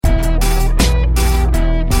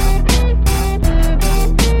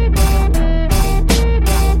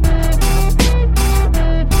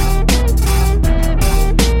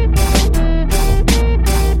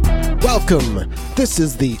Welcome! This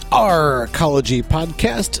is the Arcology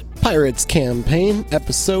Podcast, Pirates Campaign,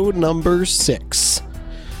 episode number 6.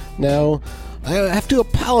 Now, I have to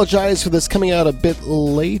apologize for this coming out a bit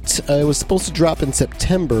late. It was supposed to drop in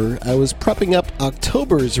September. I was prepping up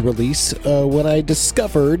October's release when I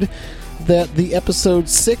discovered that the episode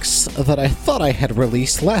 6 that I thought I had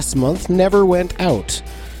released last month never went out.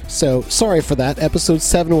 So, sorry for that. Episode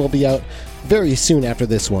 7 will be out very soon after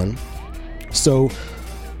this one. So,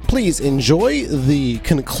 please enjoy the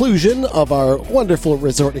conclusion of our wonderful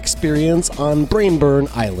resort experience on Brainburn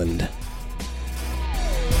Island.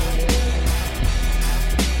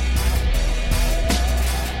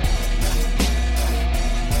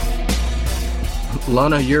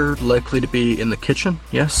 Lana, you're likely to be in the kitchen,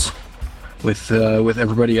 yes? With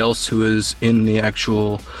everybody else who is in the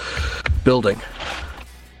actual building.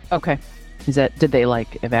 Okay. Did they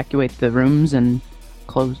evacuate the rooms and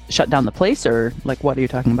shut down the place, or what are you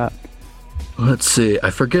talking about? Let's see. I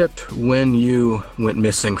forget when you went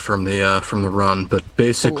missing from the run, but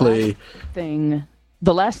basically the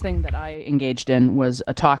last thing that I engaged in was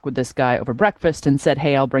a talk with this guy over breakfast and said,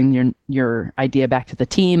 "Hey, I'll bring your idea back to the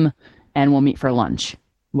team and we'll meet for lunch."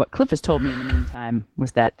 What Cliff has told me in the meantime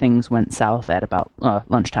was that things went south at about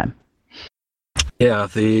lunchtime. Yeah,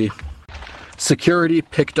 the security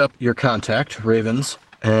picked up your contact, Ravens,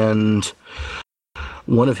 and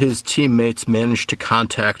one of his teammates managed to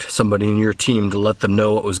contact somebody in your team to let them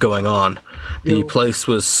know what was going on. The place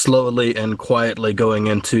was slowly and quietly going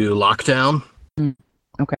into lockdown.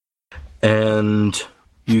 Okay. And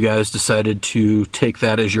you guys decided to take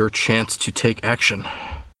that as your chance to take action.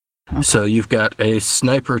 Okay. So you've got a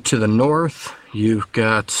sniper to the north. You've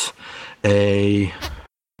got a...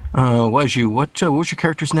 what was your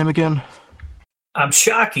character's name again? I'm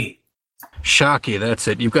Shocky. Shocky, that's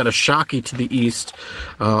it. You've got a Shocky to the east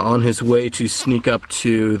on his way to sneak up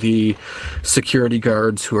to the security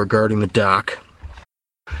guards who are guarding the dock.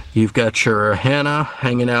 You've got your Hannah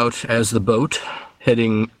hanging out as the boat,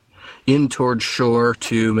 heading in towards shore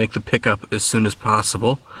to make the pickup as soon as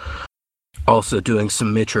possible. Also doing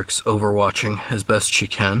some Matrix overwatching as best she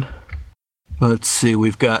can. Let's see,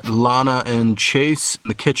 we've got Lana and Chase in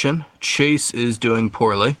the kitchen. Chase is doing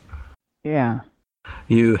poorly. Yeah.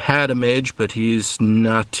 You had a mage, but he's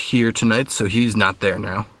not here tonight, so he's not there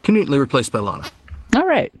now. Conveniently replaced by Lana. All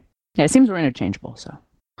right. Yeah, it seems we're interchangeable, so.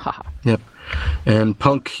 Haha. Yep. And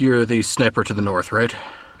Punk, you're the sniper to the north, right?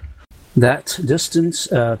 That distance,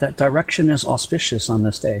 that direction is auspicious on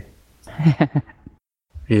this day.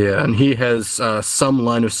 Yeah, and he has some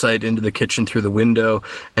line of sight into the kitchen through the window,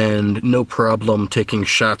 and no problem taking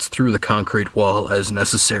shots through the concrete wall as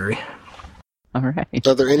necessary. All right.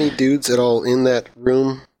 Are there any dudes at all in that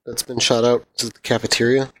room that's been shot out to the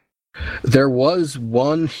cafeteria? There was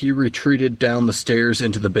one. He retreated down the stairs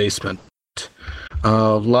into the basement.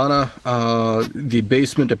 Lana, the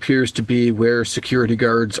basement appears to be where security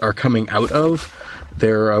guards are coming out of.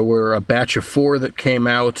 There were a batch of 4 that came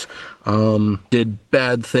out, did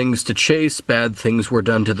bad things to Chase, bad things were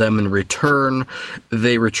done to them in return.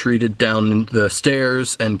 They retreated down the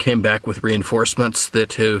stairs and came back with reinforcements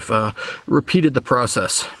that have repeated the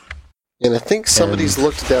process. And I think somebody's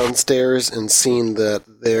looked downstairs and seen that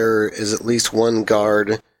there is at least one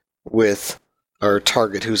guard with our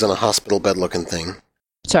target who's on a hospital bed looking thing.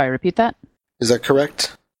 Sorry, repeat that? Is that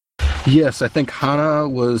correct? Yes, I think Hana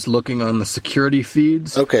was looking on the security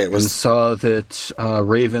feeds and saw that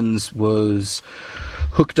Ravens was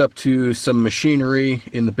hooked up to some machinery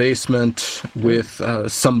in the basement with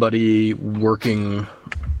somebody working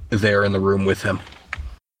there in the room with him.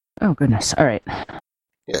 Oh, goodness. All right.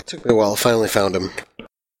 Yeah, it took me a while. I finally found him.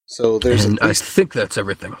 So there's I think that's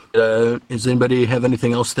everything. Does anybody have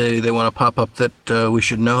anything else they want to pop up that we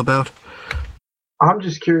should know about? I'm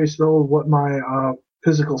just curious, though, what my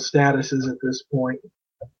physical status is at this point.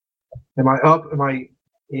 Am I up? Am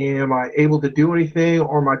I able to do anything,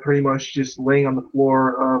 or am I pretty much just laying on the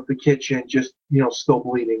floor of the kitchen, just still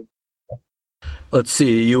bleeding? Let's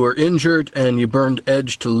see. You were injured and you burned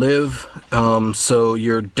edge to live, so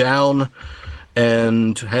you're down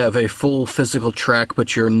and have a full physical track,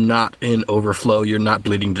 but you're not in overflow. You're not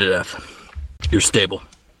bleeding to death. You're stable.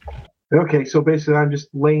 Okay, so basically I'm just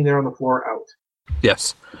laying there on the floor out.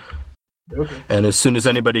 Yes. Okay. And as soon as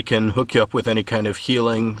anybody can hook you up with any kind of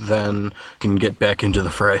healing, then you can get back into the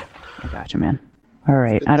fray. I gotcha, man. All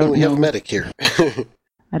right. We have a medic here.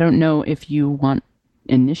 I don't know if you want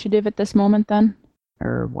initiative at this moment, then,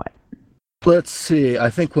 or what? Let's see. I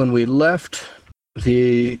think when we left,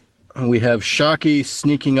 the we have Shockey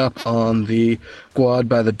sneaking up on the squad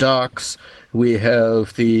by the docks. We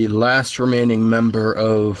have the last remaining member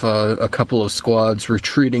of a couple of squads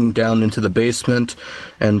retreating down into the basement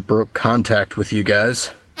and broke contact with you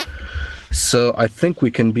guys. So I think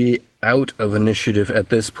we can be out of initiative at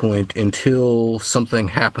this point until something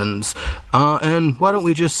happens. And why don't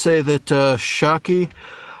we just say that, Shockey,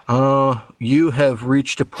 you have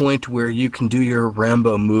reached a point where you can do your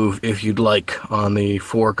Rambo move if you'd like on the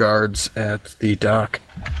 4 guards at the dock.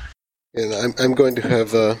 And I'm going to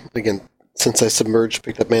have, again, since I submerged,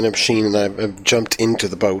 picked up Mana Machine, and I've jumped into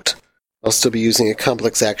the boat. I'll still be using a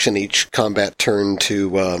complex action each combat turn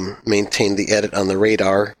to maintain the edit on the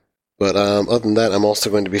radar. But other than that, I'm also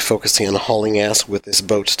going to be focusing on hauling ass with this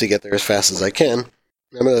boat to get there as fast as I can.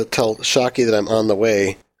 I'm going to tell Shockey that I'm on the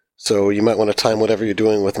way, so you might want to time whatever you're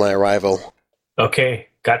doing with my arrival. Okay,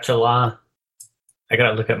 gotcha, La. I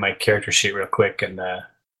gotta look at my character sheet real quick, and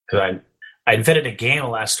because I invented a game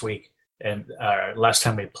last week, and last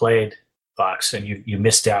time we played Fox, and you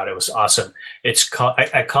missed out. It was awesome. It's called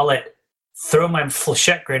I call it throw my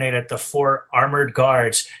flechette grenade at the 4 armored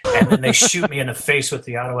guards, and then they shoot me in the face with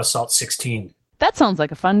the auto assault 16. That sounds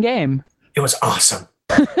like a fun game. It was awesome.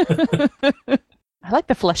 I like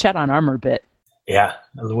the flechette on armor bit. Yeah,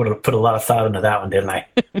 I would have put a lot of thought into that one, didn't I?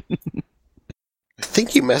 I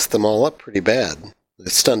think you messed them all up pretty bad,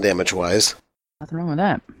 stun damage-wise. Nothing wrong with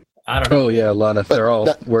that. I don't know. Oh yeah, a lot of they're all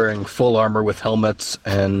wearing full armor with helmets,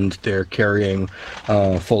 and they're carrying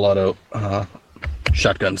full auto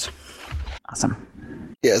shotguns. Awesome.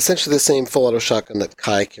 Yeah, essentially the same full auto shotgun that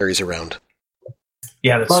Kai carries around.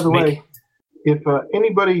 Yeah, that's By the way, if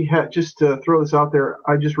anybody had, just to throw this out there,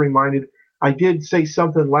 I just reminded, I did say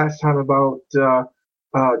something last time about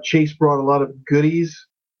Chase brought a lot of goodies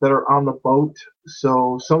that are on the boat,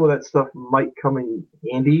 so some of that stuff might come in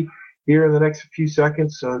handy here in the next few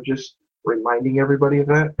seconds, so just reminding everybody of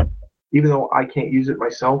that, even though I can't use it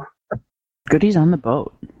myself. Goodies on the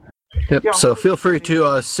boat. Yep. Yeah. So feel free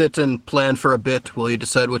to sit and plan for a bit while you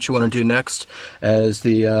decide what you want to do next, as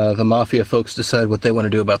the Mafia folks decide what they want to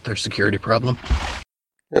do about their security problem.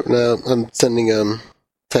 Yep, now I'm sending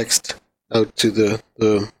text out to the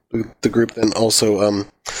group. Then also,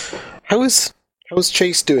 how's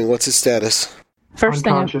Chase doing? What's his status? First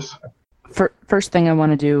thing I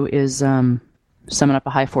want to do is summon up a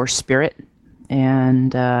high force spirit,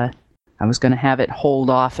 and I was going to have it hold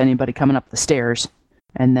off anybody coming up the stairs,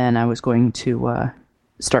 and then I was going to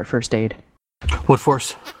start first aid. What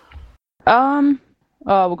force?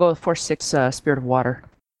 We'll go with force 6, Spirit of Water.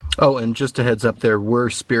 Oh, and just a heads up, there were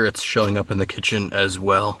spirits showing up in the kitchen as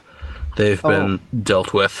well. They've been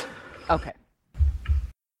dealt with. Okay.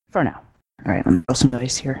 For now. All right, let me roll some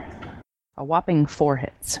dice here. A whopping 4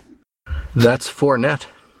 hits. That's 4 net.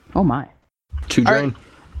 Oh my. 2 drain.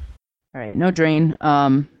 All right, no drain.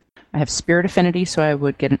 I have Spirit Affinity, so I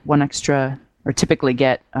would get 1 extra, or typically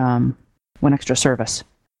get 1 extra service.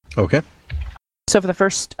 Okay. So for the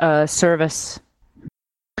first service,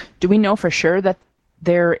 do we know for sure that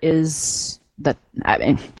there is that? I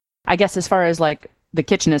mean, I guess as far as like the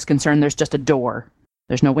kitchen is concerned, there's just a door.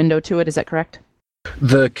 There's no window to it. Is that correct?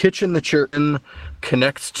 The kitchen that you're in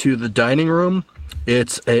connects to the dining room.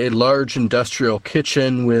 It's a large industrial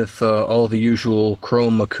kitchen with all the usual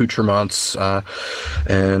chrome accoutrements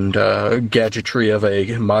and gadgetry of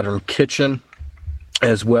a modern kitchen,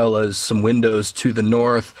 as well as some windows to the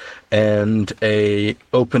north and a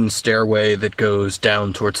open stairway that goes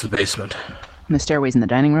down towards the basement. And the stairway's in the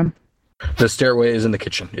dining room? The stairway is in the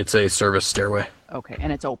kitchen. It's a service stairway. Okay,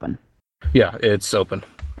 and it's open. Yeah, it's open.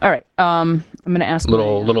 All right. I'm going to ask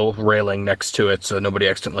little railing next to it so nobody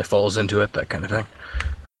accidentally falls into it, that kind of thing.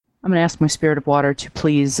 I'm going to ask my Spirit of Water to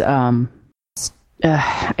please, I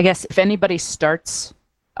guess if anybody starts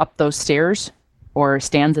up those stairs or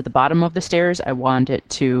stands at the bottom of the stairs, I want it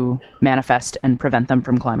to manifest and prevent them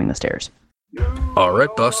from climbing the stairs. All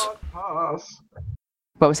right, boss. Pass.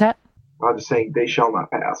 What was that? I'm just saying they shall not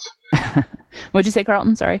pass. What'd you say,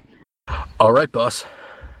 Carlton? Sorry. All right, boss.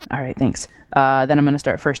 All right, thanks. Then I'm going to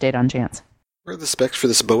start first aid on Chance. Where are the specs for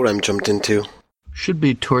this boat I'm jumped into? Should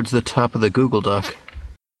be towards the top of the Google Doc.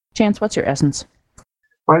 Chance, what's your essence?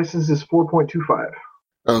 My essence is 4.25.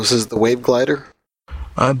 Oh, this is the Wave Glider?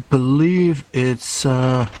 I believe it's,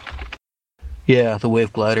 the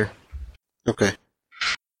Wave Glider. Okay.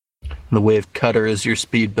 The Wave Cutter is your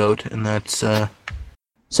speedboat, and that's,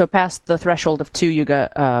 So past the threshold of 2, you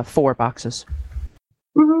got 4 boxes.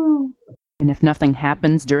 Woohoo! And if nothing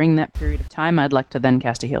happens during that period of time, I'd like to then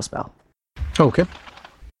cast a heal spell. Okay.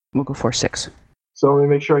 We'll go for 6. So let me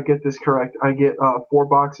make sure I get this correct. I get 4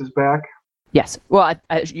 boxes back. Yes. Well,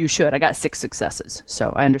 you should. I got 6 successes,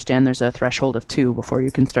 so I understand there's a threshold of 2 before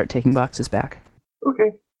you can start taking boxes back.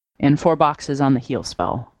 Okay. And 4 boxes on the heal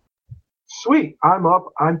spell. Sweet. I'm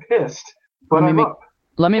up. I'm pissed, but I'm up.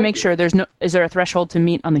 Let me make sure there's no. Is there a threshold to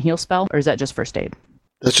meet on the heal spell, or is that just first aid?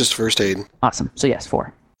 That's just first aid. Awesome. So yes,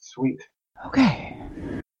 4. Sweet. Okay.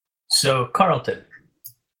 So, Carlton,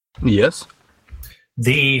 Yes?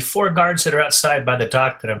 the 4 guards that are outside by the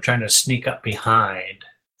dock that I'm trying to sneak up behind,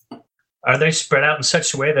 are they spread out in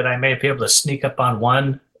such a way that I may be able to sneak up on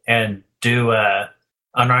one and do a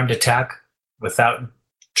unarmed attack without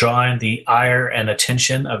drawing the ire and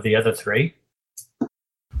attention of the other 3?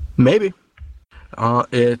 Maybe.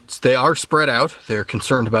 They are spread out. They're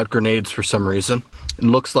concerned about grenades for some reason. It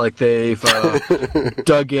looks like they've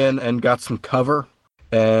dug in and got some cover,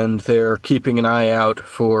 and they're keeping an eye out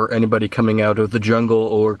for anybody coming out of the jungle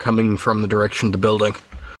or coming from the direction of the building.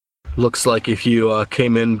 Looks like if you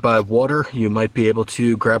came in by water, you might be able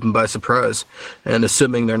to grab them by surprise. And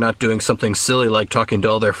assuming they're not doing something silly like talking to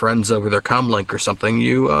all their friends over their comlink or something,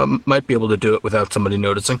 you might be able to do it without somebody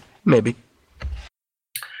noticing. Maybe.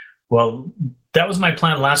 Well, that was my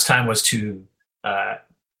plan last time, was to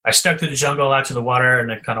I snuck through the jungle out to the water and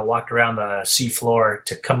then kind of walked around the sea floor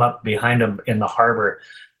to come up behind them in the harbor.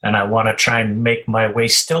 And I want to try and make my way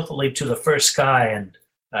stealthily to the first guy and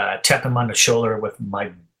tap him on the shoulder with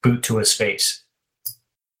my boot to his face.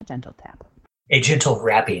 A gentle tap. A gentle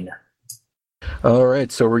rapping. All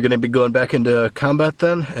right, so we're going to be going back into combat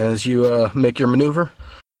then as you make your maneuver?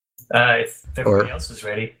 If everybody else is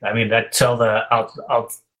ready. I mean,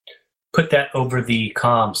 I'll put that over the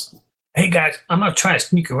comms. Hey guys, I'm gonna try to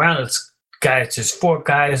sneak around this guy. There's 4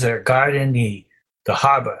 guys that are guarding the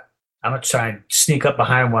harbor. I'm gonna try and sneak up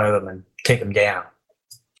behind one of them and take him down.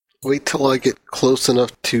 Wait till I get close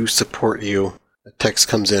enough to support you. A text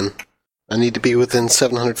comes in. I need to be within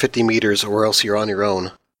 750 meters or else you're on your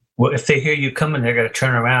own. Well, if they hear you coming, they're gonna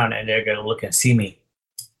turn around and they're gonna look and see me.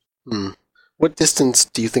 What distance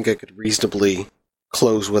do you think I could reasonably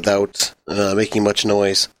close without making much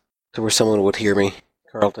noise to where someone would hear me,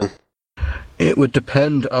 Carlton? It would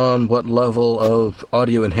depend on what level of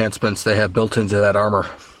audio enhancements they have built into that armor.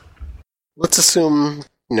 Let's assume,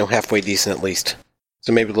 halfway decent at least.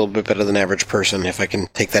 So maybe a little bit better than average person, if I can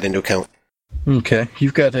take that into account. Okay,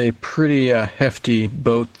 you've got a pretty hefty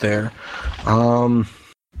boat there.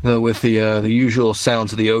 Though with the usual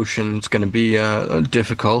sounds of the ocean, it's going to be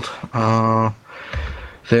difficult.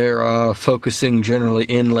 They're focusing generally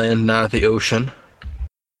inland, not the ocean.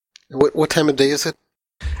 What time of day is it?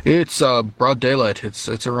 It's broad daylight.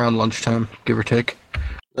 It's around lunchtime, give or take.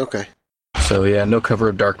 Okay. So yeah, no cover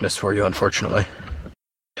of darkness for you, unfortunately.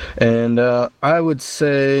 And I would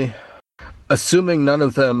say, assuming none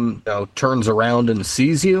of them turns around and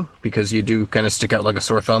sees you, because you do kind of stick out like a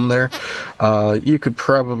sore thumb there, you could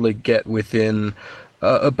probably get within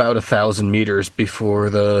about 1,000 meters before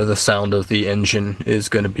the sound of the engine is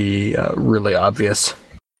going to be really obvious.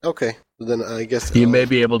 Okay. Then I guess you may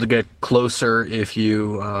be able to get closer if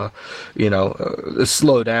you,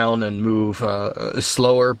 slow down and move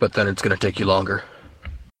slower, but then it's going to take you longer.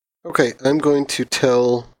 Okay, I'm going to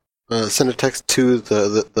send a text to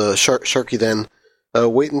the Sharky then.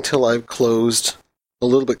 Wait until I've closed a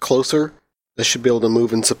little bit closer. I should be able to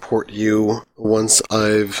move and support you once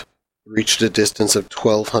I've reached a distance of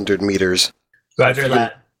 1,200 meters. Roger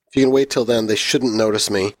that. If you can wait till then, they shouldn't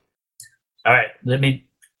notice me. All right,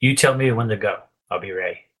 you tell me when to go. I'll be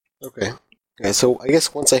ready. Okay. Yeah, so I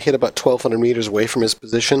guess once I hit about 1,200 meters away from his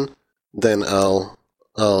position, then I'll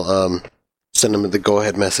send him the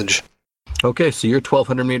go-ahead message. Okay, so you're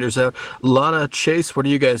 1,200 meters out. Lana, Chase, what are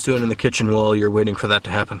you guys doing in the kitchen while you're waiting for that to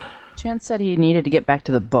happen? Chance said he needed to get back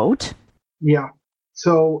to the boat. Yeah.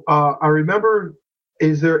 So I remember,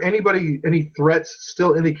 is there any threats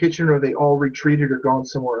still in the kitchen, or are they all retreated or gone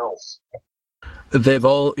somewhere else? They've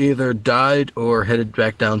all either died or headed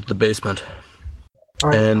back down to the basement.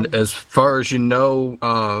 Right. And as far as you know,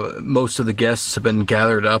 most of the guests have been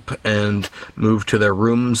gathered up and moved to their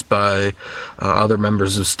rooms by other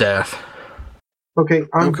members of staff. Okay,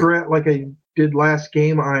 like I did last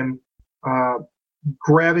game, I'm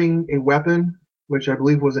grabbing a weapon, which I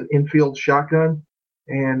believe was an infield shotgun,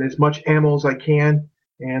 and as much ammo as I can,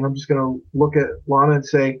 and I'm just going to look at Lana and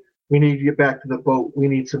say, we need to get back to the boat. We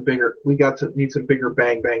need some bigger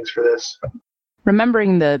bang bangs for this.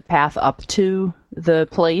 Remembering the path up to the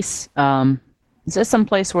place, is this some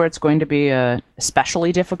place where it's going to be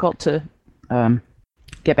especially difficult to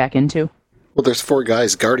get back into? Well, there's 4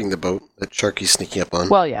 guys guarding the boat that Sharky's sneaking up on.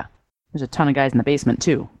 Well, yeah. There's a ton of guys in the basement,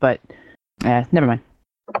 too, but never mind.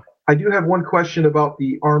 I do have one question about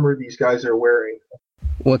the armor these guys are wearing.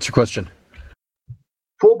 What's your question?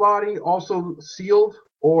 full body, also sealed,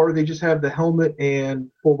 or they just have the helmet and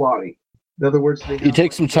full body? In other words, they have, You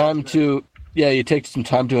take some time to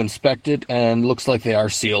inspect it, and looks like they are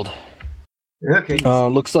sealed. Okay.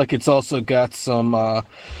 Looks like it's also got some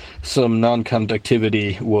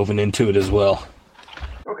non-conductivity woven into it as well.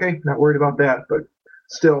 Okay, not worried about that, but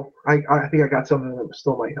still, I think I got something that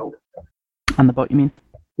still might help. On the boat, you mean?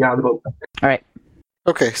 Yeah, on the boat. All right.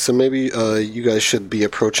 Okay, so maybe you guys should be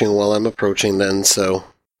approaching while I'm approaching then, so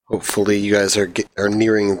hopefully you guys are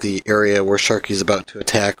nearing the area where Sharky's about to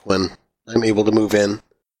attack when I'm able to move in.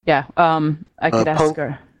 Yeah, I could ask Punk,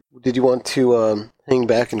 her. Did you want to hang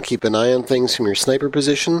back and keep an eye on things from your sniper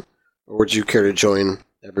position, or would you care to join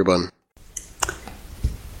everyone?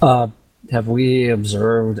 Have we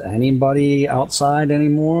observed anybody outside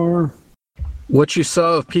anymore? What you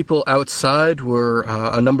saw of people outside were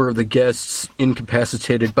a number of the guests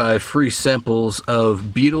incapacitated by free samples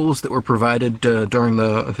of beetles that were provided during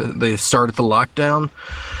the start of the lockdown,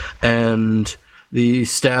 and the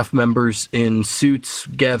staff members in suits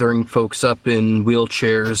gathering folks up in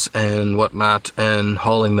wheelchairs and whatnot and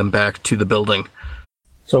hauling them back to the building.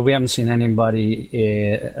 So we haven't seen anybody,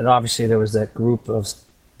 and obviously there was that group of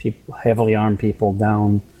people, heavily armed people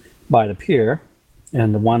down by the pier,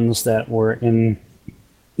 and the ones that were in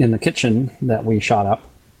the kitchen that we shot up,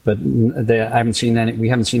 but we haven't seen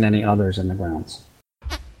any others in the grounds.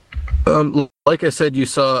 Like I said, you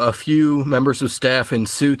saw a few members of staff in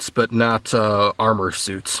suits, but not armor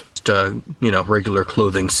suits, just, regular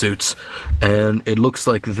clothing suits. And it looks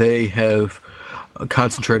like they have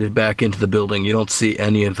concentrated back into the building. You don't see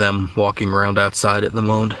any of them walking around outside at the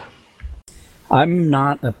moment. I'm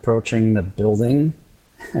not approaching the building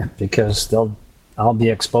because I'll be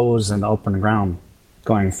exposed in the open ground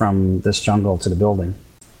going from this jungle to the building.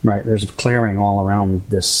 Right, there's a clearing all around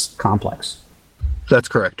this complex. That's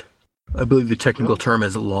correct. I believe the technical term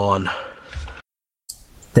is lawn.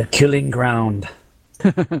 The killing ground.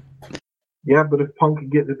 Yeah, but if Punk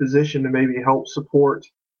could get in a position to maybe help support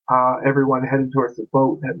everyone heading towards the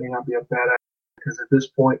boat, that may not be a bad idea. Because at this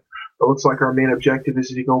point, it looks like our main objective is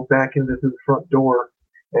to go back into the front door,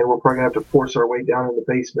 and we're probably going to have to force our way down in the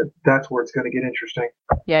basement. That's where it's going to get interesting.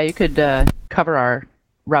 Yeah, you could cover our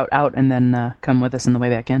route out and then come with us on the way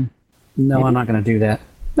back in. No, Maybe. I'm not going to do that.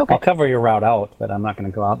 Okay. I'll cover your route out, but I'm not going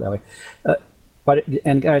to go out that way.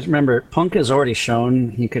 And guys, remember, Punk has already shown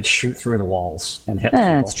he could shoot through the walls and hit people.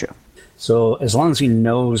 That's true. So as long as he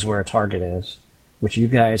knows where a target is, which you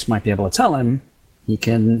guys might be able to tell him, he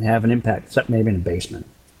can have an impact, except maybe in the basement.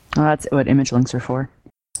 Well, that's what image links are for.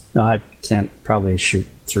 No, I can't probably shoot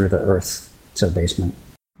through the earth to the basement.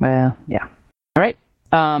 Well, yeah. All right.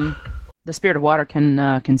 The spirit of water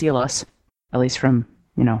can conceal us, at least from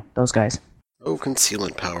those guys. Oh,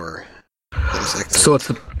 concealment power. That is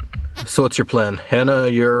excellent. So what's your plan? Hannah,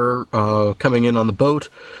 you're coming in on the boat.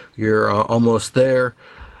 You're almost there.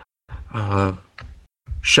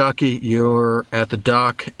 Shocky, you're at the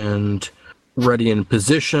dock and ready in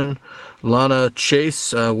position. Lana,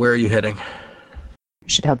 Chase, where are you heading? You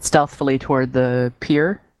should head stealthily toward the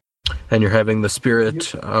pier. And you're having the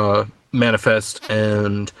spirit manifest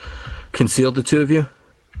and conceal the two of you?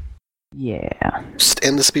 Yeah.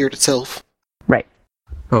 And the spirit itself. Right.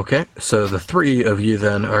 Okay, so the three of you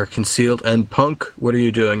then are concealed. And Punk, what are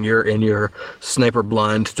you doing? You're in your sniper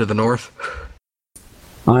blind to the north?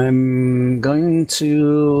 I'm going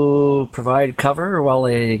to provide cover while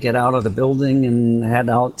they get out of the building and head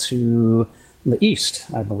out to the east,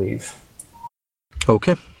 I believe.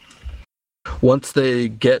 Okay. Once they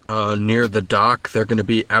get near the dock, they're going to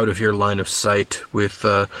be out of your line of sight with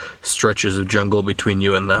stretches of jungle between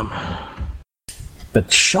you and them.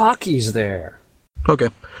 But Shocky's there. Okay.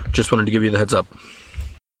 Just wanted to give you the heads up.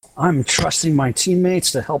 I'm trusting my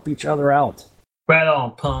teammates to help each other out. Right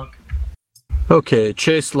on, Punk. Okay,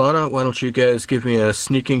 Chase, Lana, why don't you guys give me a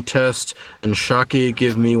sneaking test, and Shocky,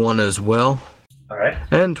 give me one as well. All right.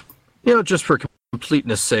 And, just for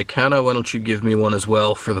completeness sake, Hannah, why don't you give me one as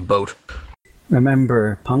well for the boat?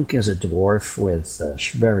 Remember, Punk is a dwarf with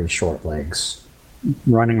very short legs.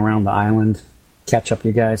 Running around the island, catch up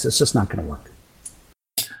you guys, it's just not going to work.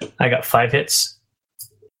 I got 5 hits.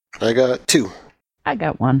 I got 2. I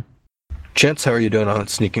got 1. Chance, how are you doing on that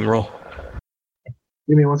sneaking roll?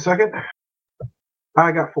 Give me 1 second.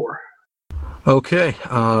 I got 4. Okay,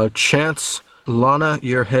 Chance, Lana,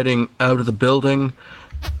 you're heading out of the building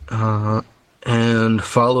and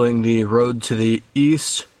following the road to the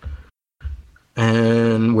east,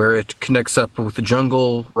 and where it connects up with the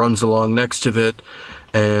jungle, runs along next to it,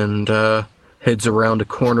 and heads around a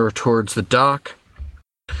corner towards the dock.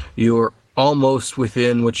 You're almost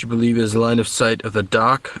within what you believe is line of sight of the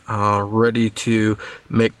dock, ready to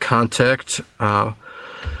make contact.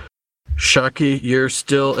 Shaki, you're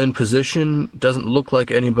still in position. Doesn't look like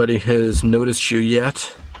anybody has noticed you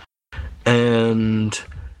yet. And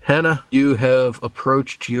Hannah, you have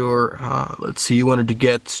approached your, you wanted to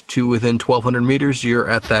get to within 1,200 meters. You're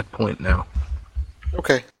at that point now.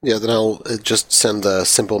 Okay. Yeah, then I'll just send a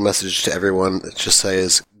simple message to everyone that just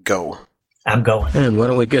says, go. I'm going. And why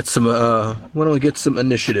don't we get some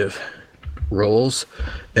initiative rolls?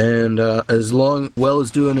 And as well as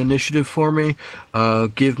do an initiative for me,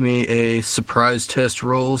 give me a surprise test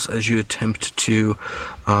rolls as you attempt to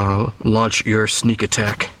launch your sneak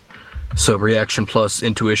attack. So reaction plus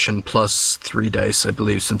intuition plus 3 dice, I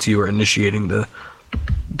believe, since you are initiating the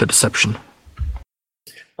deception.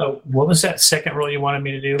 Oh, what was that second roll you wanted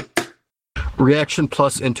me to do? Reaction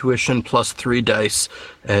plus intuition plus 3 dice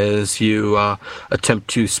as you attempt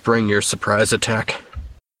to spring your surprise attack.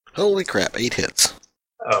 Holy crap, 8 hits.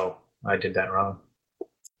 Oh, I did that wrong.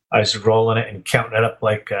 I was rolling it and counting it up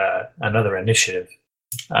like another initiative.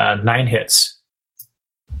 9 hits.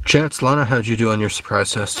 Chance, Lana, how'd you do on your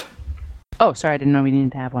surprise test? Oh, sorry, I didn't know we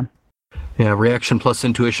needed to have one. Yeah, reaction plus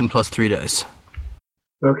intuition plus 3 dice.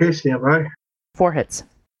 Okay, stand by. 4 hits.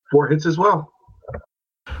 4 hits as well.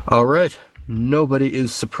 All right. Nobody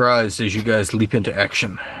is surprised as you guys leap into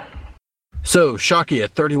action. So, Shaki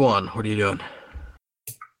at 31, what are you doing?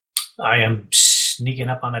 I am sneaking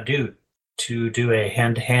up on a dude to do a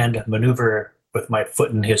hand-to-hand maneuver with my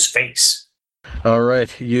foot in his face. All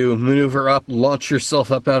right. You maneuver up, launch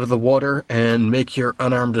yourself up out of the water, and make your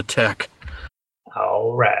unarmed attack.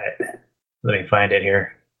 All right. Let me find it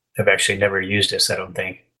here. I've actually never used this, I don't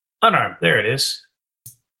think. Unarmed. There it is.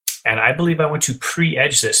 And I believe I want to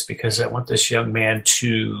pre-edge this because I want this young man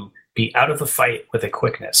to be out of the fight with a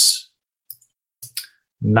quickness.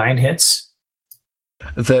 9 hits.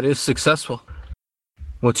 That is successful.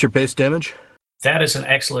 What's your base damage? That is an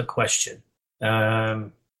excellent question.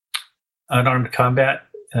 Unarmed combat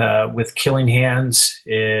with killing hands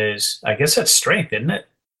is, I guess that's strength, isn't it?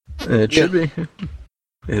 It should be.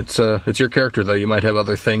 It's your character, though. You might have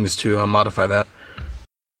other things to modify that.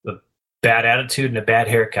 A bad attitude and a bad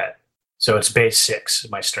haircut. So it's base 6.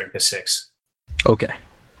 My strength is 6. Okay.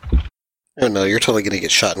 Oh no, you're totally going to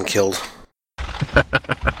get shot and killed.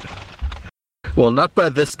 Well, not by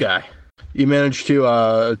this guy. You managed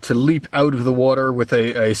to leap out of the water with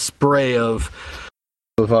a spray of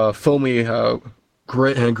foamy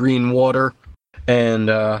green water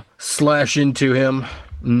and slash into him,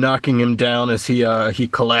 knocking him down as he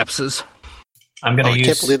collapses. I'm gonna use. I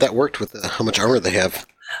can't believe that worked with how much armor they have.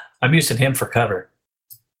 I'm using him for cover.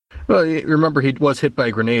 Well, remember he was hit by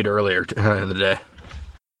a grenade earlier in the day.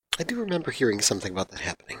 I do remember hearing something about that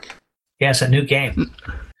happening. Yeah, it's a new game.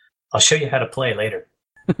 I'll show you how to play later.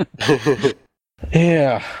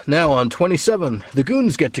 Yeah. Now on 27, the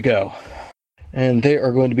goons get to go. And they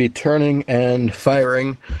are going to be turning and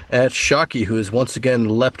firing at Shaki, who has once again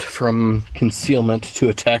leapt from concealment to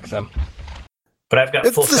attack them. But I've got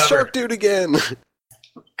full It's the cover. shark dude again!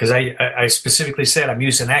 Because I specifically said I'm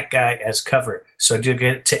using that guy as cover. So do you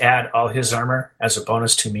get to add all his armor as a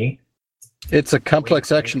bonus to me? It's a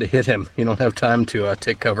complex action to hit him. You don't have time to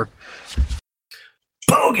take cover.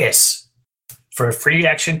 Bogus! For a free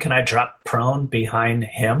action, can I drop prone behind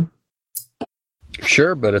him?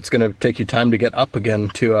 Sure, but it's going to take you time to get up again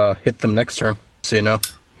to hit them next turn, so you know.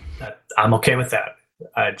 I'm okay with that.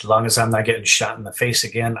 As long as I'm not getting shot in the face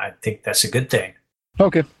again, I think that's a good thing.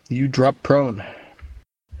 Okay, you drop prone.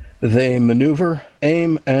 They maneuver,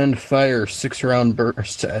 aim, and fire 6-round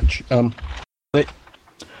bursts at you. Wait.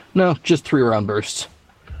 No, just 3-round bursts.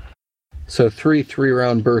 So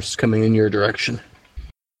 3-3-round bursts coming in your direction.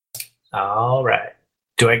 All right.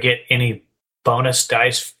 Do I get any bonus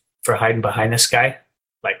dice for hiding behind this guy?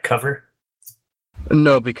 Like cover?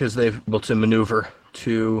 No, because they've been able to maneuver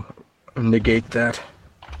to negate that.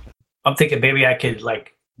 I'm thinking maybe I could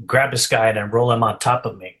grab this guy and then roll him on top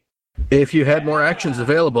of me. If you had more actions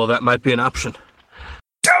available, that might be an option.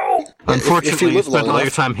 No! Unfortunately, if you you live spent long all your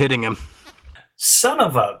enough. time hitting him. Son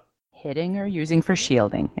of a... Hitting or using for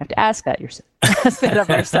shielding? You have to ask that of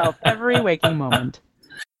yourself every waking moment.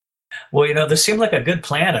 Well, this seemed like a good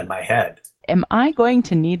plan in my head. Am I going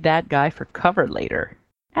to need that guy for cover later?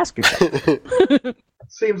 Ask yourself.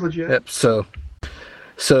 Seems legit. Yep,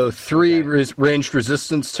 so 3 ranged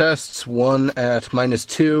resistance tests, 1 at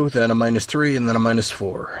 -2, then a -3, and then a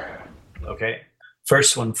 -4. Okay.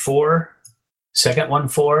 First one 4, second one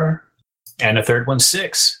 4, and a third one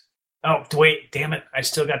 6. Oh, wait, damn it. I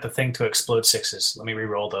still got the thing to explode 6s. Let me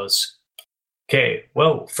re-roll those. Okay,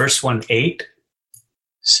 whoa. First one 8,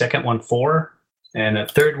 Second one 4, and the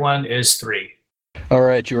third one is 3. All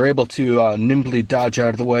right, you were able to nimbly dodge out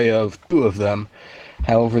of the way of 2 of them.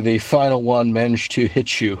 However, the final one managed to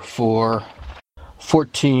hit you for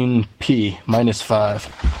 14p minus 5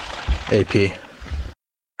 AP.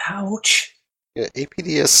 Ouch. Yeah,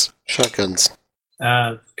 APDS shotguns.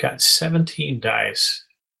 Got 17 dice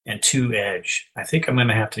and 2 edge. I think I'm going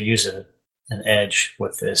to have to use an edge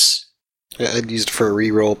with this. Yeah, I'd use it for a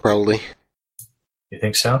reroll, probably. You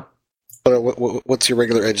think so? What's your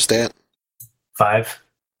regular edge stat? 5.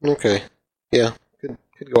 Okay. Yeah, could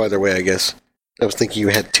go either way, I guess. I was thinking you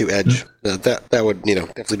had 2 edge. That would,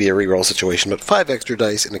 definitely be a reroll situation, but 5 extra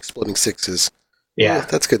dice and exploding 6s. Yeah,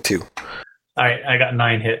 that's good too. All right, I got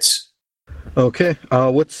 9 hits. Okay,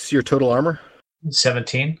 what's your total armor?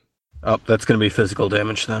 17. Oh, that's going to be physical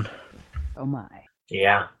damage then. Oh my.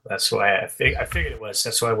 Yeah, that's why I figured it was.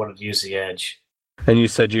 That's why I wanted to use the edge. And you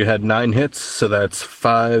said you had 9 hits, so that's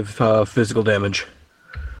 5 physical damage.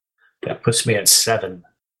 That puts me at 7.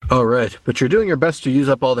 All right, but you're doing your best to use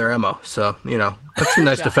up all their ammo, so, that's a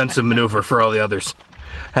nice defensive maneuver for all the others.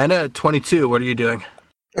 Hannah, at 22, what are you doing?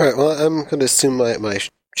 All right, well, I'm going to assume my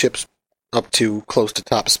ship's up to close to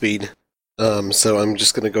top speed. So I'm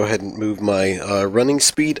just going to go ahead and move my running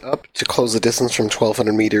speed up to close the distance from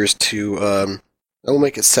 1,200 meters to, I will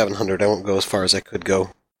make it 700. I won't go as far as I could go.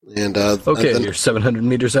 And okay, you're 700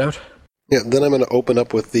 meters out? Yeah, then I'm going to open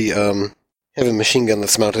up with the heavy machine gun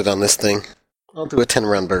that's mounted on this thing. I'll do a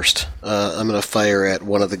 10-round burst. I'm going to fire at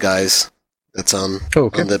one of the guys that's on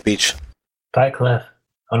the beach. Bye, Cliff.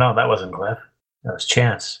 Oh, no, that wasn't Cliff. That was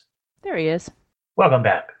Chance. There he is. Welcome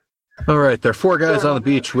back. All right, there are 4 guys on the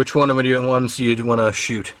beach. Which one of the ones do you want to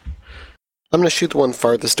shoot? I'm going to shoot the one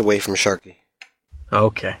farthest away from Sharky.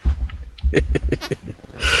 Okay.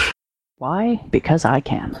 Why? Because I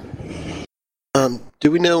can. Do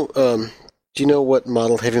you know what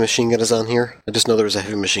model heavy machine gun is on here? I just know there was a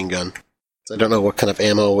heavy machine gun. I don't know what kind of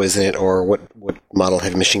ammo is in it or what model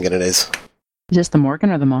heavy machine gun it is. Is this the Morgan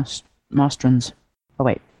or the Mostrons? Oh,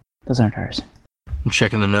 wait. Those aren't ours. I'm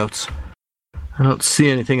checking the notes. I don't see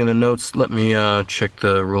anything in the notes. Let me check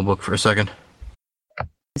the rulebook for a second.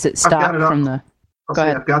 Is it stock from the... Go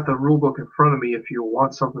ahead. I've got the rulebook in front of me if you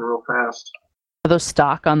want something real fast. Are those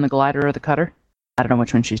stock on the glider or the cutter? I don't know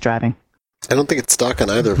which one she's driving. I don't think it's stock on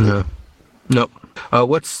either of them. No.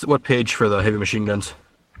 What page for the heavy machine guns?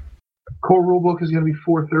 Core rulebook is going to be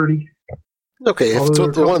 430. Okay, if it's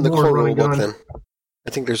the one in the core rulebook, then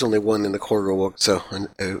I think there's only one in the core rulebook, so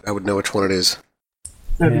I would know which one it is.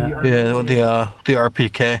 Yeah, the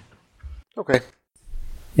RPK. Okay.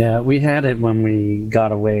 Yeah, we had it when we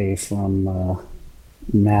got away from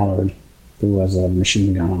Mallard, who was a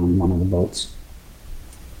machine gun on one of the boats.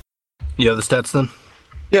 You have the stats then?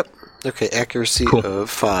 Yep. Okay, accuracy of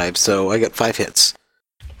 5, so I got 5 hits.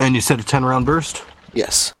 And you said a 10-round burst?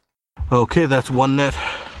 Yes. Okay, that's 1 net.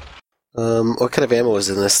 What kind of ammo is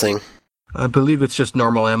in this thing? I believe it's just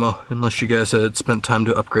normal ammo, unless you guys had spent time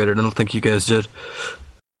to upgrade it. I don't think you guys did.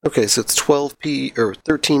 Okay, so it's 12p or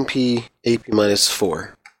 13p AP minus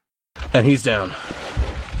 4. And he's down.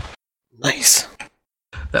 Nice.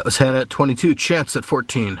 That was Hannah at 22, Chance at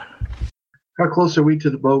 14. How close are we to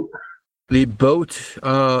the boat? The boat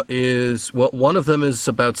is, one of them is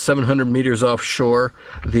about 700 meters offshore.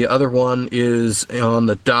 The other one is on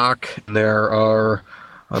the dock. There are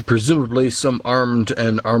presumably some armed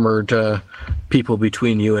and armored people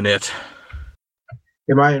between you and it.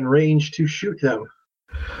 Am I in range to shoot them?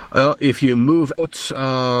 If you move out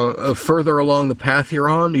further along the path you're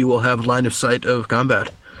on, you will have line of sight of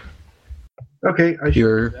combat. Okay, I should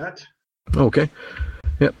do that. Okay.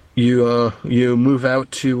 Yep. You move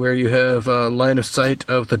out to where you have line of sight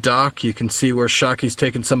of the dock. You can see where Shaki's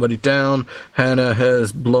taken somebody down. Hannah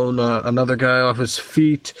has blown another guy off his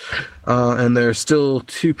feet. And there's still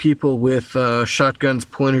 2 people with shotguns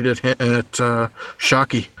pointed at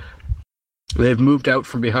Shaki. They've moved out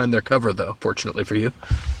from behind their cover, though, fortunately for you.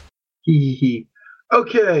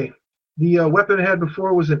 Okay. The weapon I had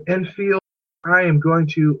before was an Enfield. I am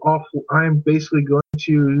basically going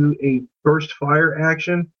to do a burst fire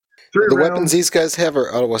action. 3 the rounds. Weapons these guys have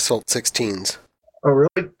are auto assault 16s. Oh,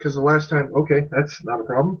 really? Because the last time... Okay, that's not a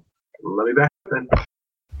problem. Let me back up then.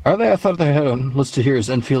 Are they? I thought they had them listed here as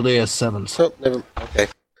Enfield AS7s. Oh, never... Okay.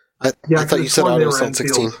 I thought you said auto assault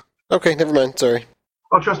 16. Okay, never mind. Sorry.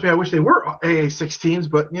 Oh, trust me, I wish they were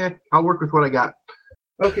AA-16s, but yeah, I'll work with what I got.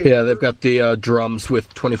 Okay. Yeah, they've got the drums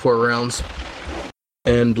with 24 rounds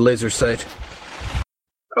and laser sight.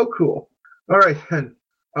 Oh, cool. All right, then.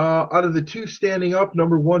 Out of the 2 standing up,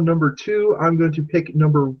 number 1, number 2, I'm going to pick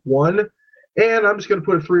number 1, and I'm just going to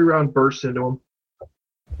put a 3-round burst into them.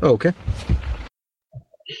 Okay.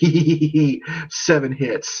 7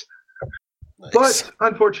 hits. Nice. But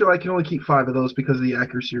unfortunately, I can only keep 5 of those because of the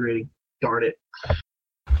accuracy rating. Darn it.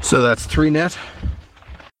 So that's 3 net.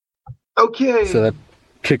 Okay. So that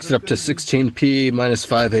kicks it up to 16p minus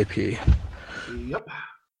 5 AP. Yep.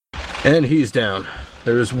 And he's down.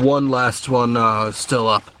 There's one last one still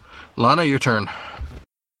up. Lana, your turn.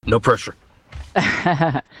 No pressure.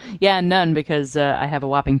 Yeah, none, because I have a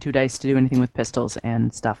whopping 2 dice to do anything with pistols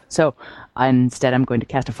and stuff. So instead, I'm going to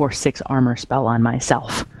cast a 4/6 armor spell on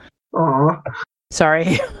myself. Aw.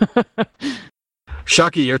 Sorry.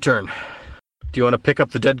 Shocky, your turn. Do you want to pick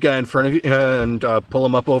up the dead guy in front of you and pull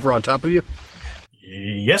him up over on top of you?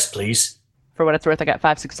 Yes, please. For what it's worth, I got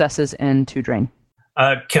 5 successes and 2 drain.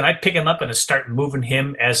 Can I pick him up and start moving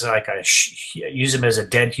him as like use him as a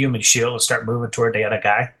dead human shield and start moving toward the other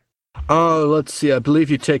guy? Let's see. I believe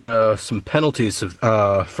you take some penalties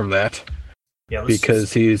from that. Yeah,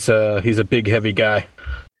 because he's a big, heavy guy.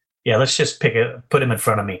 Yeah, let's just put him in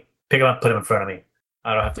front of me. Pick him up, put him in front of me.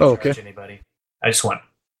 I don't have to charge anybody. I just want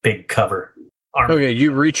big cover. Armor. Okay,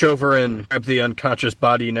 you reach over and grab the unconscious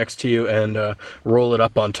body next to you and roll it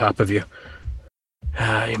up on top of you.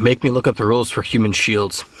 You make me look up the rules for human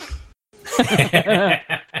shields.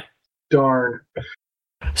 Darn.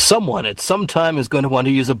 Someone at some time is going to want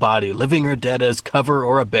to use a body, living or dead, as cover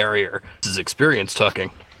or a barrier. This is experience talking.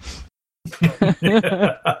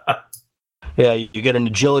 Yeah, you get an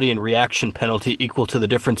agility and reaction penalty equal to the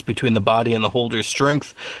difference between the body and the holder's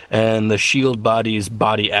strength and the shield body's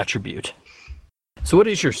body attribute. So what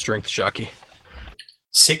is your strength, Shocky?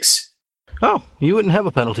 6. Oh, you wouldn't have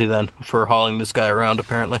a penalty then for hauling this guy around,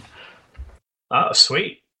 apparently. Oh,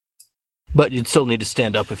 sweet. But you'd still need to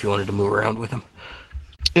stand up if you wanted to move around with him.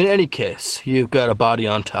 In any case, you've got a body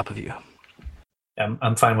on top of you.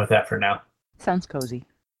 I'm fine with that for now. Sounds cozy.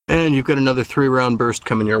 And you've got another 3-round burst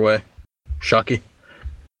coming your way. Shocky.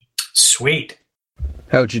 Sweet.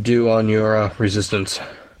 How'd you do on your resistance?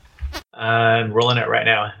 I'm rolling it right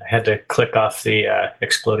now. I had to click off the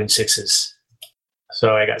exploding 6s.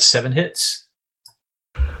 So I got 7 hits.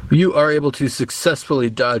 You are able to successfully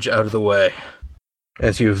dodge out of the way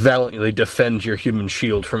as you valiantly defend your human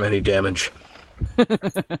shield from any damage.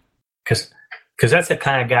 Because that's the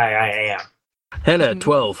kind of guy I am. Hannah at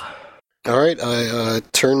 12. All right, I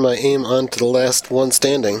turn my aim onto the last one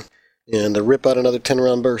standing and rip out another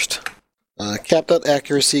 10-round burst. Capped out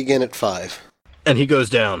accuracy again at 5. And he goes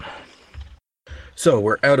down. So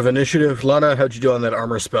we're out of initiative. Lana, how'd you do on that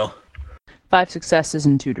armor spell? 5 successes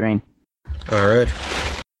and 2 drain. All right.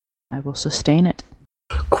 I will sustain it.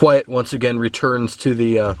 Quiet once again returns to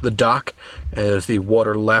the dock as the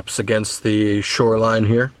water laps against the shoreline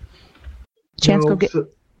here. Chance, go get in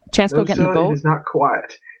the boat. It is not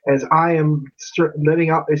quiet, as I am letting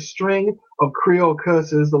out a string of Creole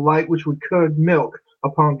curses, the like which would curd milk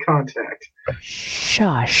upon contact.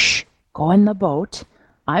 Shush. Go in the boat.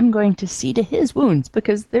 I'm going to see to his wounds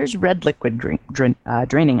because there's red liquid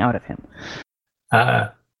draining out of him.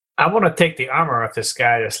 I want to take the armor off this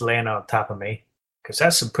guy that's laying on top of me, because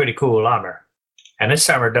that's some pretty cool armor. And this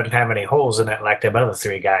armor doesn't have any holes in it like them other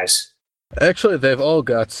 3 guys. Actually, they've all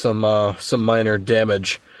got some minor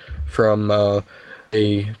damage from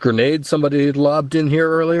a grenade somebody lobbed in here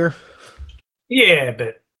earlier. Yeah,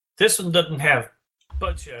 but this one doesn't have a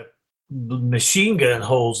bunch of machine gun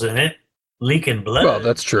holes in it, leaking blood. Well,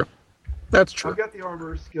 that's true. That's true. I've got the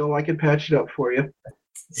armor skill. I can patch it up for you.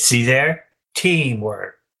 See there?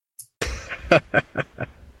 Teamwork.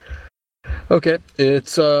 Okay,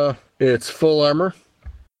 it's full armor.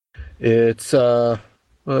 It's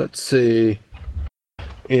let's see.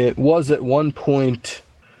 It was at one point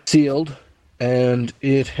sealed, and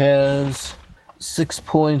it has 6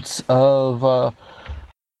 points of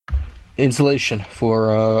insulation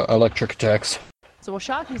for electric attacks. So while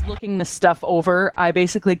Shocky's looking this stuff over, I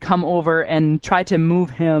basically come over and try to move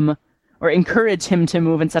him, or encourage him to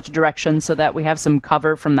move in such a direction so that we have some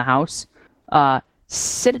cover from the house.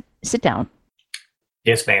 Sit down.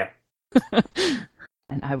 Yes, ma'am.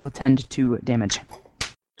 And I will tend to damage.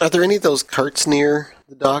 Are there any of those carts near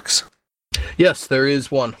the docks? Yes, there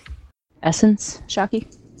is one. Essence, Shocky?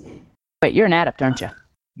 Wait, you're an adept, aren't you?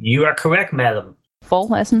 You are correct, madam.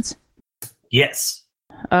 Full essence? Yes.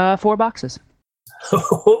 4 boxes.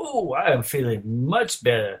 Oh, I am feeling much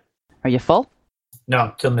better. Are you full? No,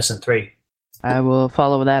 I'm still missing 3. I will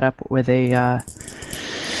follow that up with a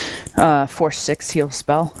 4/6 heal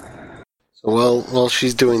spell. So while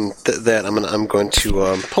she's doing that, I'm going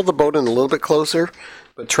to pull the boat in a little bit closer,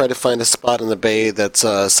 but try to find a spot in the bay that's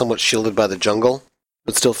somewhat shielded by the jungle,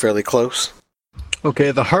 but still fairly close.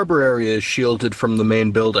 Okay, the harbor area is shielded from the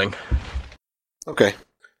main building. Okay,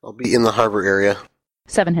 I'll be in the harbor area.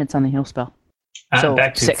 7 hits on the heal spell. I'm So,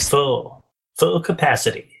 back to 6. full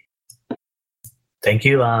capacity. Thank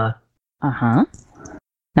you, La. Uh-huh.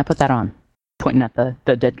 Now put that on. Pointing at the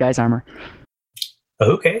dead guy's armor.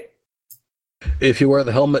 Okay. If you wear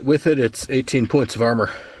the helmet with it, it's 18 points of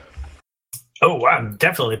armor. Oh, I'm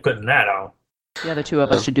definitely putting that on. The other 2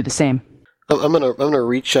 of us should do the same. I'm gonna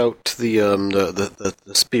reach out to the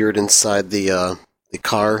spirit inside the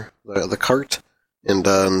car, the cart,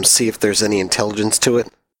 and see if there's any intelligence to it.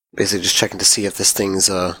 Basically, just checking to see if this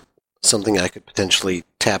thing's something I could potentially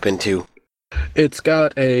tap into. It's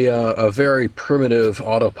got a very primitive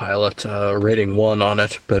autopilot rating 1 on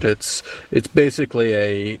it, but it's basically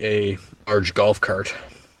a large golf cart.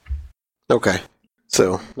 Okay,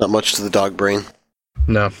 so not much to the dog brain.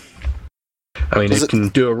 No. I mean, Does it it- can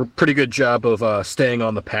do a pretty good job of staying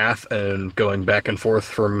on the path and going back and forth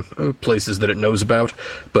from places that it knows about,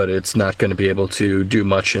 but it's not going to be able to do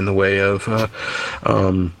much in the way of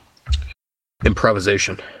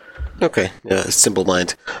improvisation. Okay, simple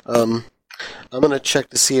mind. I'm gonna check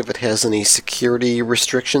to see if it has any security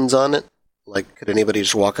restrictions on it. Like, could anybody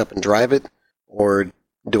just walk up and drive it, or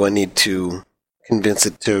do I need to convince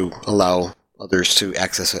it to allow others to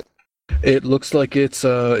access it? It looks like it's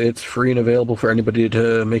free and available for anybody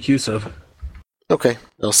to make use of. Okay,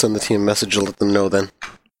 I'll send the team a message to let them know then.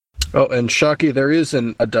 Oh, and Shocky, there is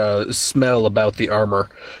a smell about the armor.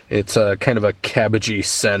 It's kind of a cabbagey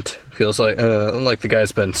scent. Feels like the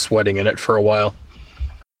guy's been sweating in it for a while.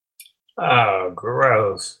 Oh,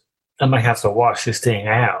 gross. I might have to wash this thing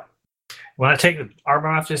out. When I take the armor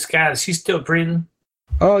off this guy, is he still breathing?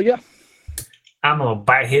 Oh, yeah. I'm going to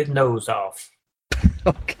bite his nose off.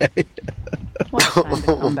 Okay. Well, it's time to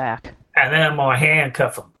come back. And then I'm going to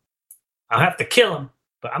handcuff him. I'll have to kill him,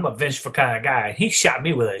 but I'm a vengeful kind of guy. He shot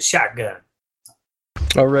me with a shotgun.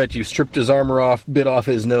 All right, you stripped his armor off, bit off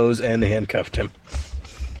his nose, and handcuffed him.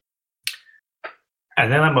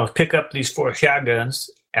 And then I'm going to pick up these 4 shotguns,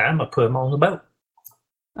 and I'm going to put them on the boat.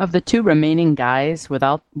 Of the 2 remaining guys with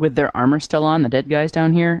their armor still on, the dead guys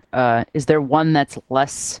down here, is there one that's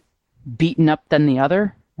less beaten up than the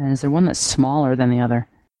other? And is there one that's smaller than the other?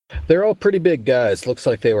 They're all pretty big guys. Looks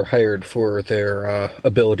like they were hired for their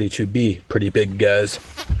ability to be pretty big guys.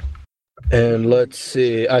 And let's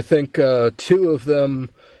see. I think 2 of them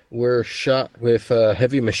were shot with a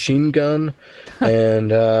heavy machine gun.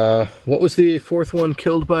 And what was the 4th one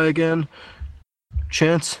killed by again?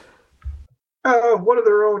 Chance? One of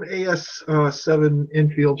their own AS-7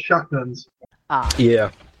 infield shotguns. Ah,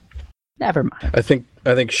 Yeah. never mind. I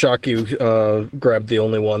think Shocky grabbed the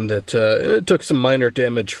only one that it took some minor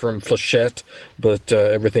damage from flechette, but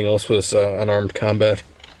everything else was unarmed combat.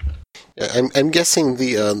 I'm guessing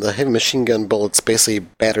the heavy machine gun bullets basically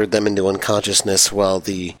battered them into unconsciousness, while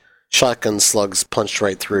the shotgun slugs punched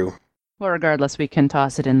right through. Well, regardless, we can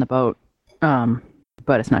toss it in the boat.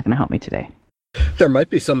 But it's not going to help me today. There might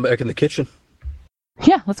be some back in the kitchen.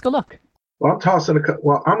 Yeah, let's go look. Well,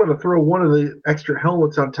 I'm going to throw one of the extra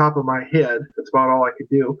helmets on top of my head. That's about all I could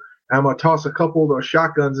do. And I'm going to toss a couple of those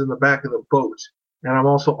shotguns in the back of the boat. And I'm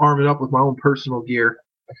also arming up with my own personal gear.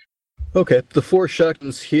 Okay, the 4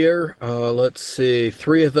 shotguns here, let's see,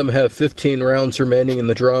 3 of them have 15 rounds remaining in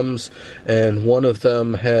the drums, and 1 of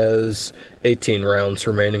them has 18 rounds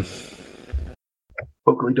remaining.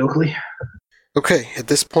 Oakley dokley. Okay, at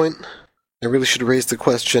this point, I really should raise the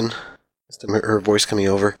question. Her voice coming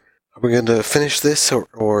over. Are we going to finish this or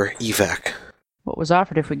evac? What was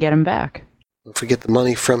offered if we get him back? If we get the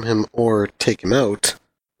money from him or take him out,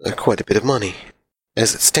 quite a bit of money.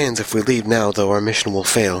 As it stands, if we leave now, though, our mission will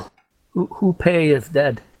fail. Who pay is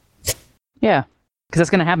dead. Yeah, because that's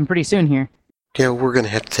going to happen pretty soon here. Yeah, we're going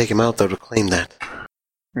to have to take him out, though, to claim that.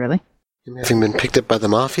 Really? Him having been picked up by the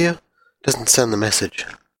Mafia doesn't send the message.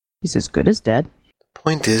 He's as good as dead. The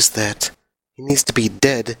point is that he needs to be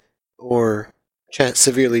dead or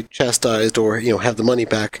severely chastised or, have the money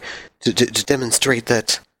back to demonstrate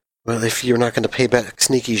that, well, if you're not going to pay back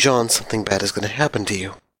Sneaky Jean, something bad is going to happen to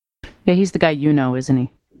you. Yeah, he's the guy you know, isn't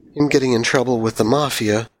he? Him getting in trouble with the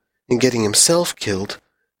Mafia and getting himself killed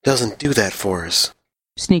doesn't do that for us.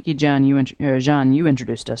 Sneaky John, Jean, you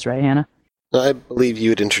introduced us, right, Hannah? I believe you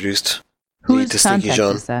had introduced me Whose to Sneaky contact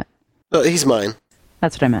Jean. is that? Oh, he's mine.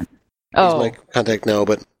 That's what I meant. He's Oh, my contact now,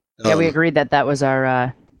 but... yeah, we agreed that was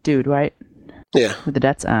our dude, right? Yeah. With the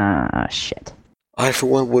debts? Shit. I, for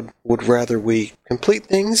one, would rather we complete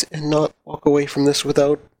things and not walk away from this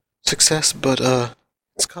without success, but,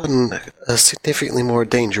 it's gotten significantly more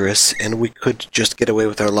dangerous, and we could just get away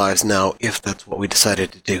with our lives now if that's what we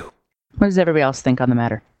decided to do. What does everybody else think on the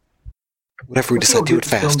matter? Whatever we decide, do it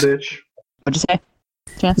fast. Bitch. What'd you say,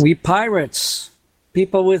 Chance? We pirates.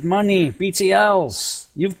 People with money. BTLs.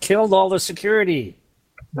 You've killed all the security.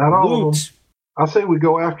 Not all of them. Loot. I say we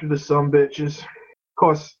go after the sumbitches. Of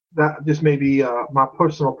course, that just may be my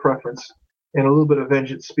personal preference and a little bit of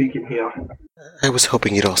vengeance speaking here. I was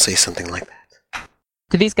hoping you'd all say something like that.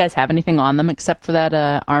 Do these guys have anything on them except for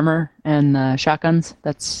that armor and shotguns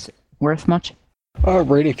that's worth much?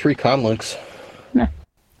 Rating 3 conlinks. Nah.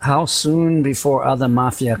 How soon before other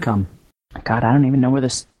mafia come? God, I don't even know where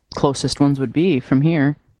the closest ones would be from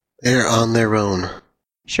here. They're on their own.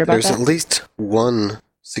 Sure about There's that? at least one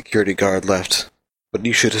security guard left, but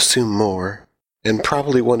you should assume more. And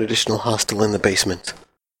probably one additional hostile in the basement.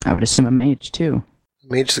 I would assume a mage, too.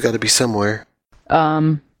 Mage's got to be somewhere.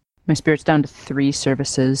 My spirit's down to 3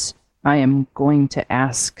 services. I am going to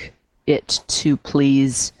ask it to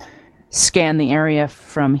please scan the area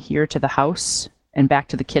from here to the house and back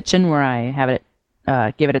to the kitchen where I have it,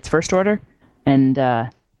 give it its first order, and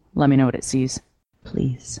let me know what it sees,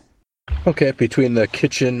 please. Okay, between the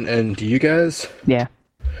kitchen and you guys, Yeah.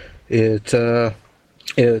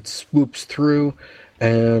 it swoops through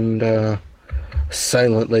and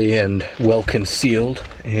silently and well concealed.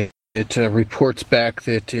 It reports back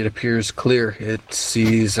that it appears clear. It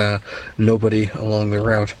sees nobody along the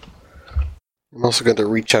route. I'm also going to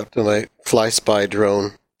reach out to my fly spy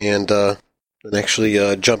drone and then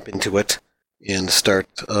actually jump into it and start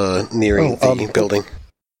nearing the building.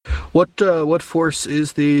 What force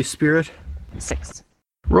is the spirit? 6.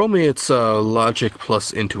 Roll me its logic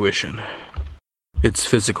plus intuition. It's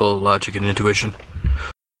physical logic and intuition,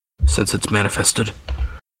 since it's manifested.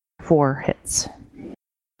 4 hits.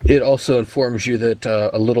 It also informs you that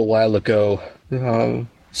a little while ago, 4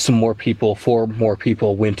 more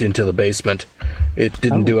people went into the basement. It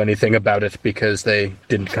didn't do anything about it because they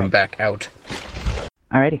didn't come back out.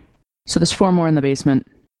 Alrighty. So there's 4 more in the basement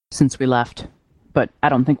since we left, but I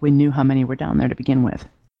don't think we knew how many were down there to begin with.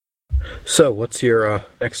 So, what's your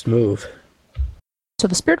next move? So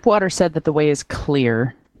the spirit water said that the way is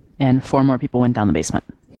clear, and 4 more people went down the basement.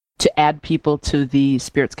 To add people to the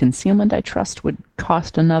spirit's concealment, I trust, would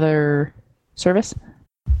cost another service?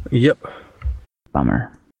 Yep.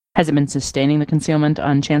 Bummer. Has it been sustaining the concealment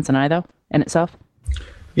on Chance and I, though, in itself?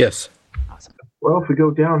 Yes. Awesome. Well, if we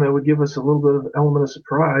go down, that would give us a little bit of element of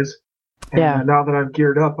surprise. And Yeah. now that I'm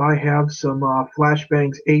geared up, I have some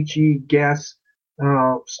flashbangs, HE, gas,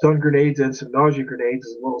 stun grenades, and some nausea grenades,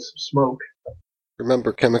 as well as some smoke.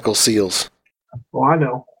 Remember chemical seals. Oh, I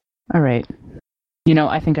know. All right. You know,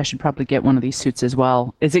 I think I should probably get one of these suits as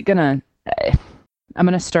well. Is it gonna... I'm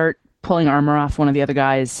gonna start pulling armor off one of the other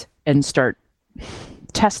guys and start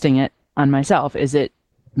testing it on myself. Is it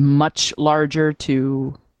much larger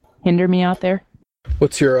to hinder me out there?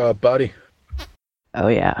 What's your body? Oh,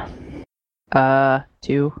 yeah.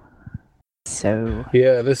 2. So...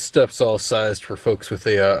 Yeah, this stuff's all sized for folks with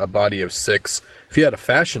a body of 6. If you had a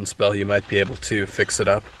fashion spell, you might be able to fix it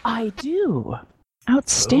up. I do.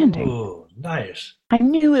 Outstanding. Ooh, nice. I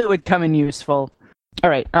knew it would come in useful. All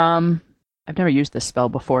right. I've never used this spell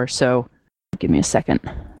before, so give me a second.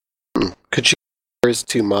 Could you use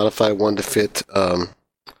to modify one to fit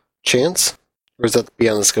Chance? Or is that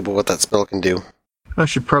beyond the scope of what that spell can do? I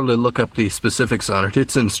should probably look up the specifics on it.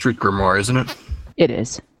 It's in Street Grimoire, isn't it? It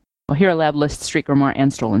is. Well, here lab lists Street Grimoire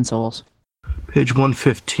and Stolen Souls. Page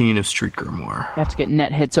 115 of Street Grimoire. You have to get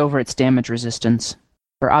net hits over its damage resistance,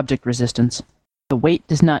 or object resistance. The weight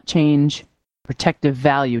does not change. Protective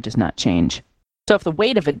value does not change. So if the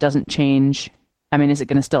weight of it doesn't change, I mean, is it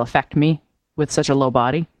going to still affect me with such a low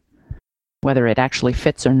body? Whether it actually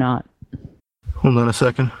fits or not. Hold on a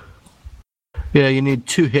second. Yeah, you need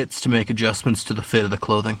 2 hits to make adjustments to the fit of the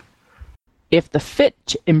clothing. If the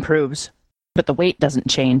fit improves, but the weight doesn't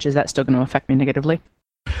change, is that still going to affect me negatively?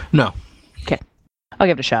 No. Okay. I'll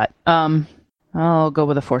give it a shot. I'll go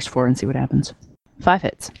with a force 4 and see what happens. 5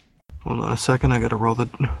 hits. Hold on a second, I gotta roll the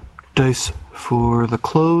dice for the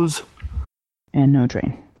clothes. And no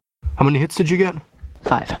drain. How many hits did you get?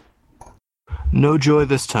 5. No joy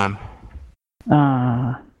this time.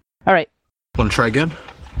 Alright. Wanna try again?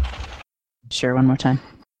 Sure, one more time.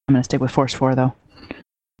 I'm going to stick with force 4, though.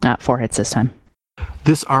 4 hits this time.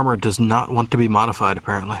 This armor does not want to be modified,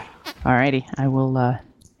 apparently. Alrighty, I will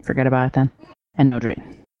forget about it then. And no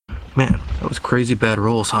drain. Man, that was crazy bad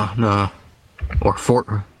rolls, huh? No. Or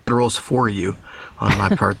bad rolls for you on my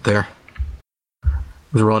part there. I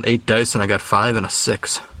was rolling 8 dice and I got 5 and a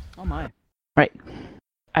 6. Oh my. Right.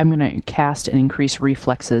 I'm going to cast and increase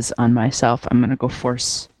reflexes on myself. I'm going to go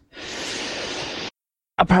force...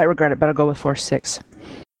 I'll probably regret it, but I'll go with force 6.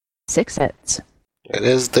 6 hits.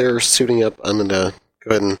 As they're suiting up, I'm going to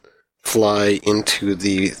go ahead and fly into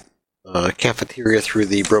the cafeteria through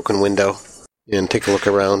the broken window and take a look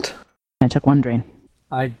around. I took 1 drain.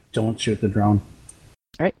 I don't shoot the drone.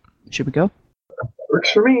 All right, should we go?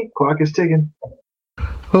 Works for me. Clock is ticking.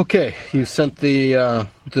 Okay, you sent the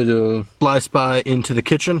fly spy into the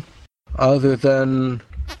kitchen. Other than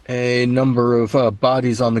a number of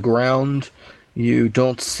bodies on the ground, you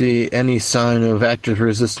don't see any sign of active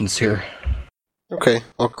resistance here. Okay,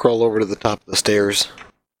 I'll crawl over to the top of the stairs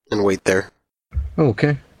and wait there.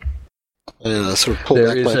 Okay. Sort of pull There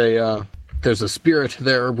back is there's a spirit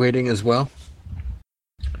there waiting as well.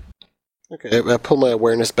 Okay, I pull my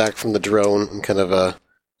awareness back from the drone and kind of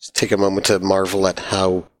just take a moment to marvel at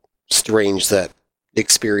how strange that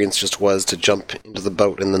experience just was to jump into the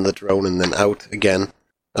boat and then the drone and then out again.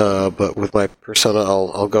 But with my persona,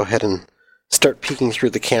 I'll go ahead and start peeking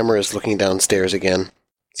through the cameras, looking downstairs again.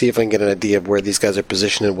 See if I can get an idea of where these guys are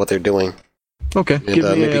positioned and what they're doing. Okay, And, give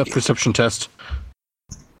me maybe a perception test.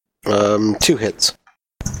 2 hits.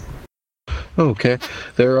 Okay,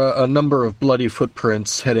 there are a number of bloody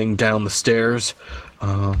footprints heading down the stairs.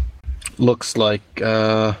 Looks like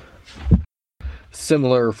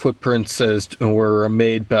similar footprints as were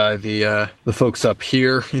made by the folks up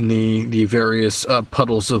here in the various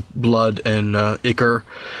puddles of blood and ichor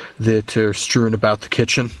that are strewn about the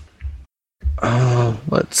kitchen.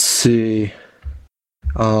 Let's see.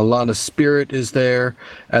 Lana's spirit is there.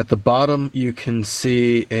 At the bottom, you can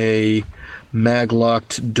see a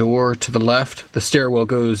mag-locked door to the left. The stairwell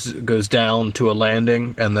goes down to a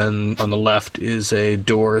landing, and then on the left is a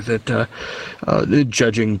door that,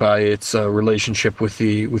 judging by its relationship with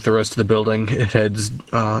the rest of the building, it heads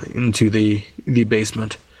into the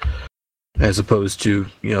basement, as opposed to,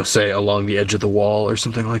 say, along the edge of the wall or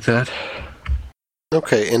something like that.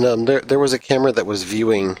 Okay, and there was a camera that was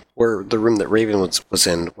viewing where the room that Raven was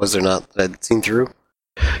in, was there not, that I'd seen through?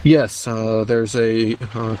 Yes, there's a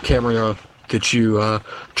camera that you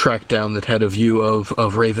tracked down that had a view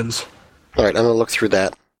of Ravens. Alright, I'm going to look through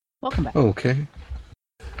that. Welcome back. Okay.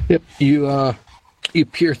 Yep, you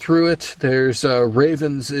peer through it. There's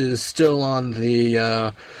Ravens is still on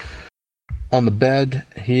the bed.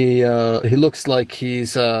 He looks like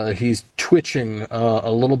he's twitching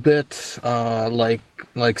a little bit,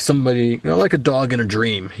 like somebody, like a dog in a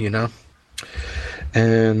dream,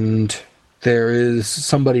 And there is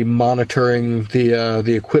somebody monitoring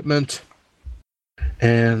the equipment,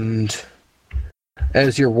 and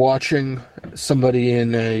as you're watching, somebody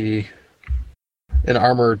in an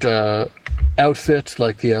armored outfit,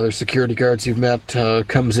 like the other security guards you've met,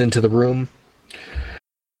 comes into the room.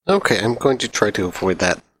 Okay, I'm going to try to avoid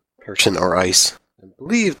that person or ice. I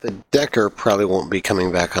believe the Decker probably won't be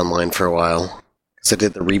coming back online for a while, because I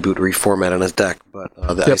did the reboot reformat on his deck, but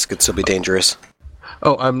the ice could still be dangerous.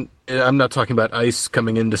 Oh, I'm not talking about ice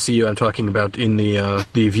coming in to see you. I'm talking about in the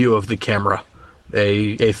view of the camera.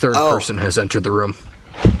 A third person has entered the room.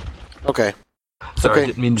 Okay. Sorry, I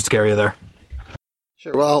didn't mean to scare you there.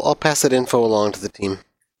 Sure, well, I'll pass that info along to the team.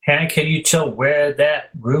 Hannah, can you tell where that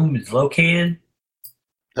room is located?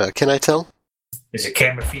 Can I tell? Is it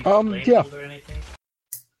camera feed yeah. labeled or anything?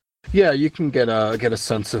 Yeah, you can get a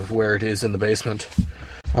sense of where it is in the basement.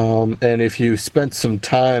 And if you spent some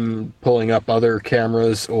time pulling up other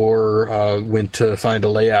cameras or went to find a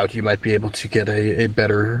layout, you might be able to get a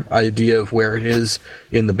better idea of where it is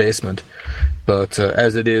in the basement. But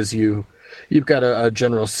as it is, you've got a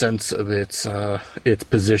general sense of its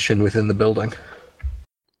position within the building.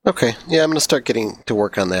 Okay, yeah, I'm going to start getting to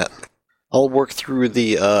work on that. I'll work through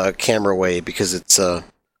the camera way because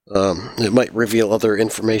it might reveal other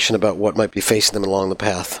information about what might be facing them along the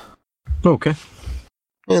path. Okay.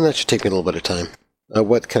 And that should take me a little bit of time.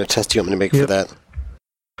 What kind of test do you want me to make for that?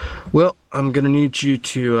 Well, I'm going to need you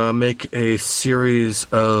to make a series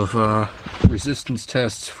of resistance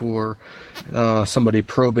tests for somebody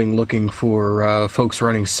probing, looking for folks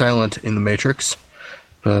running silent in the Matrix.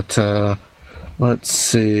 But let's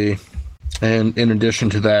see. And in addition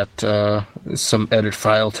to that, some edit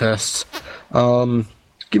file tests.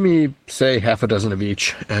 Give me, say, half a dozen of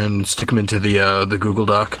each, and stick them into the Google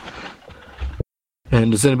Doc.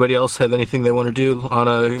 And does anybody else have anything they want to do?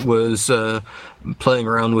 Anna was playing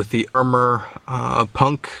around with the armor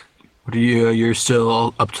punk. You're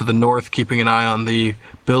still up to the north, keeping an eye on the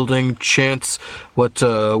building. Chance, what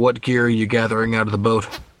gear are you gathering out of the boat?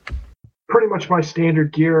 Pretty much my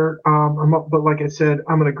standard gear. I'm up, but like I said,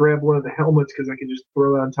 I'm going to grab one of the helmets because I can just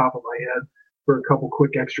throw that on top of my head for a couple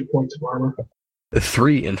quick extra points of armor.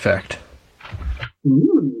 3, in fact.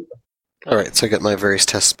 Ooh. All right, so I got my various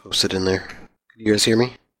tests posted in there. Can you guys hear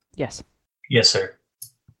me? Yes. Yes, sir.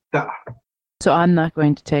 So I'm not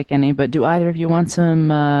going to take any, but do either of you want some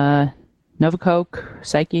Nova Coke,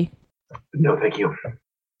 Psyche? No, thank you.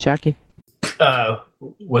 Chucky?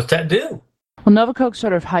 What's that do? Well, Nova Coke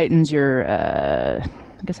sort of heightens your, I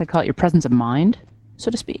guess I'd call it your presence of mind,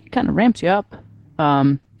 so to speak. Kind of ramps you up.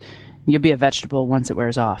 You'll be a vegetable once it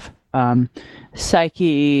wears off.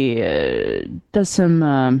 Psyche does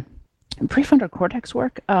some prefrontal cortex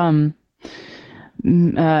work.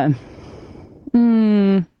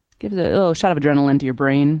 Gives a little shot of adrenaline to your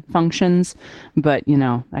brain functions, but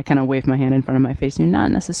I kind of wave my hand in front of my face. You're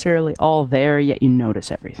not necessarily all there, yet you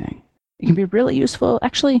notice everything. It can be really useful.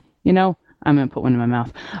 Actually, I'm going to put one in my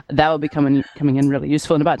mouth. That will be coming in really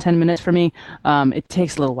useful in about 10 minutes for me. It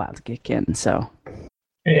takes a little while to kick in, so.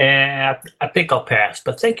 Yeah, I think I'll pass,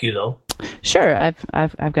 but thank you, though. Sure,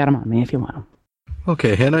 I've got them on me if you want them.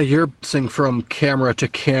 Okay, Hannah, you're bouncing from camera to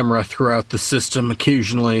camera throughout the system,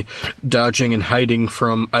 occasionally dodging and hiding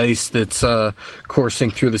from ice that's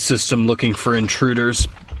coursing through the system looking for intruders.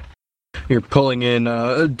 You're pulling in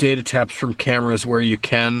data taps from cameras where you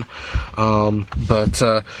can,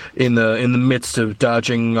 but in the midst of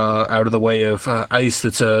dodging out of the way of ice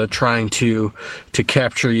that's trying to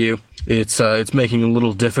capture you, it's making it a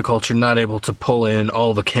little difficult. You're not able to pull in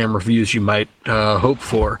all the camera views you might hope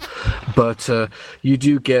for, but you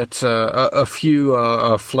do get a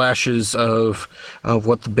few flashes of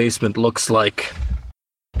what the basement looks like,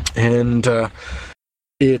 and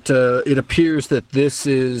it appears that this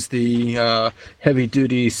is the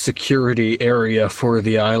heavy-duty security area for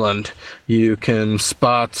the island. You can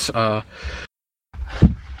spot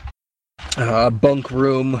a bunk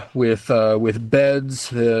room with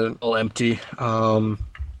beds all empty. A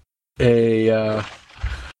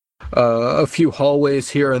few hallways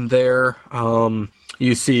here and there.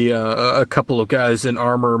 You see a couple of guys in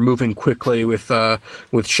armor moving quickly with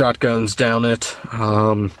shotguns down it.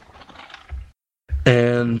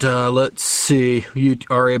 And let's see. You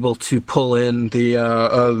are able to pull in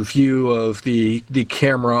a view of the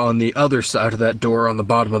camera on the other side of that door on the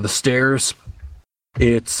bottom of the stairs.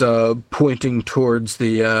 It's pointing towards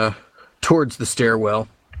the stairwell,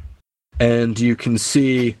 and you can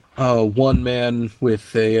see one man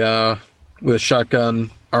with a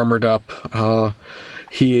shotgun, armored up.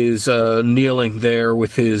 He is kneeling there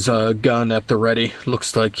with his gun at the ready.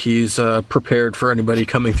 Looks like he's prepared for anybody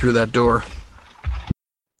coming through that door.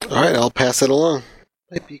 All right, I'll pass it along.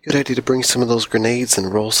 Might be a good idea to bring some of those grenades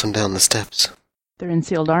and roll some down the steps. They're in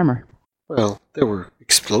sealed armor. Well, there were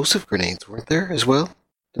explosive grenades, weren't there, as well?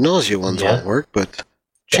 The nausea ones won't work, but...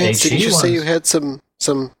 Chance, did you just say you had some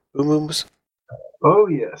boom-booms? Oh,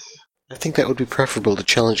 yes. I think that would be preferable to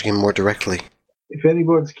challenging him more directly. If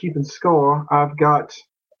anyone's keeping score, I've got,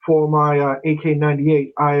 for my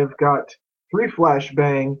AK-98, I have got 3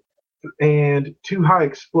 flashbang and 2 high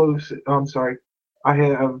explosive... I'm sorry. I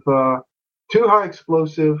have 2 high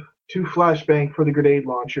explosive, 2 flashbang for the grenade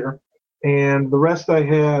launcher, and the rest I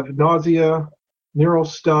have nausea, neural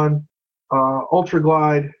stun, ultra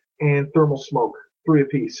glide, and thermal smoke, 3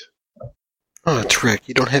 apiece. Oh, Trek,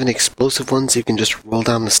 you don't have any explosive ones you can just roll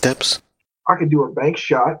down the steps? I could do a bank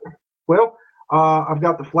shot. Well, I've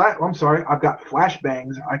got I've got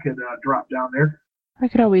flashbangs I could drop down there. I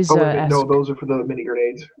could always ask... No, those are for the mini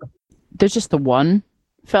grenades. There's just the one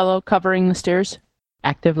fellow covering the stairs?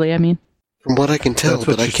 Actively, I mean? From what I can tell,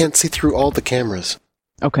 but I can't see through all the cameras.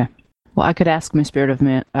 Okay. Well, I could ask my spirit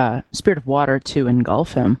of water to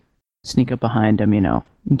engulf him. Sneak up behind him,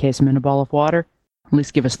 in case I'm in a ball of water. At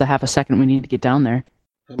least give us the half a second we need to get down there.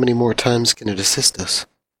 How many more times can it assist us?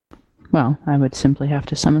 Well, I would simply have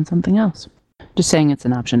to summon something else. Just saying it's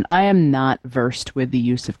an option. I am not versed with the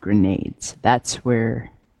use of grenades. That's where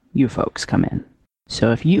you folks come in.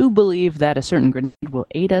 So if you believe that a certain grenade will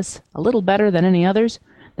aid us a little better than any others,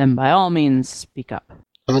 then by all means speak up.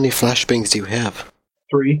 How many flashbangs do you have?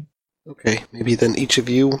 3. Okay, maybe then each of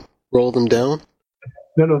you roll them down?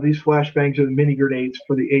 No, these flashbangs are the mini grenades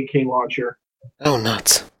for the AK launcher. Oh,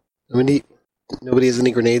 nuts. Nobody has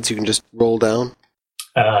any grenades you can just roll down?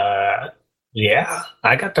 Yeah,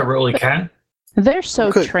 I got the rolly can. They're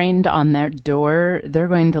so trained on their door, they're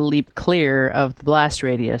going to leap clear of the blast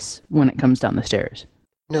radius when it comes down the stairs.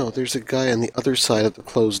 No, there's a guy on the other side of the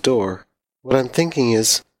closed door. What I'm thinking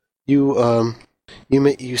is, you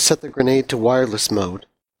set the grenade to wireless mode.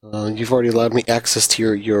 You've already allowed me access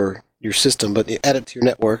to your system, but you add it to your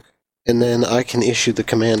network, and then I can issue the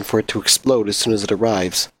command for it to explode as soon as it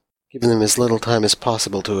arrives, giving them as little time as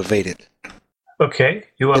possible to evade it. Okay,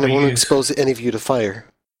 you want and me it to won't use... expose any of you to fire.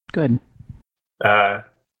 Good.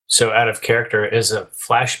 So out of character, is a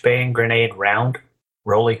flashbang grenade round,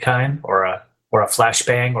 rolly kind, or a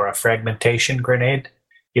flashbang or a fragmentation grenade?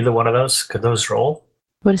 Either one of those? Could those roll?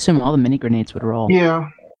 I would assume all the mini grenades would roll. Yeah.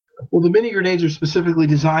 Well, the mini grenades are specifically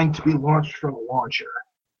designed to be launched from a launcher.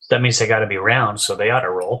 That means they got to be round, so they ought to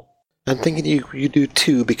roll. I'm thinking you do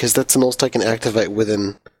 2 because that's the most I can activate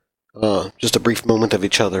within just a brief moment of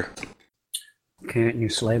each other. Can't you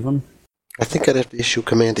slave them? I think I'd have to issue a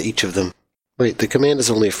command to each of them. Wait, the command is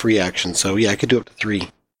only a free action, so yeah, I could do up to 3.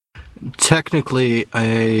 Technically,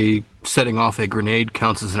 setting off a grenade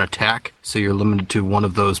counts as an attack, so you're limited to one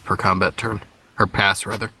of those per combat turn. Or pass,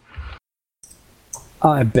 rather.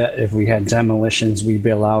 I bet if we had demolitions, we'd be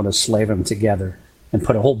allowed to slave them together and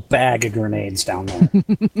put a whole bag of grenades down there.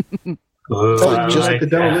 Just like the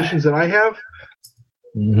demolitions that I have?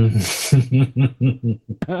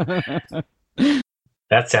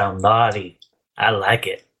 That sounds naughty. I like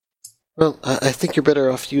it. Well, I think you're better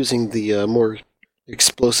off using the more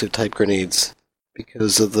explosive type grenades,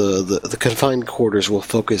 because of the confined quarters will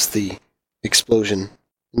focus the explosion,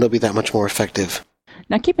 and they'll be that much more effective.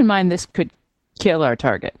 Now keep in mind this could kill our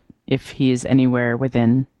target if he's anywhere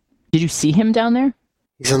within... Did you see him down there?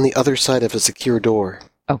 He's on the other side of a secure door.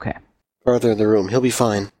 Okay. Farther in the room. He'll be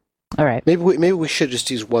fine. All right. Maybe we should just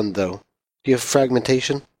use 1, though. Do you have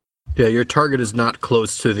fragmentation? Yeah, your target is not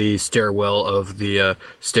close to the stairwell of the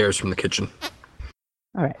stairs from the kitchen.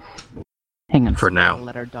 All right. Hang on. For now. I'll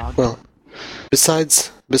let our dog... Well,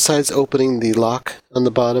 besides opening the lock on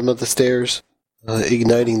the bottom of the stairs,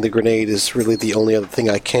 igniting the grenade is really the only other thing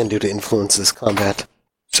I can do to influence this combat.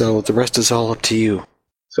 So the rest is all up to you.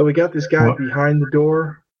 So we got this guy behind the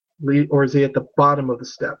door, or is he at the bottom of the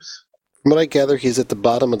steps? From what I gather, he's at the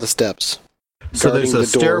bottom of the steps. So there's a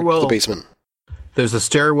stairwell. The basement. There's a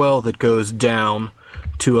stairwell that goes down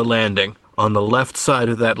to a landing. On the left side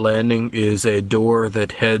of that landing is a door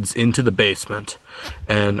that heads into the basement.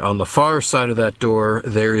 And on the far side of that door,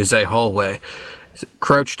 there is a hallway.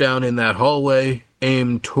 Crouched down in that hallway,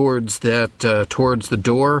 aimed towards the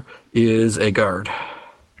door, is a guard.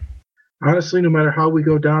 Honestly, no matter how we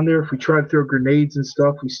go down there, if we try to throw grenades and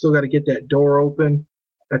stuff, we still got to get that door open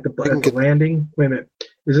at the landing. Wait a minute.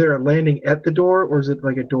 Is there a landing at the door, or is it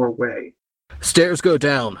like a doorway? Stairs go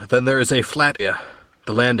down. Then there is a flat area,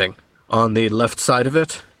 the landing. On the left side of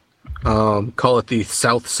it, call it the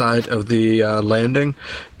south side of the landing,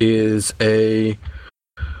 is a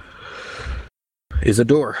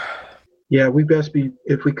door. Yeah, we best be,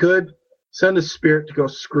 if we could, send a spirit to go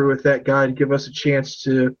screw with that guy to give us a chance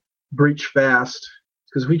to breach fast.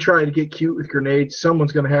 Because if we try to get cute with grenades,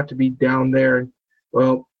 someone's going to have to be down there. And,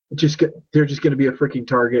 well, they're just going to be a freaking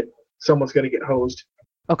target. Someone's going to get hosed.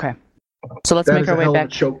 Okay. So let's make our way back.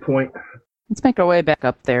 Choke point. Let's make our way back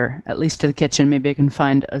up there, at least to the kitchen. Maybe I can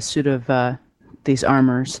find a suit of these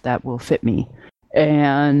armors that will fit me.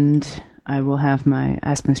 And I will ask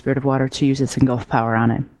my spirit of water to use its engulf power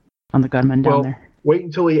on the gunman down there. Wait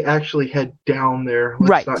until we actually head down there.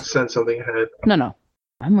 Let's not send something ahead. No.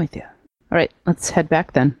 I'm with you. All right, let's head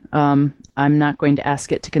back then. I'm not going to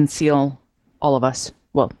ask it to conceal all of us.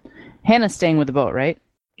 Well, Hannah's staying with the boat, right?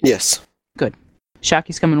 Yes. Good.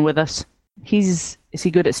 Shocky's coming with us. Is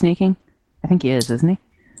he good at sneaking? I think he is, isn't he?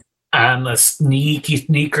 I'm a sneaky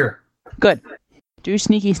sneaker. Good. Do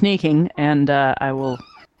sneaking, and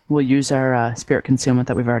we'll use our spirit concealment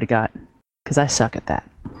that we've already got, because I suck at that.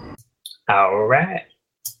 All right.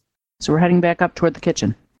 So we're heading back up toward the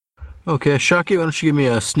kitchen. Okay, Shocky, why don't you give me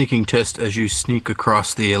a sneaking test as you sneak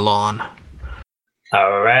across the lawn?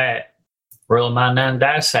 All right. Rolling my 9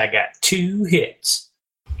 dice, I got 2 hits.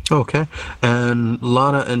 Okay. And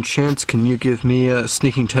Lana and Chance, can you give me a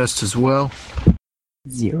sneaking test as well?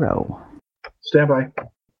 0. Stand by.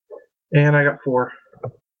 And I got 4.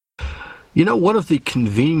 You know, one of the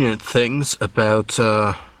convenient things about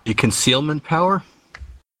the concealment power?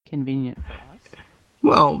 Convenient.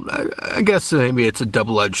 Well, I guess maybe it's a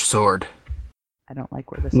double-edged sword. I don't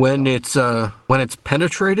like where this when is when it's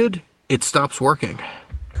penetrated, it stops working.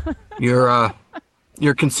 Your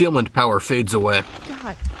concealment power fades away.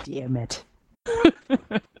 God damn it.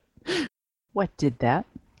 What did that?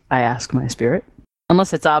 I ask my spirit.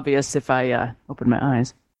 Unless it's obvious if I open my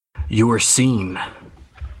eyes. You were seen.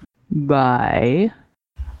 By?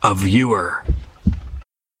 A viewer.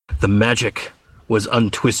 The magic was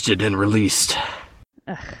untwisted and released.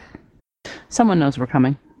 Ugh. Someone knows we're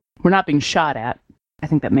coming. We're not being shot at. I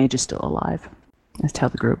think that mage is still alive. Let's tell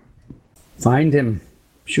the group. Find him.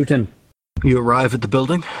 Shoot him. You arrive at the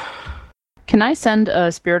building? Can I send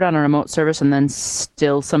a spirit on a remote service and then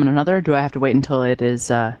still summon another? Or do I have to wait until it is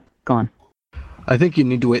gone? I think you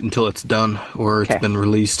need to wait until it's done or it's been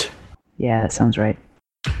released. Yeah, that sounds right.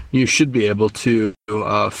 You should be able to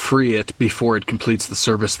free it before it completes the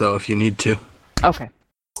service, though, if you need to. Okay.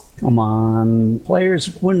 Come on.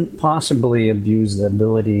 Players wouldn't possibly abuse the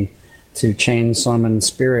ability to chain summon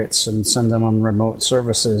spirits and send them on remote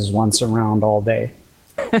services once around all day.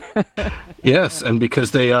 Yes, and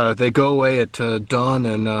because they go away at dawn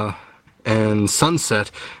and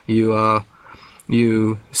sunset,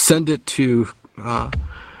 you send it to The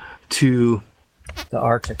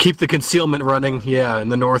Arctic. keep the concealment running. Yeah, in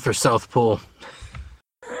the North or South Pole.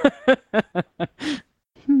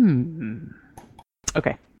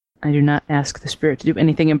 Okay. I do not ask the spirit to do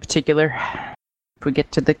anything in particular. If we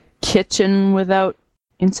get to the kitchen without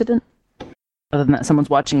incident, other than that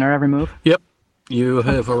someone's watching our every move. Yep, you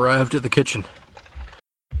have arrived at the kitchen.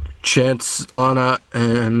 Chance, Anna,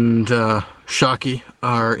 and Shocky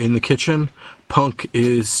are in the kitchen. Punk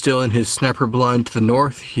is still in his snapper blind to the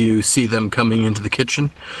north. You see them coming into the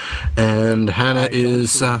kitchen. And Hannah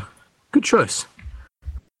is... good choice.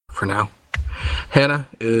 For now. Hannah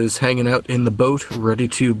is hanging out in the boat, ready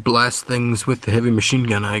to blast things with the heavy machine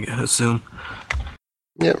gun, I assume.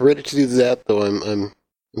 Yeah, ready to do that, though I'm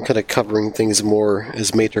kind of covering things more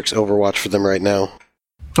as Matrix Overwatch for them right now.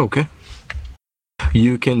 Okay.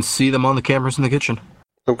 You can see them on the cameras in the kitchen.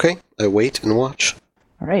 Okay, I wait and watch.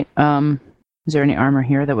 All right. Is there any armor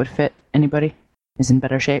here that would fit anybody? Is in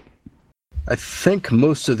better shape? I think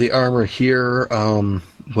most of the armor here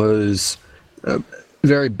was...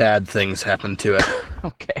 very bad things happened to it.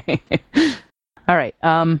 Okay. All right.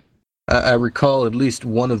 I recall at least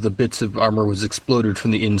one of the bits of armor was exploded from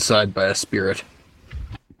the inside by a spirit.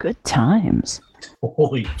 Good times.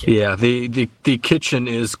 Holy shit. Yeah, the kitchen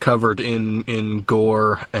is covered in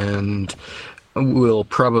gore and will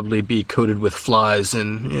probably be coated with flies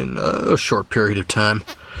in a short period of time.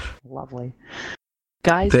 Lovely.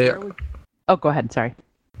 Guys, oh, go ahead. Sorry.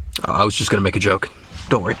 I was just going to make a joke.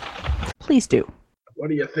 Don't worry. Please do. What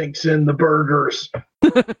do you think's in the burgers?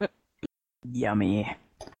 Yummy.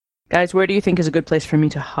 Guys, where do you think is a good place for me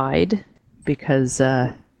to hide? Because,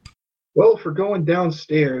 Well, if we're going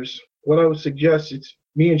downstairs, what I would suggest is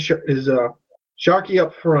me and Shocky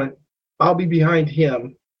up front. I'll be behind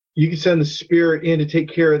him. You can send the spirit in to take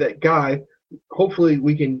care of that guy. Hopefully,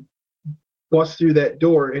 we can bust through that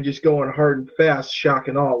door and just go on hard and fast, shock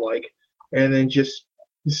and all, and then just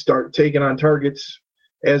start taking on targets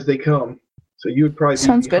as they come. So you would probably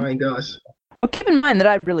Sounds be behind us. well, keep in mind that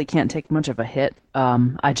I really can't take much of a hit.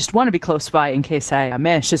 I just want to be close by in case I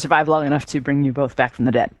manage to survive long enough to bring you both back from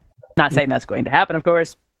the dead. Not saying that's going to happen, of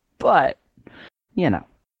course, but, you know.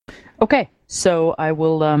 Okay, so I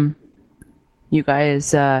will, you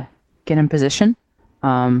guys get in position.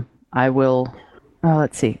 I will,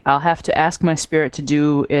 let's see. I'll have to ask my spirit to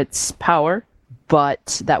do its power,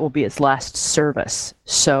 but that will be its last service.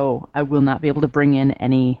 So I will not be able to bring in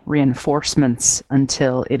any reinforcements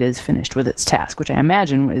until it is finished with its task, which I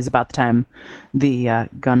imagine is about the time the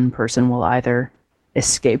gun person will either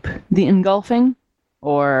escape the engulfing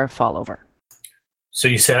or fall over. So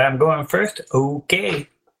you said I'm going first? Okay.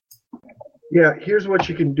 Yeah, here's what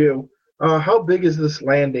you can do. How big is this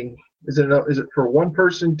landing? Is it for one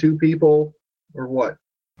person, two people, or what?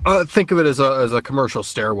 Think of it as a commercial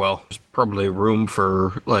stairwell. There's probably room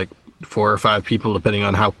for like 4 or 5 people, depending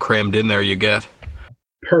on how crammed in there you get.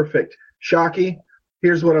 Perfect. Shocky,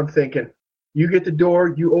 here's what I'm thinking. You get the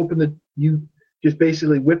door, you just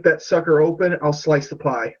basically whip that sucker open, I'll slice the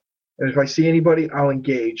pie. And if I see anybody, I'll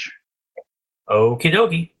engage. Okie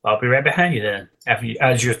dokie. I'll be right behind you then,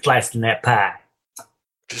 as you're slicing that pie.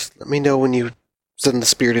 Just let me know when you send the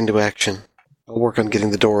spirit into action. I'll work on getting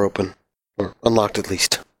the door open. Or unlocked at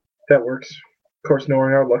least. That works. Of course,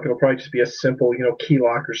 knowing our luck, it'll probably just be a simple, key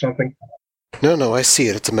lock or something. No, I see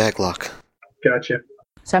it. It's a maglock. Gotcha.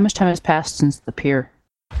 So how much time has passed since the pier?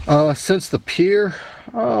 Since the pier,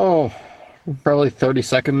 probably 30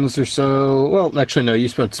 seconds or so. Well, actually, no, you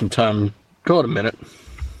spent some time. Call it a minute.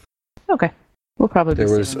 Okay. We'll probably be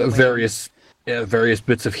There was sailing away. various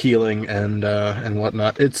bits of healing and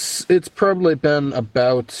whatnot. It's probably been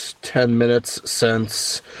about 10 minutes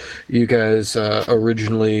since you guys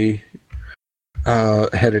originally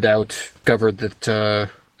headed out, discovered that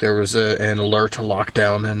there was an alert, a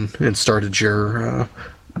lockdown, and started your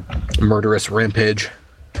murderous rampage.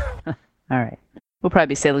 All right. We'll probably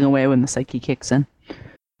be sailing away when the psyche kicks in.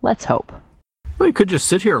 Let's hope. Well, you could just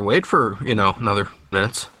sit here and wait for, another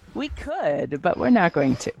minutes. We could, but we're not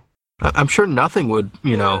going to. I'm sure nothing would,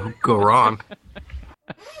 go wrong.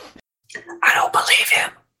 I don't believe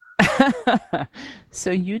him.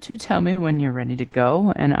 So you two tell me when you're ready to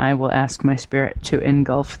go, and I will ask my spirit to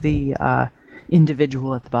engulf the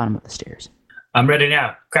individual at the bottom of the stairs. I'm ready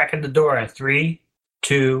now. Cracking the door in 3,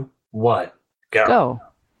 2, 1. Go.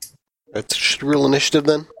 That's just real initiative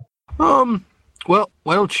then? Well,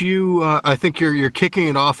 why don't you, I think you're kicking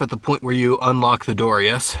it off at the point where you unlock the door,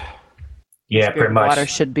 yes? Yeah, Spirit pretty much. Water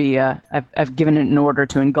should be, I've given it an order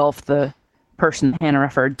to engulf the person Hannah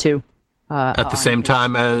referred to. At the same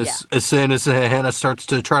time as soon as Hannah starts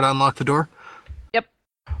to try to unlock the door? Yep.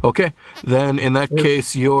 Okay. Then in that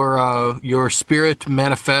case, your spirit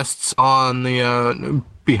manifests on the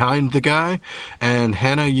behind the guy, and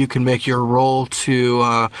Hannah, you can make your roll to,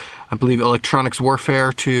 I believe, electronics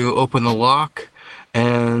warfare to open the lock,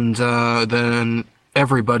 and then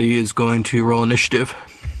everybody is going to roll initiative.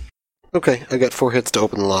 Okay, I got 4 hits to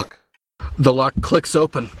open the lock. The lock clicks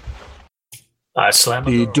open. Slam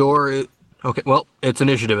The door is... Okay, well, it's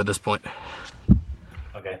initiative at this point.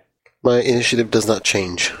 Okay. My initiative does not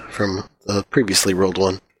change from the previously rolled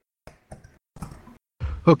one.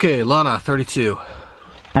 Okay, Lana, 32.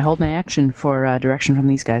 I hold my action for direction from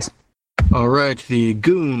these guys. All right, the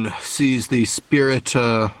goon sees the spirit.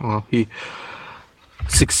 He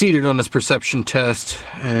succeeded on his perception test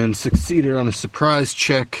and succeeded on a surprise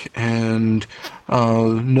check, and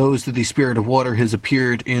knows that the spirit of water has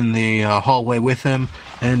appeared in the hallway with him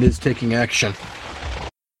and is taking action.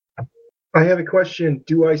 I have a question.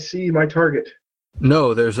 Do I see my target?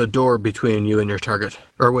 No, there's a door between you and your target.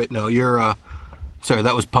 Or wait, no, you're. Sorry,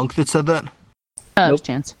 that was Punk that said that? Nope.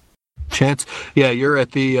 Chance. Chance? Yeah, you're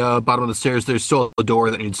at the bottom of the stairs. There's still a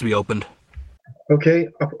door that needs to be opened. Okay,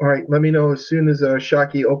 all right. Let me know as soon as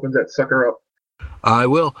Shocky opens that sucker up. I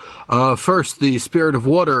will. First, the Spirit of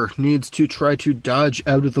Water needs to try to dodge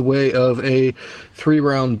out of the way of a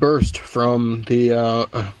 3-round burst from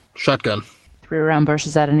the shotgun. 3-round burst,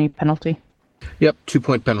 is that any penalty? Yep,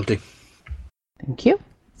 2-point penalty. Thank you.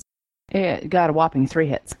 It got a whopping 3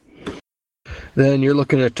 hits. Then you're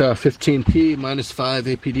looking at 15p minus 5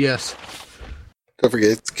 APDS. Don't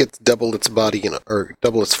forget, it gets double its body or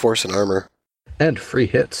double its force and armor. And free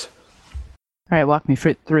hits. All right, walk me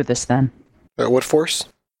through this then. What force?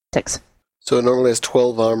 6. So it normally has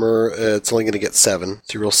 12 armor. It's only going to get 7.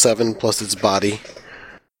 So you roll 7 plus its body.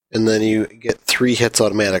 And then you get 3 hits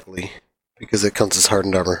automatically because it counts as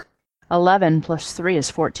hardened armor. 11 plus 3 is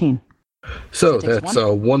 14. So that's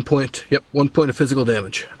 1 point. Yep, 1 point of physical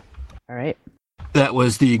damage. All right. That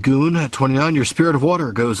was the goon at 29. Your Spirit of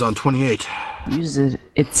Water goes on 28. Use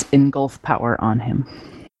its engulf power on him.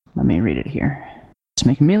 Let me read it here. Just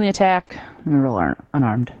make a melee attack. Let me roll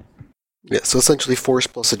unarmed. Yeah, so essentially force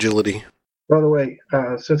plus agility. By the way,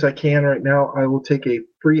 since I can right now, I will take a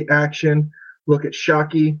free action, look at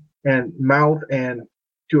Shocky and mouth, and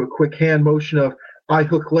do a quick hand motion of I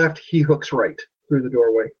hook left, he hooks right through the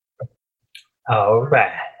doorway. All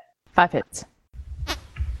right. 5 hits.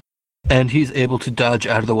 And he's able to dodge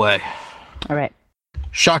out of the way. All right.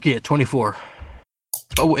 Shocky at 24.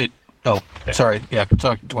 Oh, wait. Oh, sorry. Yeah,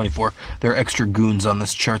 sorry, 24. There are extra goons on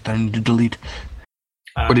this chart that I need to delete.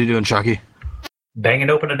 What are you doing, Shocky? Bang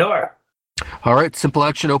and open a door. All right, simple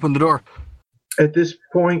action, open the door. At this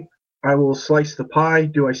point, I will slice the pie.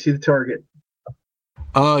 Do I see the target?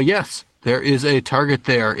 Yes. There is a target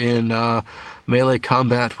there in melee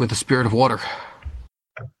combat with the Spirit of Water.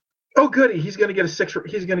 Oh, goody! He's gonna get a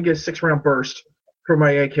 6-round burst for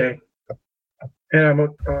my AK, and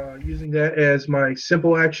I'm using that as my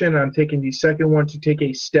simple action. I'm taking the second one to take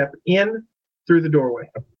a step in through the doorway.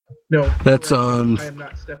 No, that's on. I am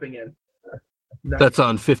not stepping in. That's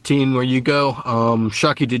on 15 where you go.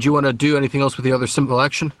 Shocky, did you want to do anything else with the other simple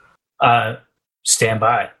action? Stand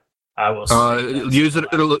by. I will. Use it.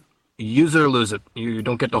 Use it or lose it. You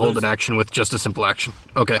don't get to hold an action with just a simple action.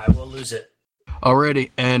 Okay. I will lose it. Alrighty.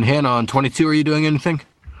 And Hannah, on 22, are you doing anything?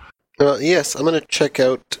 Yes, I'm going to check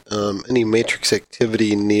out any matrix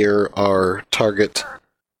activity near our target.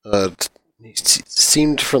 He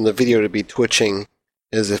seemed from the video to be twitching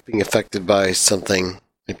as if being affected by something,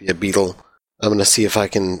 maybe a beetle. I'm going to see if I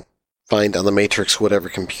can find on the matrix whatever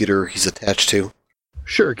computer he's attached to.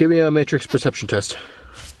 Sure, give me a matrix perception test.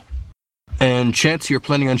 And Chance, you're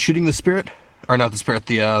planning on shooting the spirit? Or not the spirit,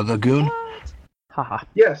 the goon? Haha.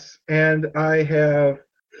 Yes, and I have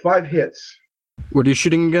 5 hits. What are you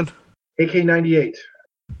shooting again? AK-98.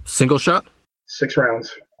 Single shot? 6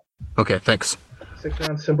 rounds. Okay, thanks. 6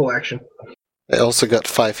 rounds, simple action. I also got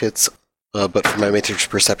 5 hits, but for my matrix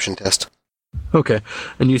perception test. Okay,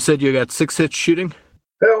 and you said you got 6 hits shooting?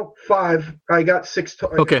 Well, 5. I got 6.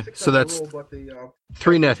 Okay, so that's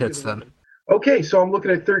 3 net hits then. Okay, so I'm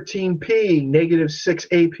looking at 13p, negative 6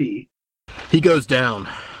 AP. He goes down.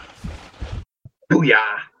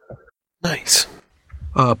 Booyah! Nice.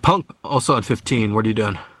 Punk, also on 15. What are you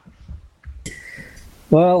doing?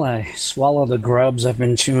 Well, I swallow the grubs I've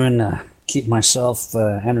been chewing to keep myself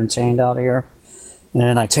entertained out here.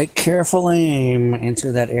 And I take careful aim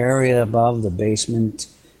into that area above the basement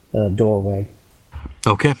doorway.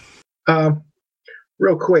 Okay.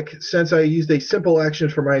 Real quick, since I used a simple action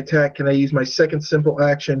for my attack, can I use my second simple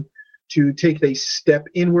action to take a step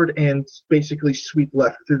inward and basically sweep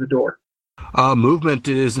left through the door. Movement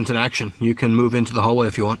isn't an action. You can move into the hallway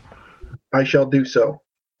if you want. I shall do so.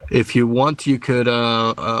 If you want, you could,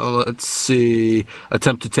 let's see,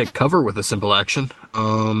 attempt to take cover with a simple action,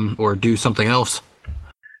 or do something else.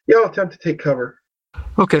 Yeah, I'll attempt to take cover.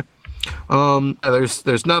 Okay.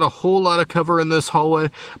 There's not a whole lot of cover in this hallway,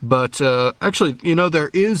 but actually, there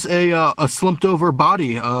is a slumped over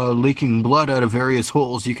body leaking blood out of various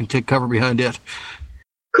holes. You can take cover behind it.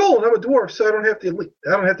 Cool, and I'm a dwarf, so I don't have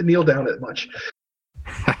to kneel down that much.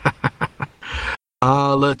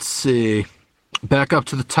 Let's see. Back up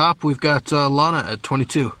to the top, we've got Lana at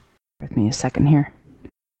 22. Give me a second here.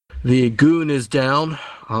 The goon is down,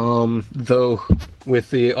 though with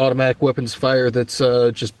the automatic weapons fire that's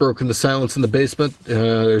just broken the silence in the basement,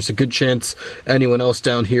 there's a good chance anyone else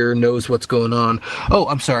down here knows what's going on. Oh,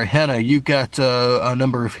 I'm sorry, Hannah, you got a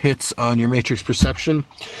number of hits on your Matrix Perception.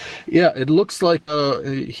 Yeah, it looks like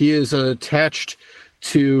he is attached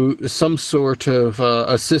to some sort of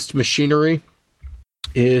assist machinery.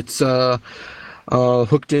 It's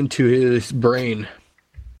hooked into his brain.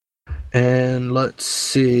 And let's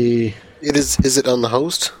see. Is it on the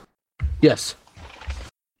host? Yes.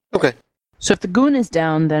 Okay. So if the goon is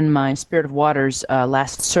down, then my Spirit of Water's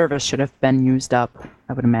last service should have been used up,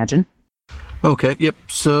 I would imagine. Okay, yep.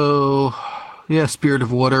 So, yeah, Spirit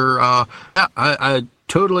of Water. I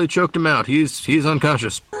totally choked him out. He's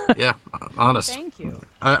unconscious. Yeah, honest. Thank you.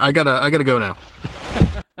 I gotta go now.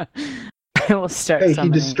 I will start. Hey, he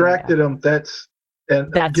distracted him. That's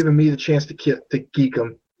giving me the chance to geek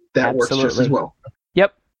him. That Absolutely. works just as well.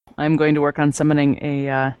 Yep, I'm going to work on summoning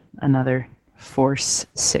another Force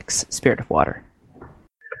 6 Spirit of Water.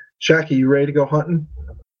 Shaki, you ready to go hunting?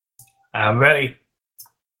 I'm ready.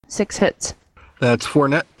 6 hits. That's 4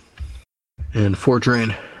 net and 4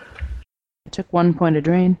 drain. I took 1 point of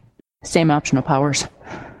drain. Same optional powers.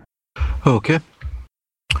 Okay.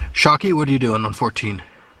 Shocky, what are you doing on 14?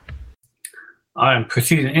 I'm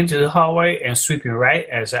proceeding into the hallway and sweeping right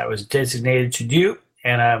as I was designated to do,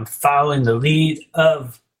 and I'm following the lead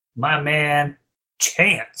of my man,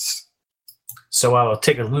 Chance. So I will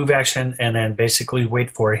take a move action and then basically wait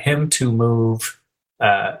for him to move,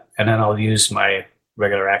 and then I'll use my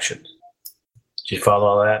regular action. Did you follow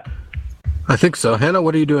all that? I think so. Hannah,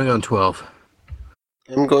 what are you doing on 12?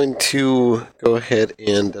 I'm going to go ahead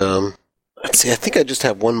and, let's see, I think I just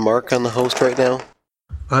have 1 mark on the host right now.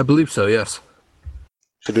 I believe so, yes.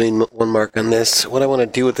 Should be 1 mark on this. What I want to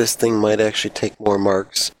do with this thing might actually take more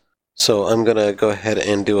marks. So I'm going to go ahead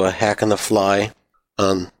and do a hack on the fly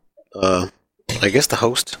on, I guess the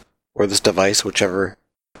host, or this device, whichever.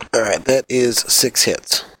 Alright, that is 6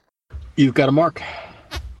 hits. You've got a mark.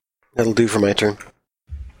 That'll do for my turn.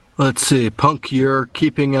 Let's see. Punk, you're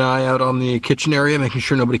keeping an eye out on the kitchen area, making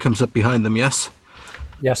sure nobody comes up behind them, yes?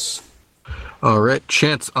 Yes. Alright,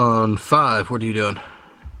 Chance on 5. What are you doing?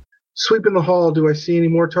 Sweeping the hall, do I see any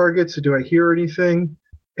more targets? Or do I hear anything?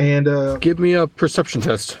 And give me a perception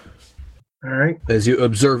test. All right. As you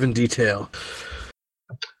observe in detail.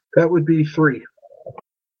 That would be 3.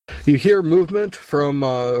 You hear movement from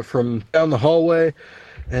down the hallway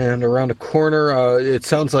and around a corner. It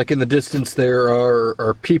sounds like in the distance there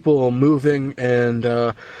are people moving and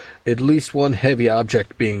at least one heavy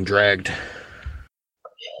object being dragged.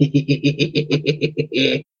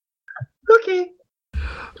 Okay.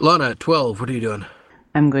 Lana, at 12, what are you doing?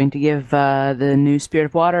 I'm going to give the new Spirit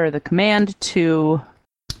of Water the command to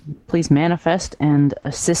please manifest and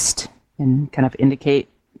assist and kind of indicate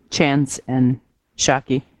Chance and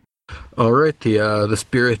Shaki. All right, the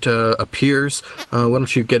spirit appears. Why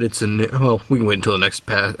don't you get its well, we can wait until the next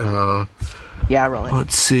pass. Yeah, really.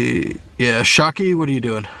 Let's see. Yeah, Shaki, what are you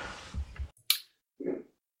doing?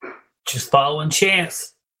 Just following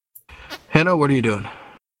Chance. Hannah, what are you doing?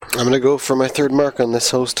 I'm going to go for my 3rd mark on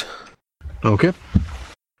this host. Okay.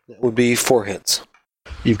 That would be 4 hits.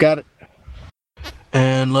 You've got it.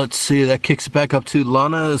 And let's see, that kicks it back up to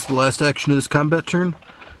Lana as the last action of this combat turn.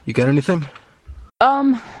 You got anything?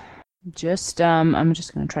 I'm just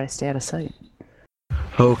gonna try to stay out of sight.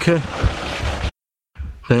 Okay.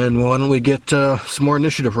 Then why don't we get some more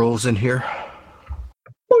initiative rolls in here?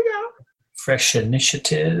 Oh yeah. Fresh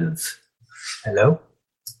initiative. Hello?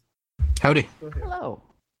 Howdy. Hello.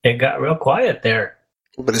 It got real quiet there.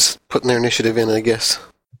 But it's putting their initiative in, I guess.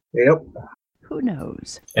 Yep. Who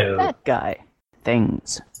knows? Oh. That guy.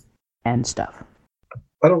 Things. And stuff.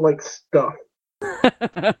 I don't like stuff.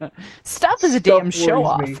 Stuff is a Stuff damn show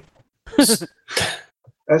off. worries me.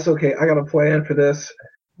 That's okay. I got a plan for this.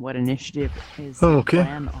 What initiative is Okay.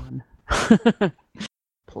 plan on?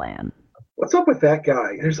 Plan. What's up with that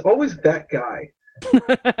guy? There's always that guy.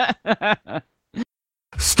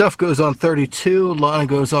 Stuff goes on 32. Lana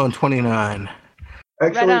goes on 29.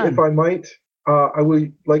 Actually, Right on. if I might, I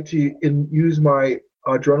would like to use my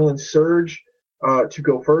adrenaline surge to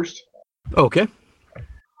go first. Okay.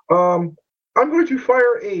 I'm going to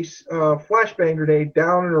fire a flashbang grenade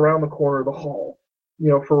down and around the corner of the hall.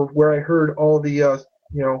 For where I heard all the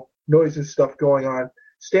noise and stuff going on.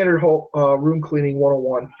 Standard hall room cleaning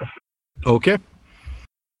 101. Okay.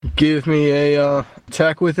 Give me a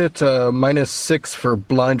attack with it. -6 for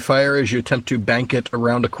blind fire as you attempt to bank it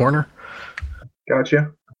around a corner.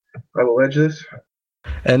 Gotcha. I will edge this.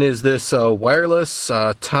 And is this wireless,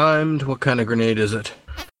 timed? What kind of grenade is it?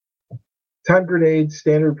 Time grenade,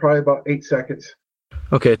 standard, probably about 8 seconds.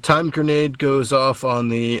 Okay, timed grenade goes off on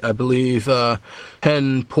the, I believe,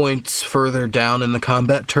 10 points further down in the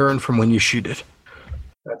combat turn from when you shoot it.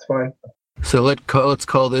 That's fine. So let's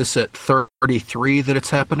call this at 33 that it's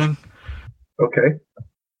happening. Okay.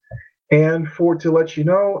 And to let you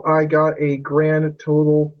know, I got a grand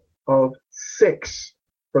total of 6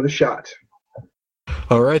 for the shot.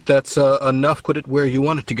 All right, that's enough. Put it where you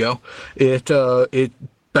want it to go. It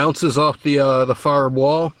bounces off the far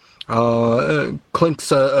wall,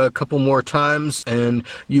 clinks a couple more times, and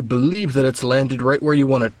you believe that it's landed right where you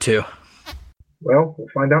want it to. Well, we'll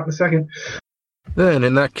find out in a second. Then,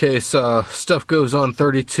 in that case, stuff goes on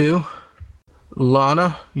 32.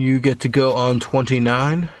 Lana, you get to go on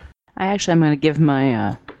 29. I'm going to give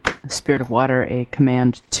my Spirit of Water a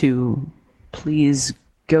command to please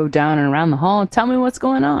go down and around the hall and tell me what's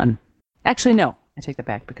going on. Actually, no. I take that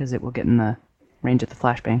back because it will get in the range of the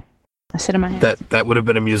flashbang. I sit in my hand. That would have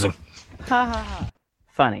been amusing. Ha ha ha.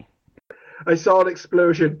 Funny. I saw an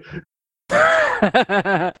explosion.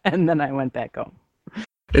 And then I went back home.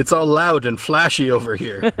 It's all loud and flashy over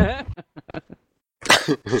here.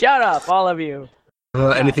 Shut up, all of you.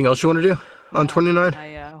 Anything else you want to do on 29?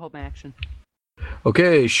 I hold my action.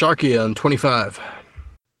 Okay, Sharky on 25.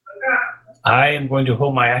 I am going to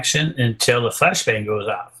hold my action until the flashbang goes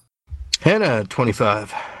off. Hannah,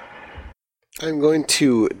 25. I'm going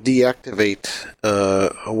to deactivate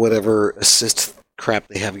whatever assist crap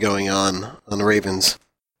they have going on the Ravens.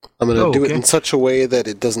 I'm going to do it in such a way that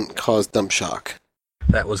it doesn't cause dump shock.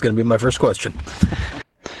 That was going to be my first question.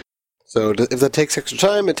 So if that takes extra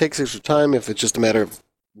time, it takes extra time. If it's just a matter of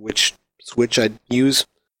which switch I'd use.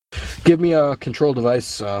 Give me a control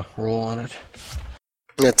device roll on it.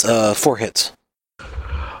 That's 4 hits.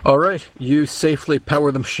 All right, you safely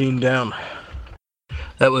power the machine down.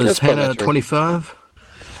 That was Hannah 25.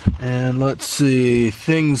 And let's see,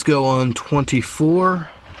 things go on 24.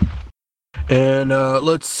 And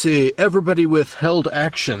let's see, everybody with held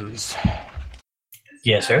actions.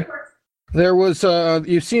 Yes, sir. There was,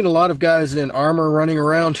 you've seen a lot of guys in armor running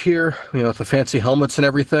around here, with the fancy helmets and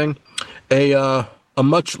everything. A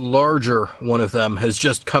much larger one of them has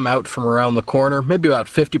just come out from around the corner, maybe about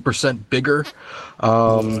 50% bigger.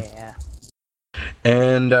 Yeah.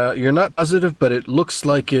 And you're not positive, but it looks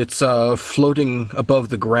like it's floating above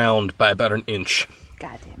the ground by about an inch.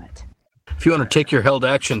 God damn it. If you want to take your held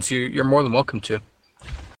actions, you're more than welcome to.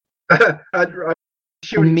 I'd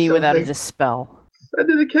shooting Me without a something. dispel. I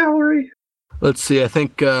did a cavalry. Let's see, I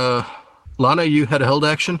think, Lana, you had a held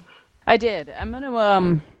action? I did. I'm going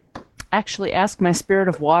to actually ask my Spirit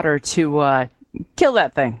of Water to kill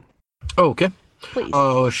that thing. Oh, okay. Please.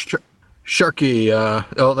 Oh, Sharky,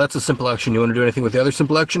 that's a simple action. You want to do anything with the other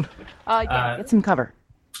simple action? Yeah, get some cover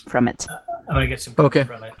from it. I'm going to get some cover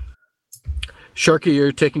from it. Sharky,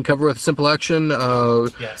 you're taking cover with a simple action.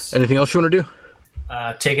 Yes. Anything else you want to do?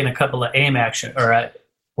 Taking a couple of aim action, or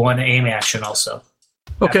one aim action also.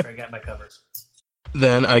 Okay. After I got my covers.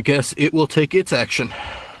 Then I guess it will take its action.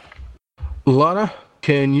 Lana,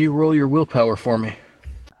 can you roll your willpower for me?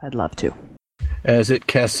 I'd love to. As it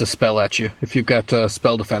casts a spell at you. If you've got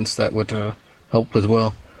spell defense, that would help as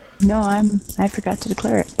well. No, I forgot to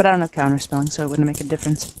declare it. But I don't have counterspelling, so it wouldn't make a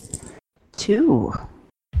difference. 2.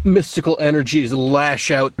 Mystical energies lash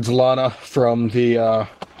out at Lana from the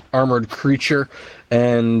armored creature,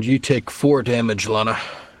 and you take 4 damage, Lana,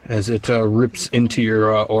 as it rips into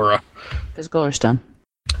your aura. Physical or stun?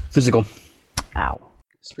 Physical. Ow.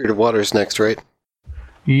 Spirit of Water is next, right?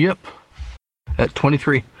 Yep. At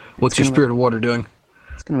 23. What's your Spirit of Water doing?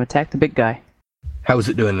 It's going to attack the big guy. How is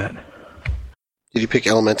it doing that? Did you pick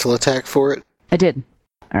Elemental Attack for it? I did.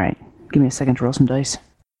 All right. Give me a second to roll some dice.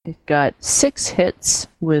 It got 6 hits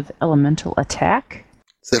with Elemental Attack.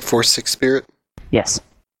 Is that 4/6 Spirit? Yes.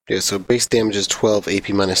 Yeah, so base damage is 12,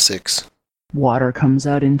 AP -6. Water comes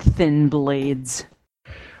out in thin blades.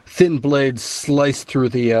 Thin blades slice through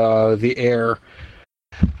the air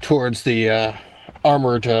towards the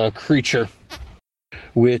armored creature.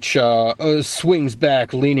 which swings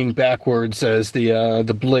back, leaning backwards as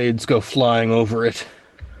the blades go flying over it.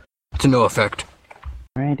 To no effect.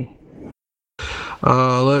 Alrighty.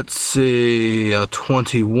 Let's see.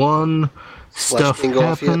 21. Stuff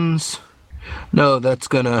happens. No, that's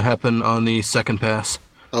gonna happen on the second pass.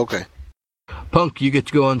 Okay. Punk, you get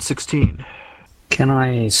to go on 16. Can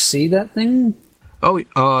I see that thing?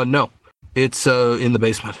 Oh, no. It's in the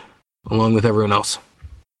basement, along with everyone else.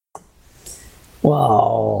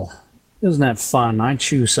 Well, isn't that fun? I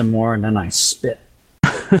chew some more and then I spit.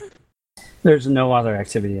 There's no other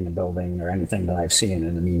activity in the building or anything that I've seen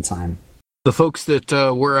in the meantime. The folks that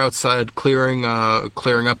were outside clearing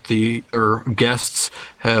up the guests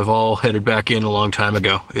have all headed back in a long time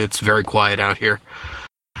ago. It's very quiet out here,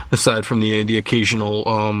 aside from the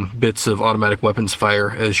occasional bits of automatic weapons fire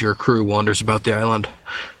as your crew wanders about the island.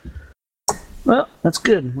 Well, that's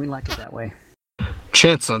good. We like it that way.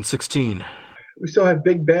 Chance on 16. We still have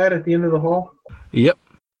Big Bad at the end of the hall. Yep.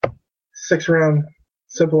 6-round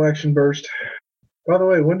simple action burst. By the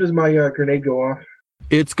way, when does my grenade go off?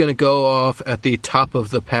 It's going to go off at the top of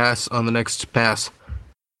the pass on the next pass.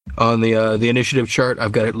 On the initiative chart,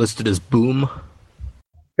 I've got it listed as boom.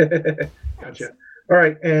 Gotcha. All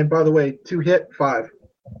right, and by the way, 2 hit, 5.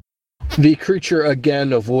 The creature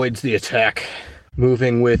again avoids the attack,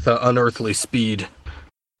 moving with unearthly speed.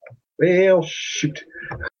 Well, shoot.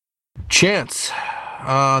 Chance,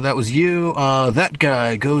 that was you. That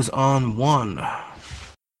guy goes on 1.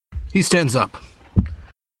 He stands up.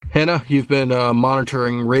 Hannah, you've been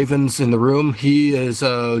monitoring Ravens in the room. He has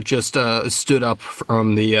just stood up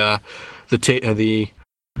from the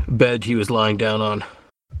bed he was lying down on.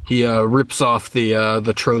 He rips off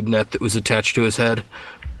the trode net that was attached to his head.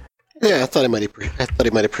 Yeah, I thought he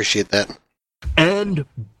might appreciate that. And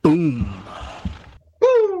boom.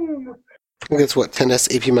 Boom! I think it's what,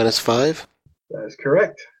 10s AP minus 5? That is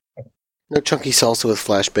correct. No chunky salsa with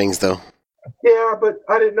flashbangs, though. Yeah, but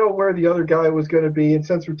I didn't know where the other guy was going to be, and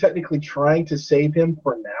since we're technically trying to save him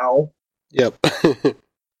for now... Yep.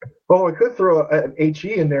 Well, I could throw an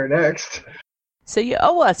HE in there next. So you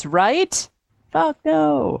owe us, right? Fuck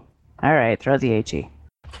no. All right, throw the HE.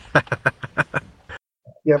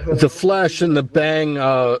 Yeah, The flash and the bang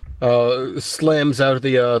slams out of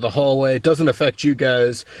the hallway. It doesn't affect you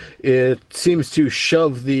guys. It seems to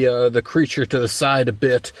shove the creature to the side a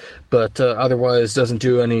bit, but otherwise doesn't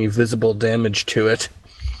do any visible damage to it.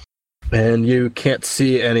 And you can't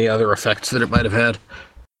see any other effects that it might have had.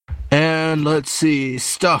 And let's see,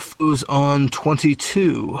 Stuff goes on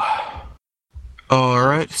 22.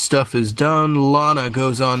 Alright, Stuff is done. Lana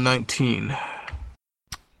goes on 19.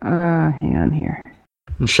 Hang on here.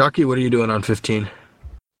 And Shocky, what are you doing on 15?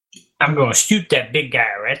 I'm going to shoot that big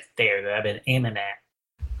guy right there that I've been aiming at.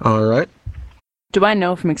 Alright. Do I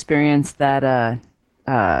know from experience that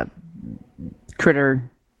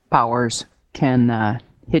critter powers can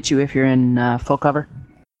hit you if you're in full cover?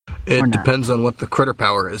 It depends on what the critter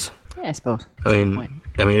power is. Yeah, I suppose. I mean,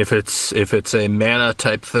 if it's a mana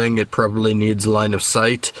type thing, it probably needs line of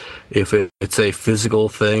sight. If it's a physical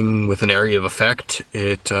thing with an area of effect,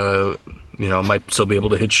 it might still be able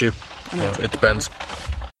to hit you. It depends.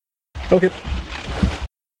 Okay.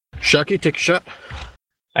 Shocky, take a shot.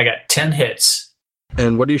 I got 10 hits.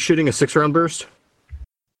 And what are you shooting? A 6-round burst?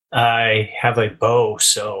 I have a bow,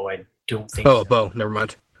 so I don't think. Oh, a bow. Never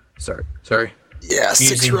mind. Sorry. Yeah,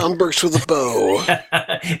 6-round burst with a bow.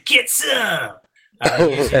 Get some.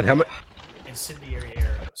 And how many? Incendiary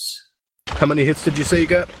arrows. How many hits did you say you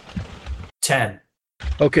got? 10.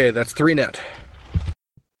 Okay, that's 3 net.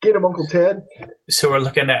 Get him, Uncle Ted. So we're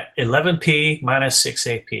looking at 11p minus 6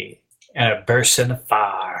 AP and a burst in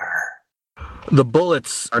fire.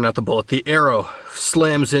 The arrow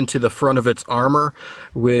slams into the front of its armor,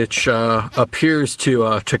 which appears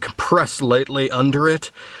to compress lightly under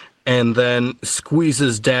it, and then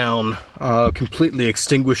squeezes down, completely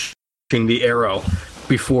extinguishing the arrow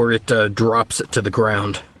before it drops it to the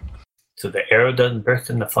ground. So the arrow doesn't burst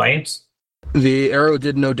into flames? The arrow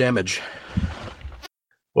did no damage.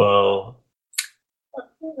 Well,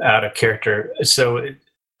 out of character. So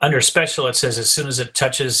under special, it says as soon as it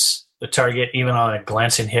touches the target, even on a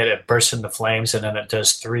glancing hit, it bursts into flames, and then it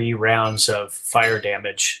does 3 rounds of fire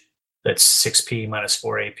damage. That's 6p minus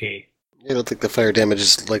 4 AP. I don't think the fire damage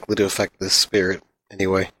is likely to affect this spirit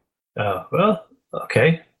anyway. Oh, well,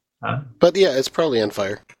 okay. But yeah, it's probably on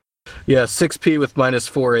fire. Yeah, 6p with minus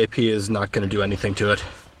 4 AP is not going to do anything to it.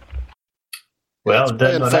 Well, it's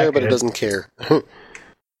probably on fire, but it doesn't care.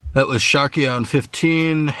 That was Shocky on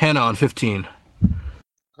 15, Hannah on 15.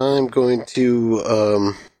 I'm going to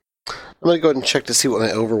go ahead and check to see what my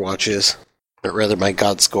Overwatch is. Or rather, my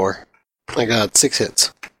God score. I got 6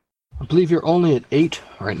 hits. I believe you're only at 8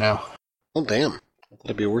 right now. Oh, damn. I thought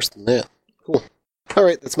it'd be worse than that. Cool.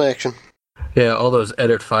 Alright, that's my action. Yeah, all those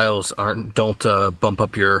edit files don't bump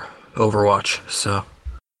up your Overwatch, so...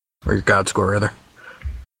 Or your God score, rather.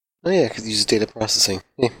 Oh yeah, because it uses data processing.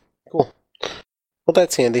 Yeah, cool. Well,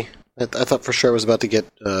 that's handy. I thought for sure I was about to get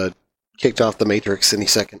kicked off the Matrix any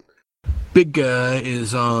second. Big guy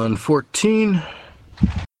is on 14.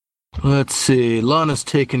 Let's see, Lana's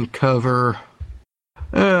taken cover.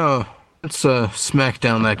 Oh, let's smack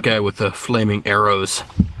down that guy with the flaming arrows.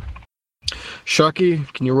 Shocky,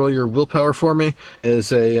 can you roll your willpower for me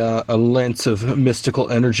as a lance of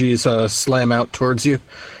mystical energies slam out towards you?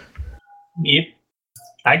 Yep.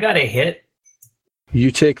 I got a hit.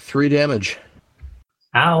 You take 3 damage.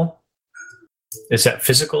 Ow. Is that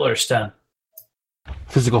physical or stun?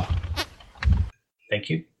 Physical. Thank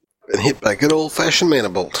you. Been hit by good old-fashioned mana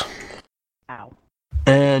bolt. Ow.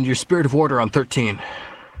 And your Spirit of Water on 13. All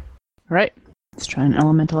right. Let's try an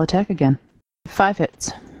elemental attack again. 5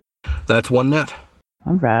 hits. That's 1 net.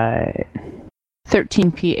 All right.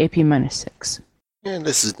 13p AP minus 6. And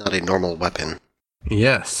this is not a normal weapon.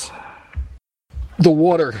 Yes. The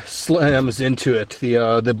water slams into it,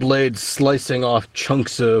 the blade slicing off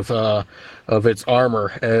chunks of its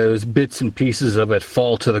armor as bits and pieces of it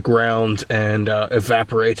fall to the ground and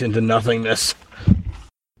evaporate into nothingness.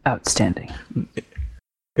 Outstanding.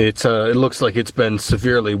 It looks like it's been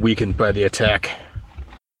severely weakened by the attack.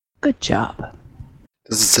 Good job.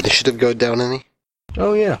 Does its initiative go down any?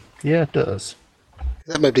 Oh yeah, it does.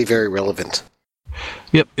 That might be very relevant.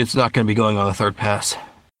 Yep, it's not going to be going on the 3rd pass.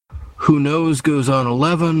 Who Knows goes on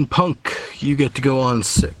 11. Punk, you get to go on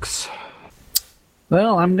 6.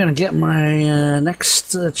 Well, I'm going to get my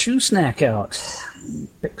next chew snack out.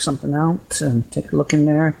 Pick something out and take a look in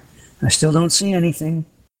there. I still don't see anything.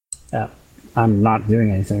 I'm not doing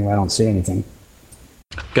anything if I don't see anything.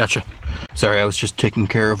 Gotcha. Sorry, I was just taking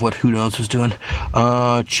care of what Who Knows was doing.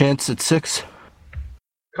 Chance at 6.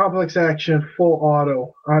 Complex action, full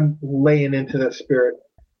auto. I'm laying into that spirit.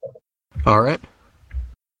 All right.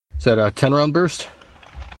 Is that a 10-round burst?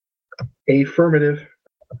 Affirmative.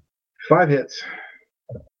 5 hits.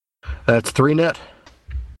 That's 3 net.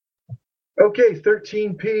 Okay,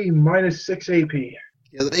 13p minus 6 AP.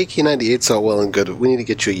 Yeah, that AK-98's all well and good. We need to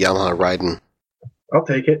get you a Yamaha Raiden. I'll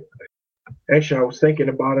take it. Actually, I was thinking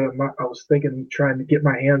about it. I was thinking trying to get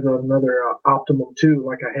my hands on another Optimum 2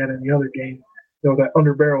 like I had in the other game. You know, that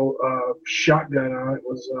underbarrel shotgun on it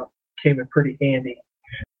came in pretty handy.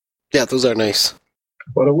 Yeah, those are nice.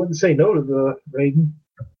 But I wouldn't say no to the Raiden.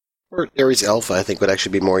 Or Ares Alpha, I think, would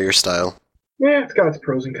actually be more your style. Yeah, it's got its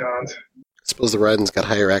pros and cons. I suppose the Raiden's got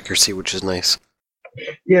higher accuracy, which is nice.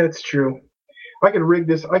 Yeah, it's true. I could rig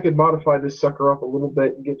this. I could modify this sucker up a little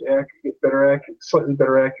bit and get slightly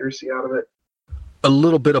better accuracy out of it. A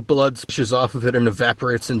little bit of blood splashes off of it and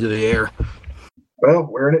evaporates into the air. Well,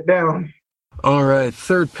 wearing it down. All right,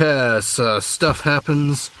 3rd pass. Stuff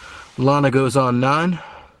happens. Lana goes on 9.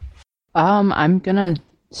 I'm gonna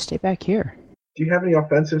stay back here. Do you have any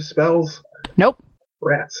offensive spells? Nope.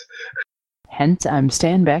 Rats. Hence, I'm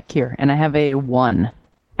staying back here, and I have a 1.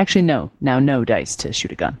 Actually, no. Now, no dice to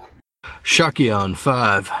shoot a gun. Shocky on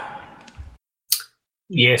 5.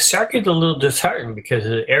 Yeah, Sharky's a little disheartened because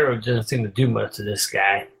the arrow doesn't seem to do much to this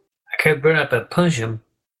guy. I could burn up and punch him,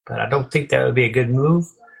 but I don't think that would be a good move,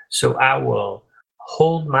 so I will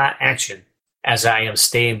hold my action as I am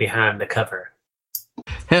staying behind the cover.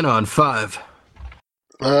 Hen on 5.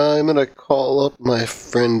 I'm going to call up my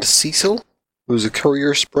friend Cecil, who's a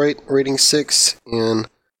courier sprite rating 6, and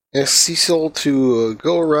ask Cecil to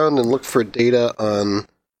go around and look for data on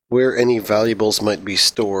where any valuables might be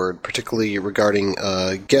stored, particularly regarding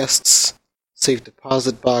guests, safe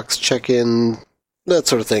deposit box, check-in, that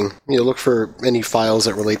sort of thing. You know, look for any files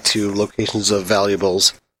that relate to locations of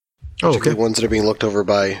valuables, particularly ones that are being looked over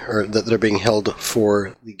by, or that are being held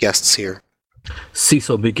for the guests here.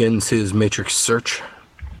 Cecil begins his matrix search.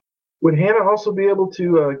 Would Hannah also be able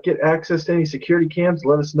to get access to any security cams to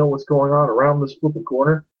let us know what's going on around this flipping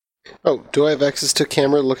corner? Oh, do I have access to a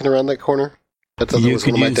camera looking around that corner? I thought that was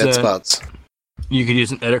one of my dead spots. You could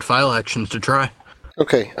use an edit file actions to try.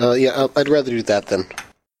 Okay, yeah, I'd rather do that then.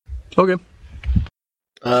 Okay.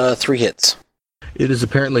 3 hits. It is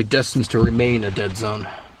apparently destined to remain a dead zone.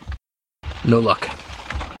 No luck.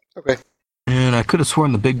 Okay. And I could have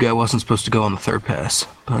sworn the big guy wasn't supposed to go on the 3rd pass,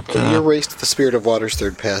 but You erased the Spirit of Water's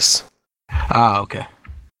 3rd pass. Okay.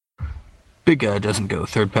 Big guy doesn't go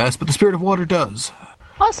 3rd pass, but the Spirit of Water does.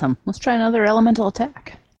 Awesome. Let's try another elemental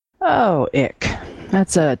attack. Oh, ick.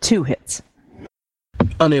 That's 2 hits.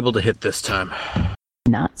 Unable to hit this time.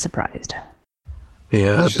 Not surprised.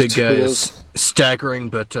 Yeah, It's the big just guy who is staggering,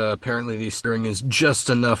 but apparently the staggering is just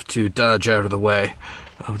enough to dodge out of the way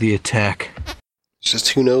of the attack. It's just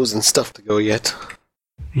who knows and stuff to go yet.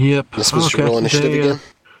 Yep. This was your roll initiative again?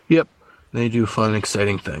 Yep. They do fun,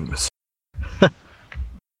 exciting things.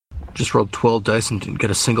 Just rolled 12 dice and didn't get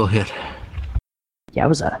a single hit.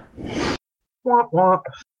 Yowza. Womp womp.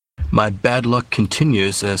 My bad luck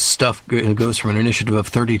continues as stuff goes from an initiative of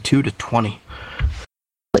 32 to 20.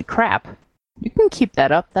 Holy crap. You can keep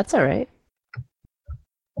that up. That's all right.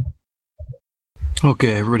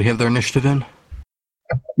 Okay, everybody have their initiative in?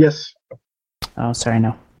 Yes. Oh, sorry,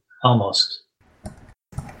 no. Almost.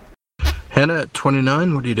 Hannah at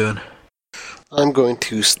 29, what are you doing? I'm going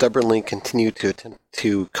to stubbornly continue to attempt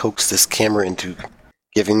to coax this camera into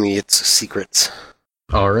giving me its secrets.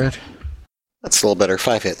 Alright. That's a little better.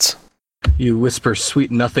 5 hits. You whisper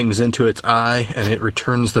sweet nothings into its eye, and it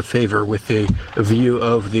returns the favor with a view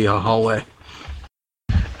of the hallway.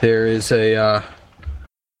 There is a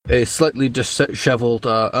slightly disheveled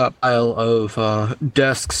pile of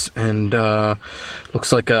desks and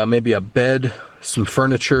looks like maybe a bed, some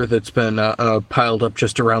furniture that's been piled up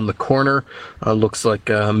just around the corner. Looks like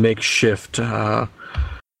a makeshift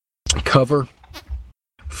cover.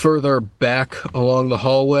 Further back along the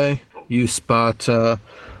hallway, you spot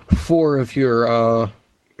 4 of your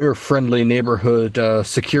friendly neighborhood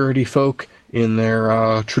security folk in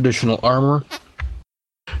their traditional armor.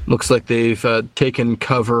 Looks like they've taken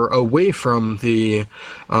cover away from the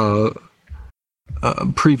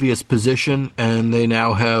previous position, and they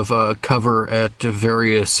now have cover at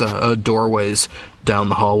various doorways down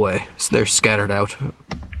the hallway. So they're scattered out.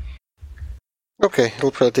 Okay,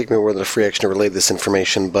 it'll probably take me more than a free action to relay this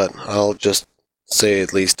information, but I'll just say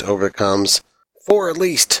at least over comms. 4 at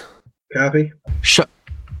least. Copy.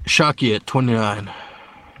 Shocky at 29.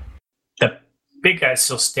 The big guy's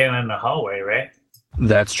still standing in the hallway, right?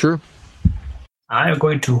 That's true. I am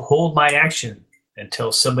going to hold my action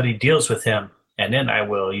until somebody deals with him, and then I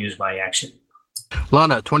will use my action.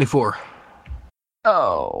 Lana, 24.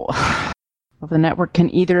 Oh. Of the network, can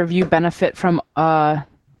either of you benefit from, Oh,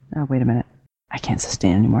 wait a minute. I can't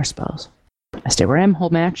sustain any more spells. I stay where I am,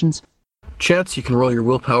 hold my actions. Chance, you can roll your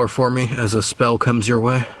willpower for me as a spell comes your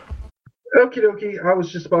way. Okie dokie. I was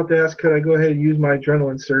just about to ask, could I go ahead and use my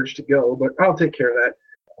adrenaline surge to go, but I'll take care of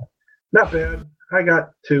that. Not bad. I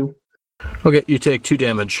got 2. Okay, you take 2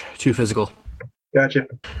 damage, 2 physical. Gotcha.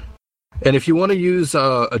 And if you want to use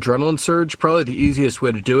Adrenaline Surge, probably the easiest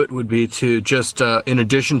way to do it would be to just, in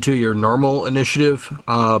addition to your normal initiative,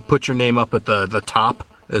 put your name up at the top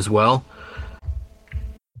as well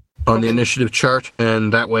on the initiative chart,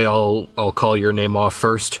 and that way I'll call your name off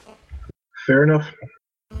first. Fair enough.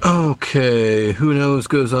 Okay, Who Knows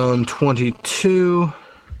goes on 22.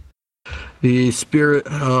 The Spirit,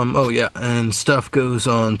 and Stuff goes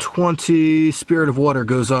on 20. Spirit of Water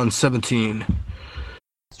goes on 17.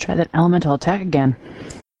 Let's try that elemental attack again.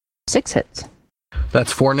 6 hits.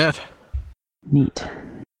 That's 4 net. Neat.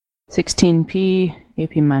 16p,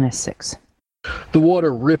 AP minus 6. The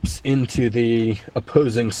water rips into the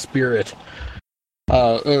opposing spirit,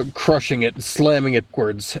 crushing it, slamming it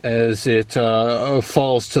backwards as it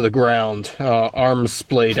falls to the ground, arms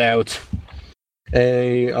splayed out.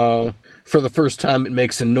 For the first time, it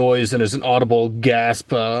makes a noise, and as an audible gasp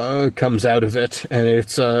comes out of it, and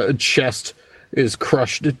its chest is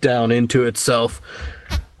crushed down into itself.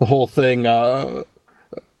 The whole thing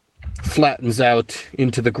flattens out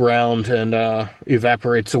into the ground and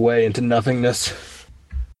evaporates away into nothingness.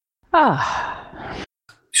 Ah.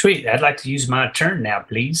 Sweet. I'd like to use my turn now,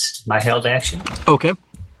 please. My held action. Okay.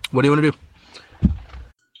 What do you want to do?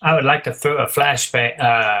 I would like to throw a flashbang.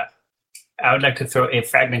 I would like to throw a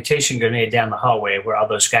fragmentation grenade down the hallway where all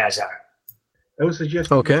those guys are. I would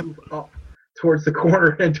suggest Okay. you move up towards the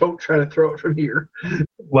corner and don't try to throw it from here.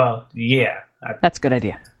 Well, yeah. That's a good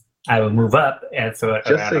idea. I will move up and throw it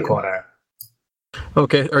Just around saying. the corner.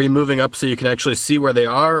 Okay. Are you moving up so you can actually see where they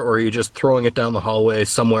are, or are you just throwing it down the hallway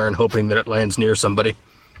somewhere and hoping that it lands near somebody?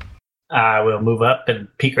 I will move up and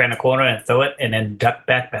peek around the corner and throw it, and then duck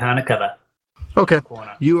back behind the cover. Okay.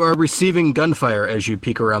 Corner. You are receiving gunfire as you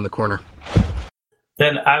peek around the corner.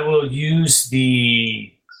 Then I will use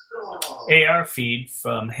the AR feed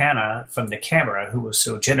from Hannah from the camera, who was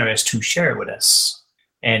so generous to share it with us,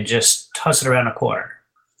 and just toss it around the corner.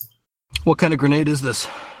 What kind of grenade is this?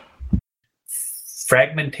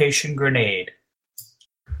 Fragmentation grenade.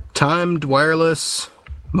 Timed, wireless,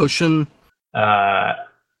 motion?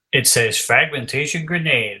 It says fragmentation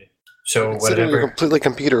grenade. So Considering you're whatever. completely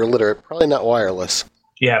computer illiterate, probably not wireless.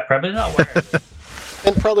 Yeah, probably not wireless.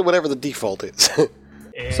 And probably whatever the default is. So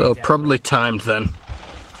Exactly. probably timed then.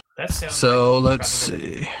 That sounds So like let's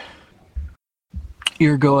probably see.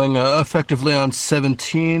 You're going effectively on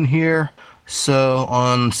 17 here. So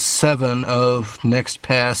on 7 of next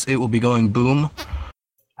pass, it will be going boom.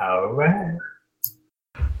 All right.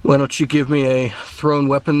 Why don't you give me a thrown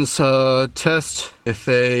weapons test with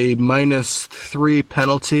a -3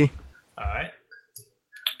 penalty? All right.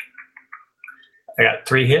 I got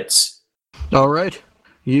 3 hits. All right.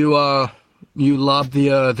 You lob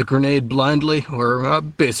the grenade blindly, or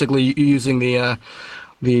basically using the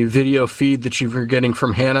video feed that you were getting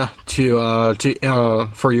from Hannah to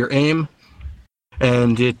for your aim,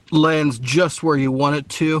 and it lands just where you want it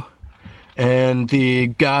to. And the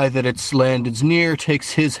guy that it's landed near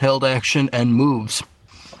takes his held action and moves.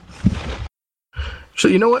 So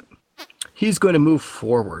you know what? He's going to move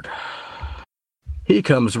forward. He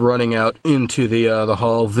comes running out into the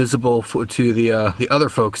hall, visible to the other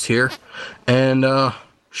folks here, and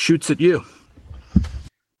shoots at you.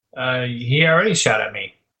 He already shot at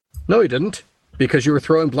me. No, he didn't, because you were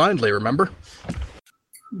throwing blindly. Remember?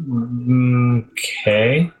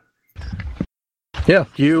 Okay. Yeah,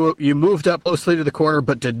 you moved up closely to the corner,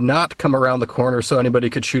 but did not come around the corner so anybody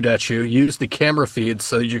could shoot at you. Used the camera feed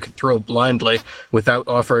so you could throw blindly without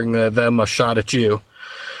offering them a shot at you.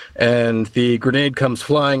 And the grenade comes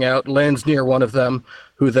flying out, lands near one of them,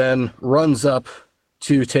 who then runs up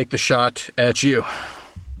to take the shot at you.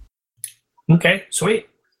 Okay, sweet.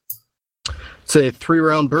 It's a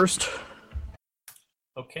 3-round burst.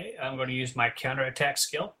 Okay, I'm going to use my counterattack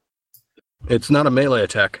skill. It's not a melee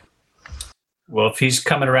attack. Well, if he's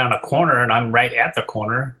coming around a corner and I'm right at the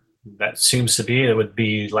corner, that seems to be, it would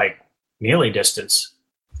be like melee distance.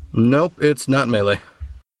 Nope, it's not melee.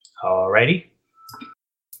 Alrighty.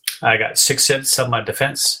 I got 6 hits of my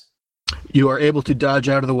defense. You are able to dodge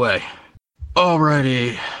out of the way.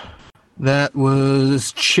 Alrighty. That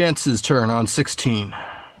was Chance's turn on 16.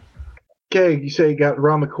 Okay, you say you got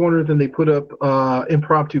around the corner, then they put up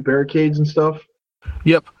impromptu barricades and stuff.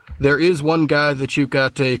 Yep. There is one guy that you've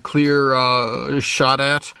got a clear shot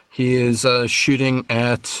at. He is shooting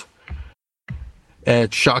at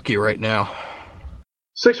Shocky right now.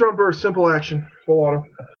 6-round burst, simple action, full auto.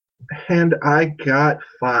 And I got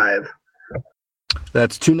 5.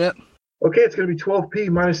 That's 2 net. Okay, it's going to be 12p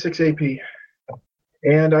minus 6 AP.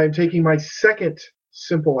 And I'm taking my second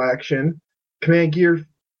simple action, command gear,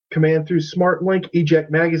 command through smart link,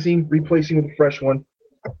 eject magazine, replacing with a fresh one.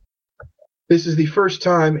 This is the first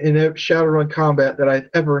time in Shadowrun combat that I've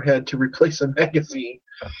ever had to replace a magazine.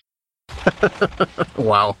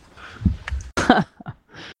 Wow.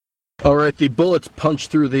 All right, the bullets punch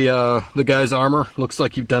through the guy's armor. Looks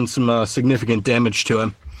like you've done some significant damage to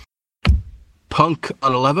him. Punk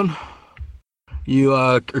on 11. You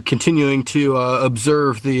are continuing to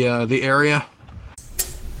observe the area.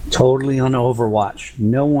 Totally on Overwatch.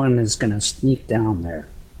 No one is going to sneak down there.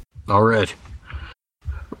 All right.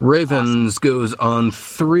 Ravens goes on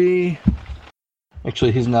 3.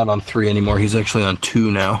 Actually, he's not on 3 anymore. He's actually on 2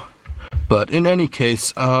 now. But in any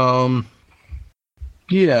case, yeah,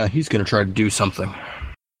 he's going to try to do something.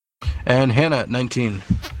 And Hannah at 19.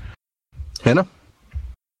 Hannah?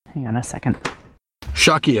 Hang on a second.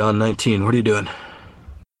 Shocky on 19. What are you doing?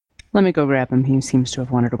 Let me go grab him. He seems to have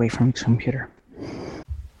wandered away from his computer.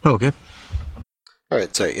 Okay. All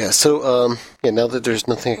right, sorry. Yeah, so now that there's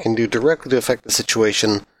nothing I can do directly to affect the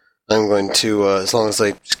situation, I'm going to, as long as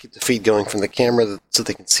I just keep the feed going from the camera so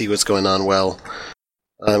they can see what's going on well,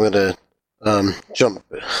 I'm going to jump,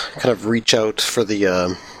 kind of reach out for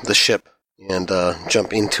the ship and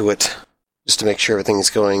jump into it just to make sure everything's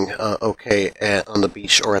going okay on the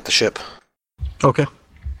beach or at the ship. Okay.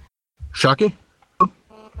 Shocky?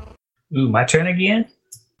 Ooh, my turn again?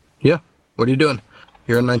 Yeah. What are you doing?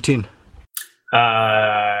 You're on 19.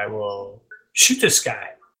 I will shoot this guy.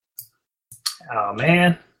 Oh,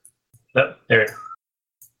 man. Oh, there.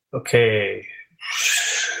 Okay.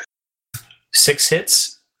 6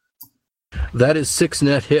 hits. That is 6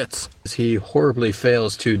 net hits. He horribly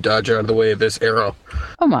fails to dodge out of the way of this arrow.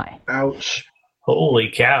 Oh my. Ouch. Holy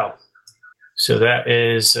cow. So that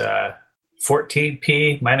is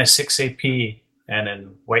 14p minus 6 AP. And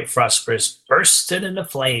then White Frost bursted into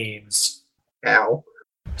flames. Ow.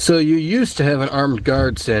 So you used to have an armed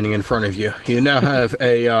guard standing in front of you. You now have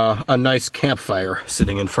a nice campfire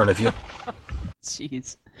sitting in front of you.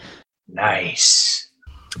 Jeez. Nice.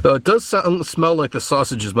 Though it does smell like the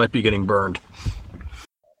sausages might be getting burned.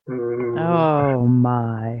 Oh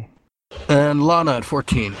my. And Lana at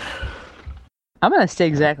 14. I'm gonna stay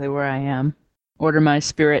exactly where I am. Order my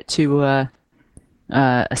spirit to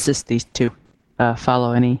assist these two.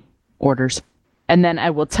 Follow any orders. And then I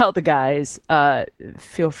will tell the guys,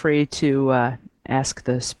 feel free to ask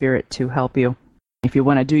the spirit to help you. If you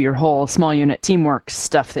want to do your whole small unit teamwork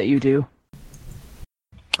stuff that you do.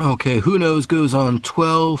 Okay, Who Knows goes on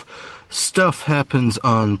 12. Stuff happens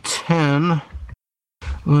on 10.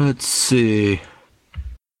 Let's see.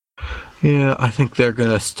 Yeah, I think they're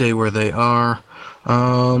going to stay where they are.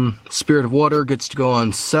 Spirit of Water gets to go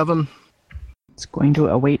on 7. It's going to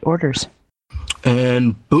await orders.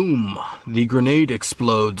 And boom, the grenade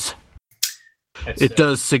explodes. It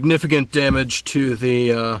does significant damage to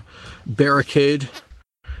the barricade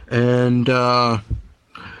and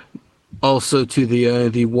also to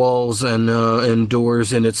the walls and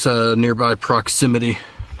doors in its nearby proximity.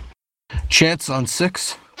 Chance on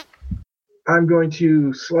 6. I'm going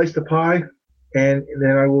to slice the pie, and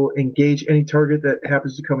then I will engage any target that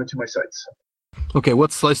happens to come into my sights. Okay,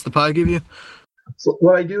 what slice the pie give you? So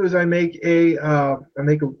what I do is I make a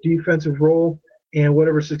defensive roll, and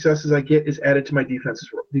whatever successes I get is added to my defensive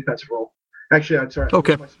roll. Actually, I'm sorry.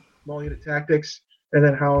 Okay. My small unit tactics, and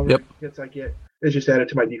then how many hits I get is just added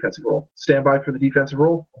to my defensive roll. Stand by for the defensive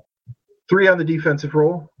roll. 3 on the defensive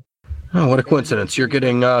roll. Oh, what a coincidence! You're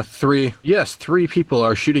getting 3. Yes, 3 people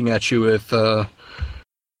are shooting at you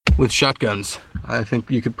with shotguns. I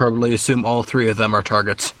think you could probably assume all 3 of them are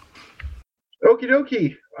targets. Okie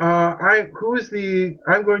dokie.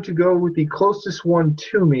 I'm going to go with the closest one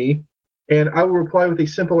to me, and I will reply with a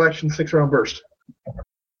simple action 6-round burst.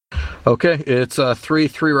 Okay, it's 3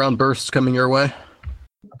 3-round bursts coming your way.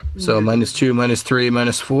 So -2, -3,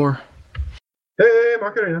 -4. Hey,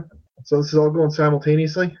 Macarena. So this is all going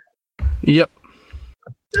simultaneously? Yep.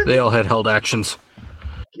 They all had held actions.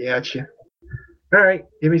 Gotcha. All right.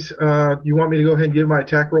 Give me. You want me to go ahead and give my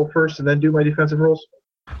attack roll first, and then do my defensive rolls?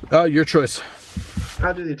 Your choice.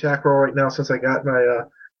 I'll do the attack roll right now since I got my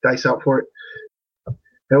dice out for it.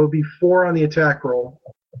 That would be 4 on the attack roll.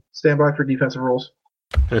 Stand by for defensive rolls.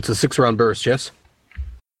 And it's a 6-round burst, yes?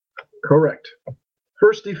 Correct.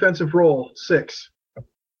 First defensive roll, 6.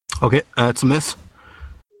 Okay, that's a miss.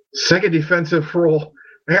 Second defensive roll,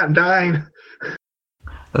 I got 9.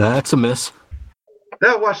 That's a miss.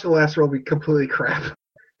 Now watch the last roll be completely crap.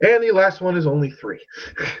 And the last one is only 3.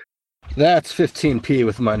 That's 15p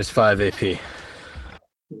with -5 AP.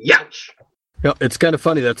 Youch! Yeah, it's kind of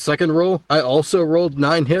funny. That second roll, I also rolled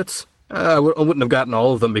 9 hits. I wouldn't have gotten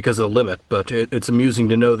all of them because of the limit, but it's amusing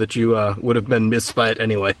to know that you would have been missed by it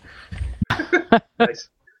anyway. Nice.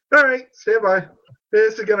 All right, stand by.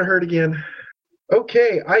 This is gonna hurt again.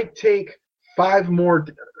 Okay, I take 5 more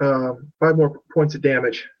points of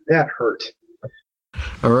damage. That hurt.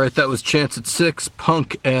 All right, that was Chance at 6,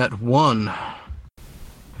 Punk at 1.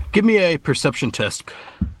 Give me a perception test.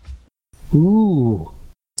 Ooh.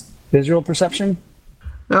 Visual perception?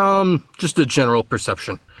 Just a general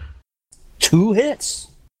perception. 2 hits.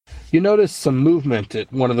 You notice some movement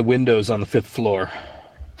at one of the windows on the 5th floor.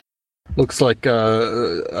 Looks like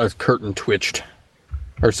a curtain twitched.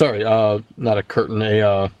 Or sorry, not a curtain,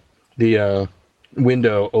 the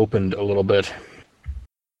window opened a little bit.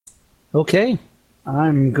 Okay.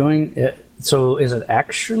 I'm going... so is it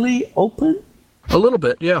actually open? A little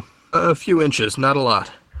bit, yeah. A few inches, not a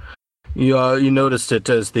lot. You noticed it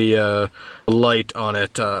as the light on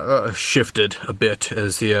it shifted a bit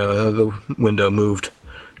as the window moved.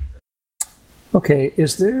 Okay,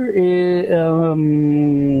 is there a...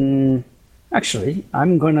 actually,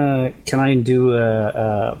 I'm gonna... Can I do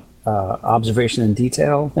a observation in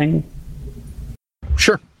detail thing?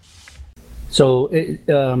 Sure. So,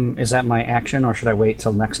 is that my action, or should I wait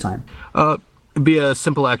till next time? It'd be a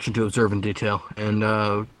simple action to observe in detail,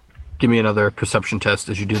 and give me another perception test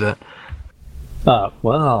as you do that.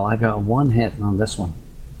 Well, I got 1 hit on this one.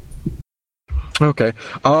 Okay.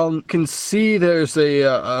 Can see there's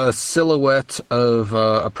a silhouette of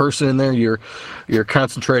a person in there. You're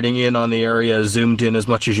concentrating in on the area, zoomed in as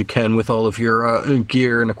much as you can with all of your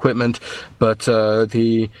gear and equipment, but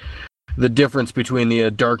the difference between the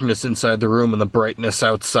darkness inside the room and the brightness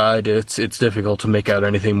outside, it's difficult to make out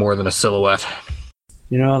anything more than a silhouette.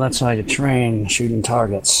 You know, that's how you train, shooting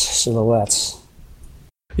targets, silhouettes.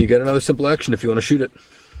 You got another simple action if you want to shoot it.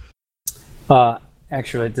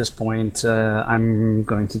 Actually, at this point, I'm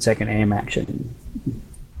going to take an aim action.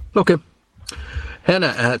 Okay.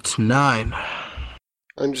 Hannah at 9.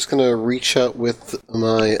 I'm just going to reach out with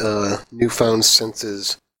my newfound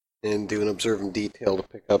senses and do an observe in detail to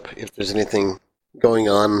pick up if there's anything going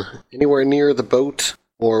on anywhere near the boat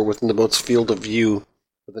or within the boat's field of view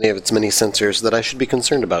with any of its many sensors that I should be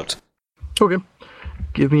concerned about. Okay.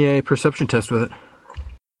 Give me a perception test with it.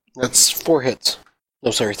 That's 4 hits.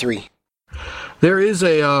 No, sorry, 3. There is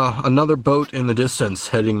another boat in the distance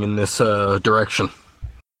heading in this direction.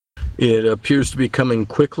 It appears to be coming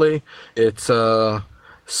quickly. It's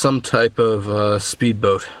some type of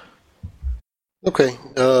speedboat. Okay.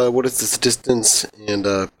 What is this distance and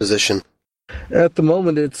position? At the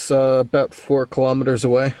moment, it's about 4 kilometers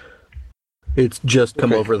away. It's just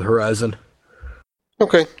come over the horizon.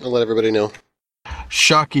 Okay, I'll let everybody know.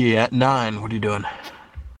 Shocky at 9. What are you doing?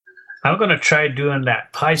 I'm going to try doing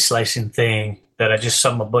that pie slicing thing that I just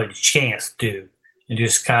saw my buddy Chance do. And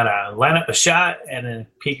just kind of line up a shot and then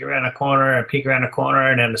peek around a corner and peek around a corner.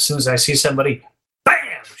 And then as soon as I see somebody, bam,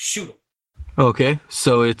 shoot them. Okay,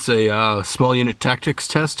 so it's a small unit tactics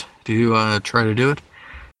test. Do you try to do it?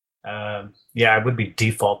 Yeah, I would be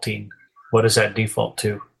defaulting. What does that default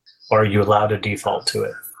to? Or are you allowed to default to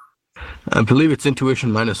it? I believe it's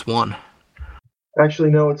intuition -1.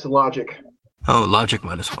 Actually, no, it's logic. Oh, logic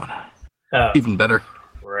 -1. Oh, Even better.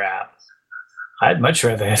 crap. I'd much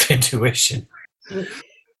rather have intuition.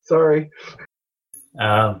 Sorry.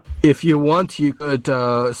 If you want, you could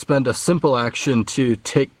spend a simple action to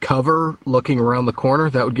take cover looking around the corner.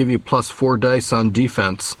 That would give you +4 dice on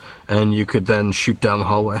defense, and you could then shoot down the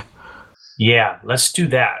hallway. Yeah, let's do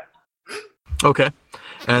that. Okay.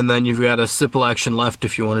 And then you've got a simple action left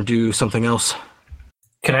if you want to do something else.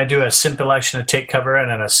 Can I do a simple action to take cover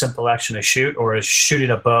and then a simple action to shoot, or is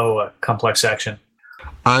shooting a bow a complex action?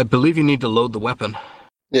 I believe you need to load the weapon.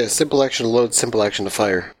 Yeah, simple action to load, simple action to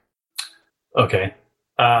fire. Okay.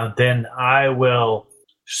 Then I will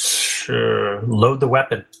load the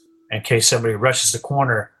weapon. In case somebody rushes the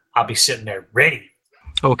corner, I'll be sitting there ready.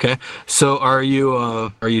 Okay. So are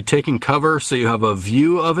you taking cover so you have a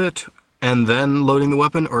view of it and then loading the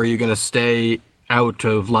weapon, or are you going to stay out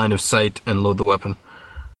of line of sight and load the weapon?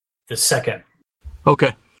 The second.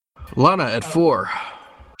 Okay. Lana at 4.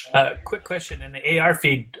 Quick question. In the AR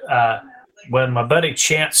feed, when my buddy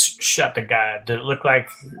Chance shot the guy, did it look like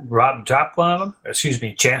Rob dropped one of them? Excuse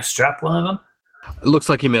me, Chance dropped one of them? It looks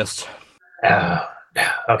like he missed.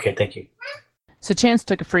 Okay, thank you. So Chance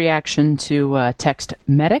took a free action to text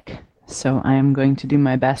medic. So I am going to do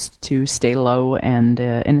my best to stay low and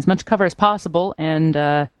in as much cover as possible and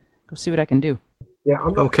go see what I can do. Yeah,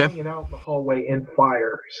 I'm not Okay. hanging out in the hallway in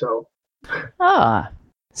fire, so...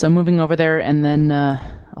 So I'm moving over there and then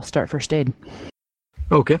I'll start first aid.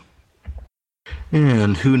 Okay.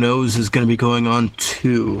 And who knows is going to be going on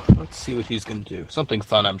too. Let's see what he's going to do. Something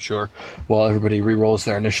fun, I'm sure, while everybody re-rolls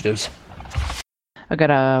their initiatives. I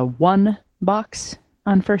got a 1 box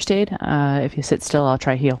on first aid. If you sit still, I'll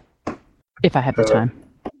try heal. If I have the time.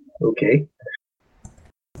 Okay.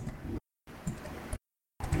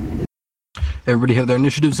 Everybody have their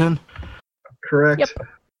initiatives in? Correct. Yep.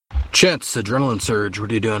 Chance, adrenaline surge, what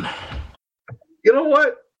are you doing? You know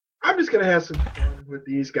what? I'm just going to have some fun with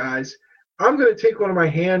these guys. I'm going to take one of my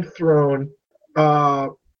hand-thrown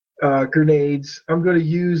grenades. I'm going to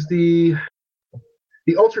use the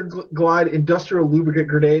Ultra Glide Industrial Lubricant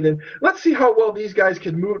Grenade, and let's see how well these guys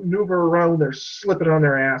can maneuver around when they're slipping on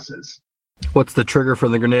their asses. What's the trigger for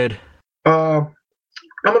the grenade? I'm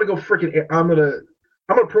going to go freaking... I'm going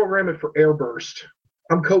to program it for air burst.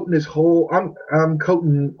 I'm coating this whole... I'm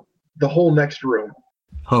coating the whole next room.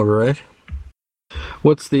 All right.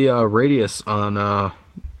 What's the radius on an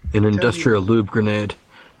industrial lube grenade?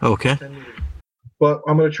 Okay. But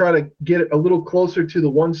I'm going to try to get it a little closer to the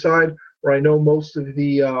one side where I know most of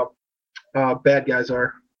the bad guys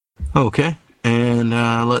are. Okay. And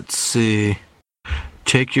let's see.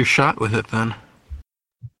 Take your shot with it then.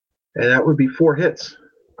 And that would be 4 hits.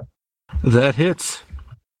 That hits.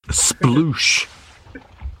 Sploosh.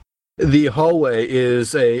 The hallway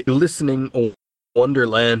is a glistening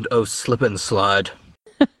wonderland of slip and slide,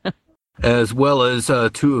 as well as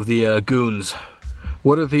 2 of the goons.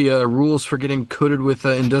 What are the rules for getting coated with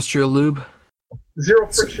industrial lube? 0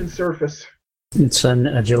 friction surface. It's an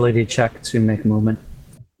agility check to make movement.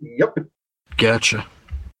 Yep. Gotcha.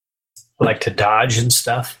 Like to dodge and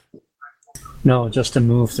stuff? No, just to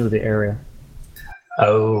move through the area.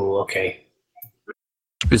 Oh, okay.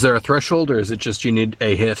 Is there a threshold, or is it just you need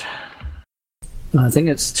a hit? I think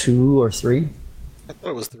it's 2 or 3. I thought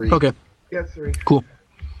it was 3. Okay, Yeah, 3. cool.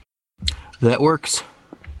 That works.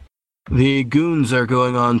 The goons are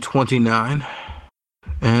going on 29.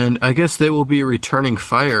 And I guess they will be returning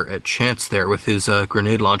fire at Chance there with his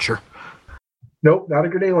grenade launcher. Nope, not a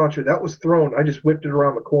grenade launcher. That was thrown. I just whipped it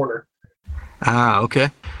around the corner. Ah,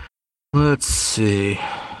 okay. Let's see.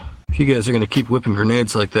 If you guys are going to keep whipping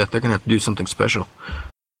grenades like that, they're going to have to do something special.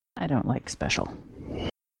 I don't like special.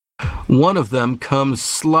 One of them comes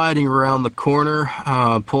sliding around the corner,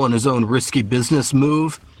 pulling his own risky business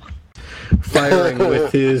move, firing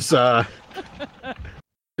with his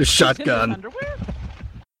shotgun.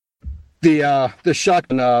 The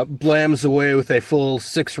shotgun blams away with a full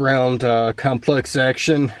 6-round complex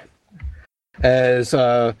action as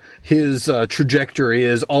his trajectory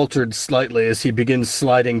is altered slightly as he begins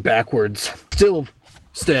sliding backwards. Still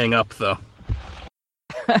staying up, though.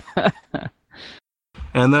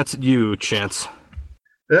 And that's you, Chance.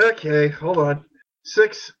 Okay, hold on.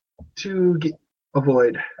 6 to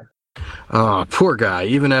avoid. Oh, poor guy.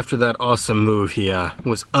 Even after that awesome move, he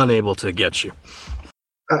was unable to get you.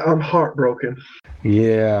 I'm heartbroken.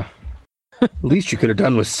 Yeah. Least you could have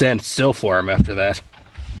done was stand still for him after that.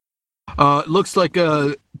 It looks like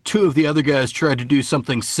 2 of the other guys tried to do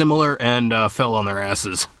something similar and fell on their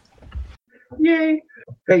asses. Yay!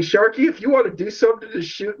 Hey, Sharky, if you want to do something to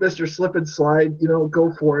shoot Mr. Slip and Slide,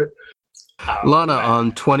 go for it. Lana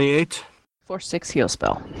on 28. 4/6 heal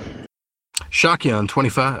spell. Shaki on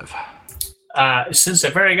 25. Since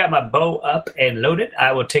I've already got my bow up and loaded,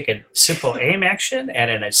 I will take a simple aim action and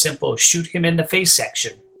then a simple shoot him in the face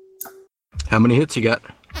action. How many hits you got?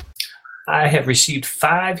 I have received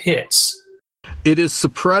 5 hits. It is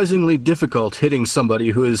surprisingly difficult hitting somebody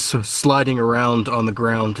who is sliding around on the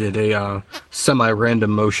ground in a semi-random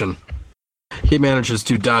motion. He manages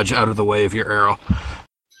to dodge out of the way of your arrow.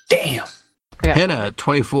 Damn. Hannah at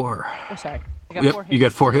 24. Oh, sorry. I got Yep, 4 hits. you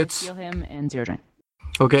got 4 hits? Heal him and 0 drain.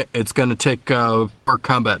 Okay, it's going to take 4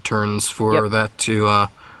 combat turns for that to...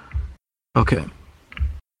 Okay.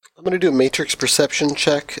 I'm going to do a matrix perception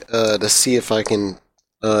check to see if I can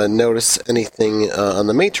notice anything on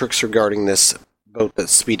the matrix regarding this boat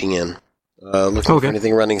that's speeding in. Looking for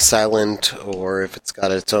anything running silent, or if it's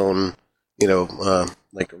got its own,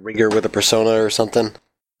 like a rigger with a persona or something.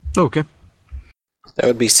 Okay. That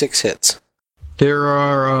would be 6 hits. There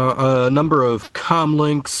are a number of comm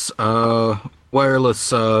links, wireless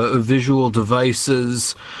visual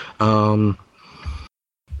devices.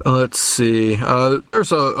 Let's see.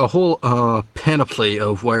 There's a whole panoply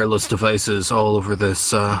of wireless devices all over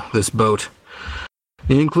this boat,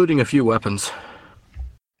 including a few weapons.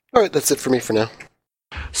 All right, that's it for me for now.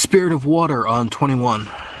 Spirit of Water on 21.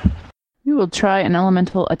 We will try an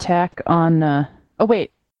elemental attack on... Oh,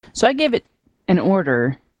 wait. So I gave it an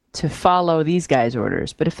order to follow these guys'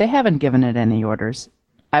 orders, but if they haven't given it any orders,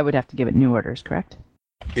 I would have to give it new orders, correct?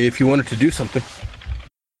 If you wanted to do something.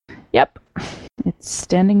 Yep. It's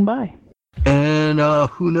standing by. And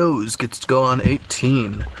who knows, gets to go on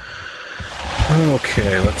 18.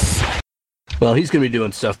 Okay, let's see. Well, he's going to be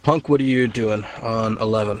doing stuff. Punk, what are you doing on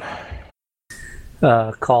 11?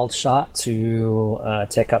 Called shot to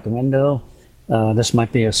take out the window. This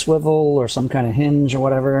might be a swivel or some kind of hinge or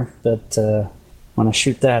whatever, but I want to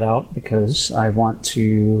shoot that out because I want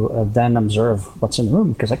to then observe what's in the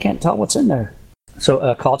room because I can't tell what's in there.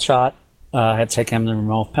 So called shot. I had to take him to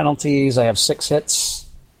remove penalties. I have 6 hits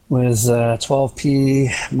with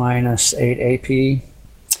 12p minus 8 AP.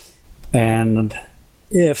 And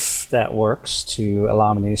if that works to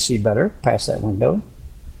allow me to see better past that window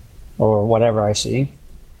or whatever I see,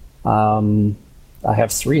 I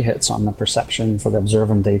have 3 hits on the perception for the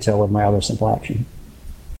observant detail with my other simple action.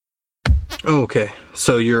 Okay,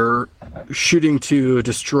 so you're shooting to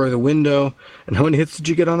destroy the window. And how many hits did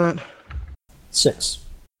you get on that? 6.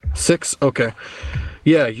 6? Okay.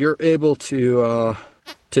 Yeah, you're able to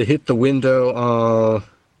hit the window,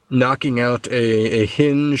 knocking out a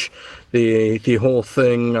hinge. The whole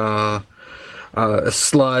thing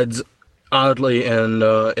slides oddly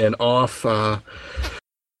and off,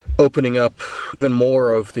 opening up even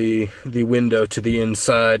more of the window to the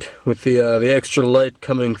inside. With the extra light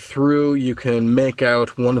coming through, you can make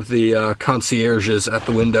out one of the concierges at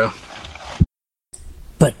the window.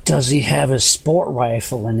 But does he have his sport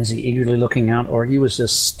rifle and is he eagerly looking out, or he was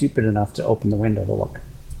just stupid enough to open the window to look?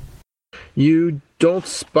 You don't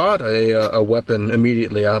spot a weapon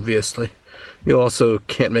immediately, obviously. You also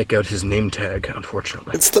can't make out his name tag,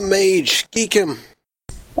 unfortunately. It's the mage. Geek him.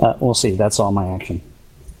 We'll see. That's all my action.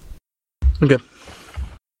 Okay.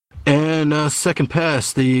 And second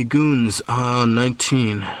pass, the goons on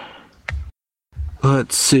 19.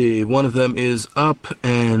 Let's see. One of them is up,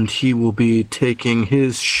 and he will be taking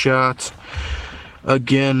his shot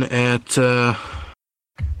again at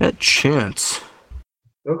Chance.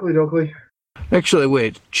 Dokley. Actually,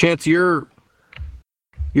 wait. Chance, you're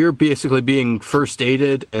basically being first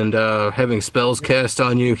aided and having spells cast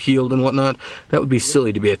on you, healed and whatnot. That would be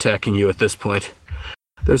silly to be attacking you at this point.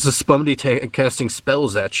 There's a somebody casting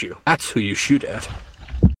spells at you. That's who you shoot at.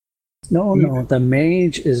 No, the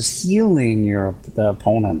mage is healing the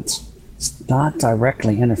opponent. It's not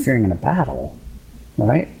directly interfering in a battle,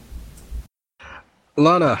 right?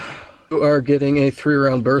 Lana, you are getting a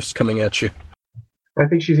 3-round burst coming at you. I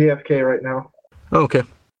think she's AFK right now. Okay.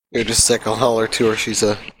 Here, just a sec. I'll holler to her. She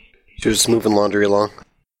was moving laundry along.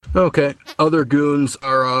 Okay. Other goons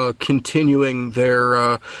are continuing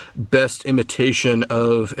their best imitation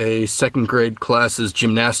of a second grade class's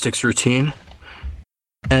gymnastics routine.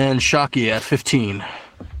 And Shocky at 15.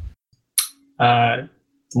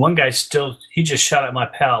 One guy he just shot at my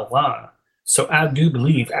pal Lana, so I do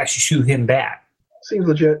believe I should shoot him back. Seems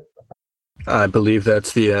legit. I believe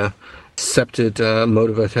that's the accepted mode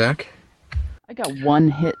of attack. I got one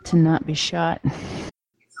hit to not be shot.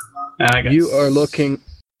 You're looking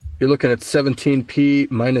at 17p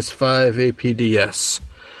minus 5 APDS.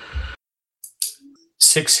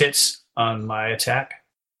 6 hits on my attack.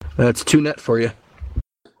 That's 2 net for you.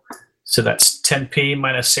 So that's 10p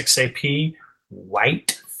minus 6 AP.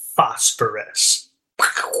 White phosphorus.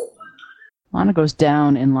 Lana goes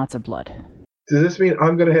down in lots of blood. Does this mean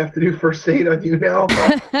I'm going to have to do first aid on you now?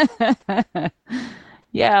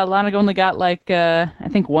 Yeah, Lana only got I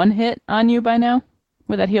think 1 hit on you by now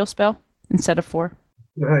with that heal spell instead of 4.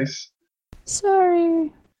 Nice.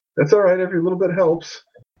 Sorry. That's all right. Every little bit helps.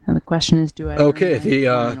 And the question is, do I Okay,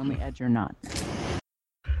 on the edge or not?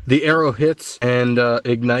 The arrow hits and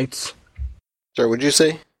ignites. Sorry, what'd you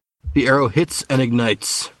say? The arrow hits and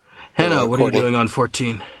ignites. Hannah, what are you doing on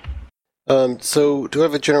 14? So, do I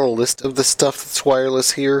have a general list of the stuff that's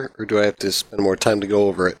wireless here, or do I have to spend more time to go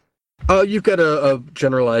over it? You've got a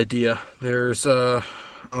general idea. There's,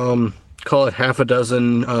 call it half a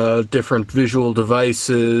dozen different visual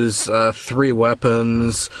devices, 3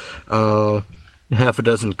 weapons, half a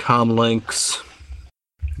dozen comm links,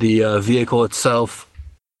 the vehicle itself.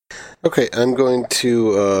 Okay, I'm going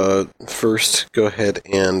to first go ahead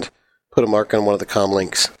and put a mark on one of the comm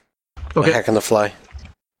links. Okay. Hack on the fly.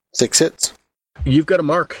 6 hits. You've got a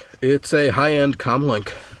mark. It's a high-end comm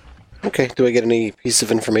link. Okay, do I get any piece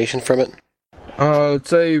of information from it?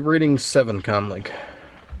 It's a rating 7 comm link.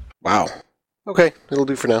 Wow. Okay, it'll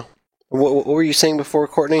do for now. What were you saying before,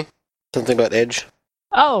 Courtney? Something about Edge?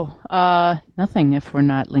 Oh, nothing if we're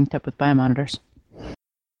not linked up with biomonitors.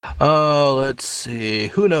 Let's see.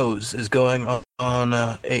 Who knows is going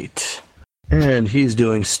on 8. And he's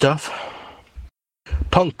doing stuff.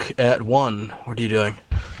 Punk at 1. What are you doing?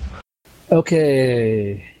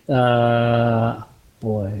 Okay.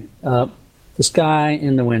 This guy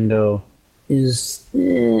in the window is...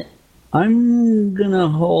 I'm gonna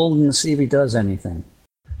hold and see if he does anything.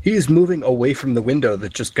 He's moving away from the window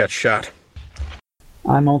that just got shot.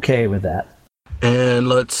 I'm okay with that. And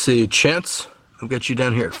let's see. Chance, I'll get you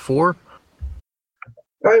down here at 4.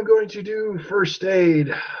 I'm going to do first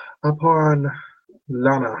aid upon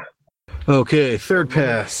Lana. Okay, third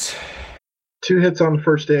pass. 2 hits on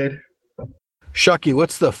first aid. Shocky,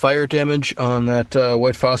 what's the fire damage on that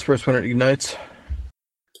white phosphorus when it ignites?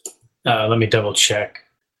 Let me double check.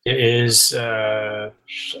 It is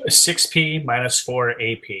 6p minus 4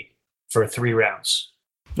 AP for 3 rounds.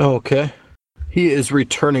 Okay. He is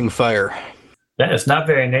returning fire. That is not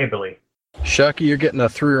very neighborly. Shocky, you're getting a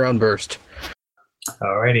 3-round burst.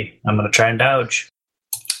 Alrighty, I'm going to try and dodge.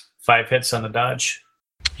 5 hits on the dodge.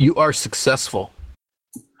 You are successful.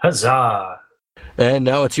 Huzzah! And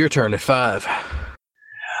now it's your turn at 5.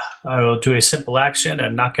 I will do a simple action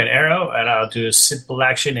and knock an arrow, and I'll do a simple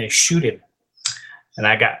action and shoot him. And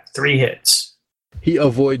I got 3 hits. He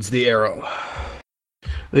avoids the arrow.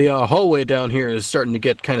 The hallway down here is starting to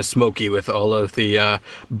get kind of smoky with all of the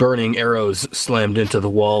burning arrows slammed into the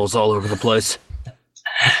walls all over the place.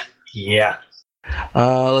 Yeah.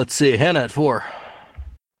 Let's see. Hannah at 4.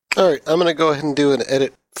 Alright, I'm going to go ahead and do an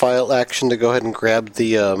edit file action to go ahead and grab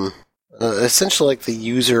the, essentially like the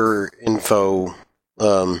user info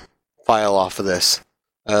file off of this.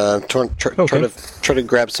 Try to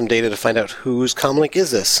grab some data to find out whose comlink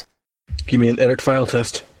is this. Give me an edit file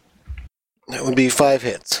test. That would be 5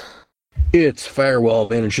 hits. Its firewall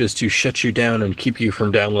manages to shut you down and keep you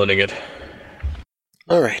from downloading it.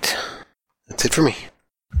 Alright. That's it for me.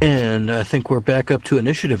 And I think we're back up to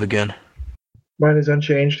initiative again. Mine is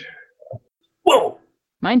unchanged. Whoa!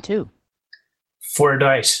 Mine too. 4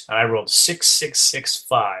 dice, and I rolled 6, 6, 6,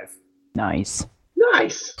 5. Nice.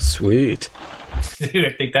 Nice! Sweet. Dude,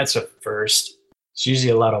 I think that's a first. It's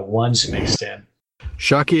usually a lot of 1s mixed in.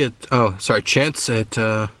 Shocky at... Chance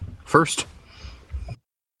at first.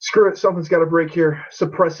 Screw it, something's got to break here.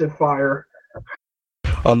 Suppressive fire.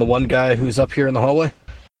 On the one guy who's up here in the hallway?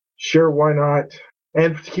 Sure, why not?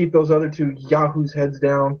 And to keep those other 2 yahoos' heads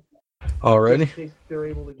down. Alrighty. In case they're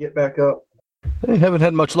able to get back up. I haven't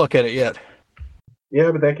had much luck at it yet. Yeah,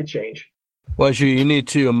 but that could change. Well, you need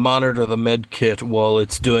to monitor the med kit while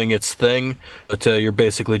it's doing its thing, but you're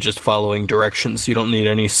basically just following directions. You don't need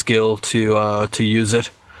any skill to use it.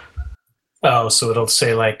 Oh, so it'll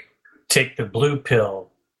say like, take the blue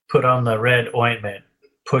pill, put on the red ointment,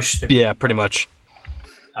 push the. Yeah, pretty much.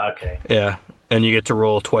 Okay. Yeah, and you get to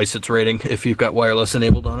roll twice its rating if you've got wireless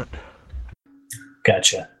enabled on it.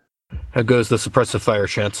 Gotcha. How goes the suppressive fire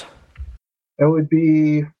chance? That would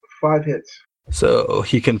be 5 hits. So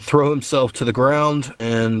he can throw himself to the ground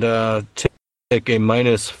and take a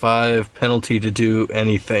 -5 penalty to do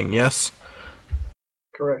anything, yes?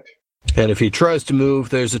 Correct. And if he tries to move,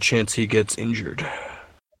 there's a chance he gets injured.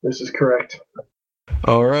 This is correct.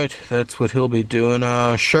 All right, that's what he'll be doing.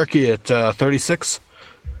 Sharky at 36.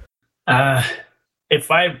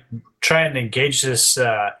 If I try and engage this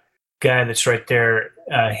guy that's right there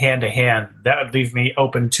hand to hand, that would leave me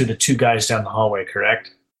open to the 2 guys down the hallway,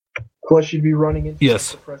 correct? Plus, you'd be running into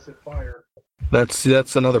Yes. suppressive fire.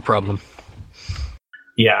 That's another problem.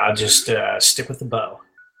 Yeah, I'll just stick with the bow.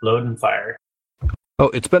 Load and fire. Oh,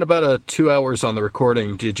 it's been about 2 hours on the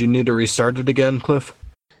recording. Did you need to restart it again, Cliff?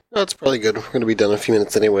 No, it's probably good. We're going to be done in a few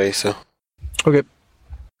minutes anyway, so. Okay.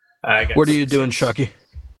 I got What are you 6 doing, hits. Sharky?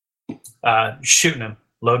 Shooting him.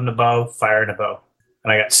 Loading a bow, firing a bow.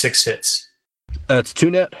 And I got 6 hits. That's 2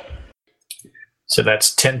 net. So that's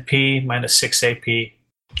 10p minus 6 AP.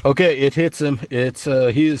 Okay, it hits him. It's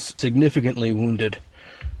he is significantly wounded.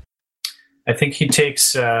 I think he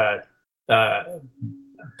takes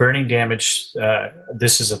burning damage.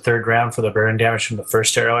 This is a 3rd round for the burning damage from the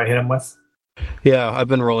first arrow I hit him with. Yeah, I've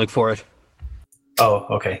been rolling for it. Oh,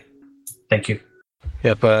 okay. Thank you.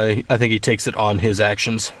 Yep, I think he takes it on his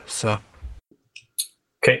actions. So,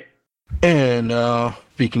 Okay. and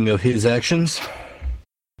speaking of his actions,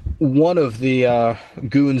 one of the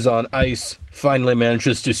goons on ice finally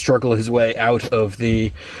manages to struggle his way out of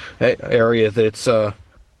the area that's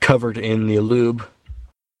covered in the lube.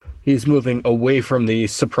 He's moving away from the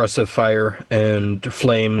suppressive fire and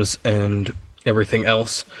flames and everything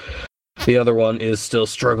else. The other one is still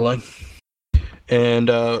struggling. And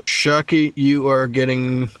Shaki, you are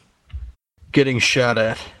getting shot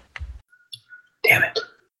at. Damn it.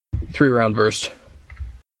 3-round burst.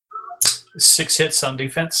 6 hits on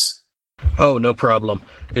defense. Oh, no problem.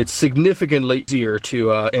 It's significantly easier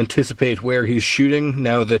to anticipate where he's shooting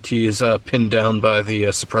now that he's pinned down by the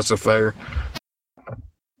suppressive fire.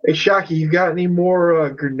 Hey, Shocky, you got any more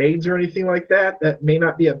grenades or anything like that? That may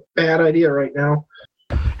not be a bad idea right now.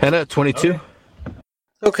 Hannah at 22.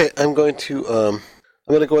 Okay, I'm going to go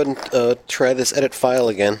ahead and try this edit file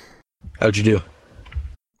again. How'd you do?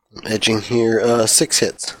 I'm edging here, 6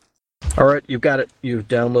 hits. All right, you've got it. You've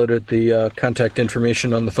downloaded the contact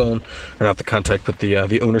information on the phone, or not the contact, but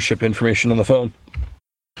the ownership information on the phone.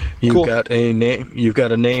 You've Cool. got a name. You've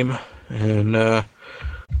got a name, and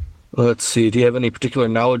let's see. Do you have any particular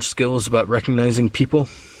knowledge skills about recognizing people?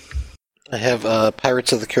 I have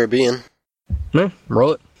Pirates of the Caribbean. No,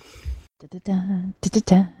 roll it.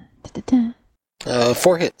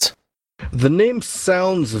 4 hits. The name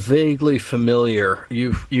sounds vaguely familiar.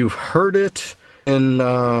 You've heard it in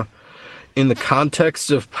the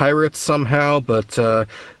context of pirates somehow, but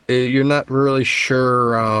you're not really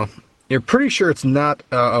sure. You're pretty sure it's not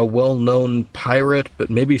a well-known pirate, but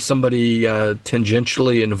maybe somebody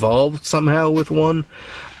tangentially involved somehow with one.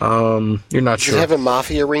 You're not Does sure. it have a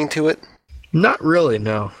mafia ring to it? Not really,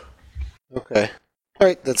 no. Okay.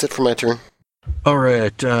 Alright, that's it for my turn. All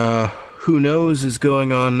right. Who knows is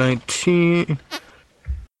going on 19.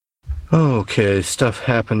 Okay, stuff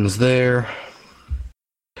happens there.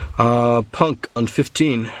 Punk on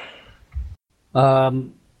 15.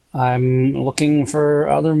 I'm looking for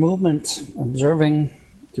other movement, observing. Do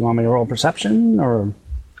you want me to roll perception, or?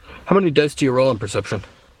 How many dice do you roll in perception?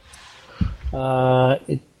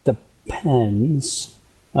 It depends.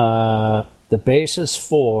 The base is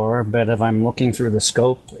 4, but if I'm looking through the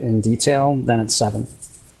scope in detail, then it's 7.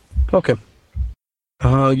 Okay.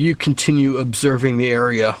 You continue observing the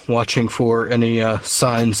area, watching for any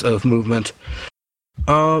signs of movement.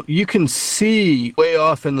 You can see way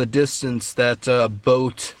off in the distance that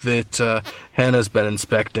boat that Hannah's been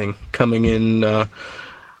inspecting coming in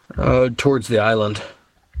towards the island.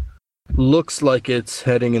 Looks like it's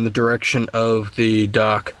heading in the direction of the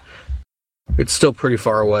dock. It's still pretty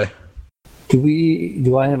far away.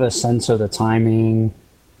 Do I have a sense of the timing?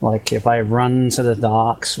 Like, if I run to the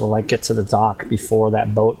docks, will I get to the dock before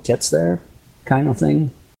that boat gets there? Kind of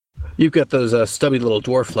thing? You've got those stubby little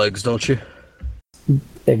dwarf legs, don't you?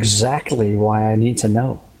 Exactly why I need to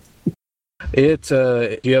know.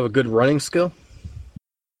 Do you have a good running skill?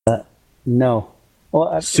 No.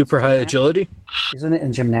 Well, Super high agility? Isn't it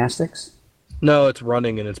in gymnastics? No, it's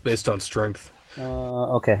running and it's based on strength.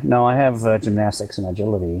 Okay. No, I have gymnastics and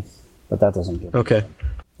agility, but that doesn't give. Okay.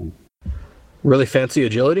 Really fancy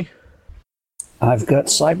agility? I've got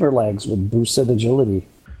cyber legs with boosted agility.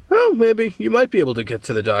 Well, maybe you might be able to get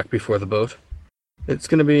to the dock before the boat.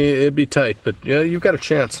 It'd be tight, but yeah, you've got a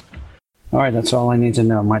chance. All right, that's all I need to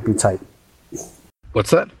know. It might be tight.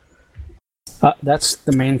 What's that? That's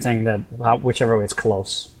the main thing. That whichever way it's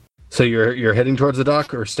close. So you're heading towards the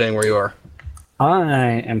dock or staying where you are?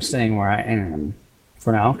 I am staying where I am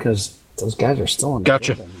for now because those guys are still in.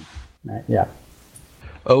 Gotcha. The building. Yeah.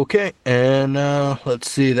 Okay, and let's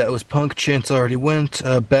see. That was Punk. Chance already went.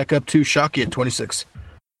 Back up to Shocky at 26.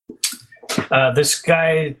 This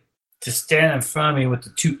guy just standing in front of me with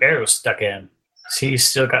the 2 arrows stuck in. Has he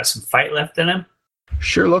still got some fight left in him?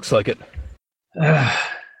 Sure looks like it.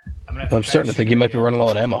 I'm starting to think he might be running low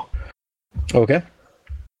on ammo. Okay.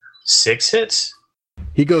 6 hits?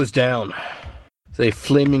 He goes down. It's a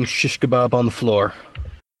flaming shish kebab on the floor.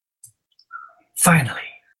 Finally.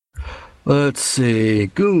 Let's see.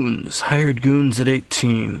 Goons. Hired goons at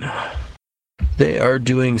 18. They are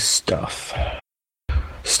doing stuff.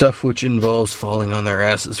 Stuff which involves falling on their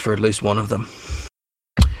asses for at least one of them.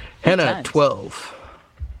 Hannah at 12.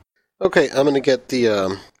 Okay, I'm gonna get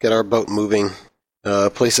our boat moving.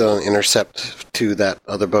 Place an intercept to that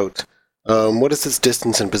other boat. What is its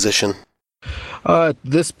distance and position? At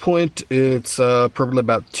this point, it's probably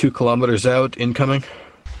about 2 kilometers out, incoming.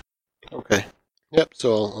 Okay. Yep,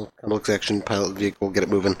 so I'll look action, pilot vehicle, get it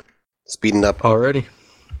moving. Speeding up. Alrighty.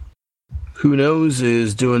 Who Knows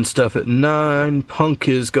is doing stuff at 9. Punk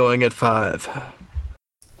is going at 5.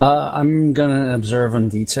 I'm gonna observe in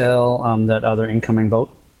detail that other incoming boat.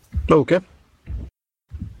 Okay.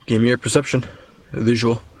 Give me your perception.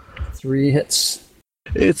 Visual. 3 hits.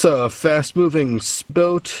 It's a fast-moving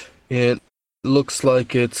boat. It looks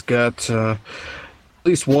like it's got at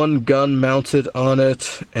least 1 gun mounted on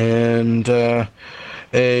it, and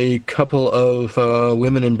a couple of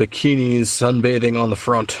women in bikinis sunbathing on the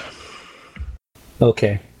front.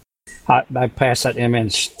 Okay. I pass that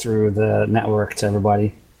image through the network to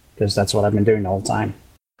everybody, because that's what I've been doing the whole time.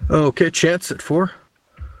 Okay, Chance at 4.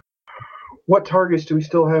 What targets do we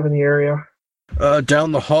still have in the area?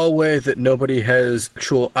 Down the hallway that nobody has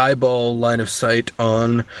actual eyeball line of sight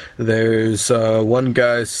on, there's one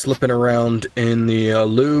guy slipping around in the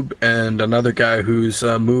lube and another guy who's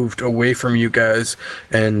moved away from you guys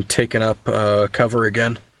and taken up cover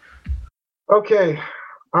again. Okay,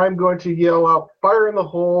 I'm going to yell out, fire in the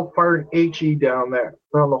hole, fire an HE down the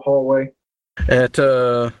hallway. At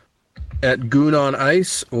Goon on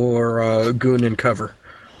ice or Goon in cover?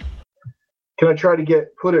 Can I try to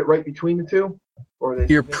put it right between the two? Or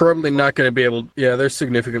You're probably not going to be able... Yeah, they're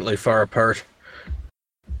significantly far apart.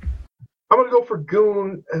 I'm going to go for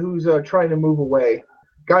Goon, who's trying to move away.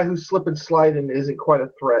 Guy who's slip and sliding isn't quite a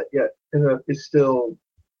threat yet. And is still...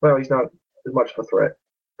 Well, he's not as much of a threat.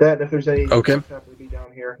 That, if there's any... Okay. Happen to be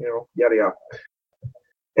down here, yada yada.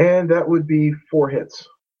 And that would be 4 hits.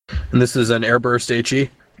 And this is an airburst HE?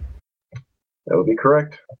 That would be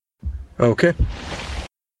correct. Okay.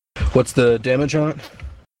 What's the damage on it?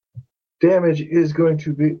 Damage is going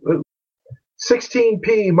to be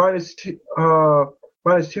 16p minus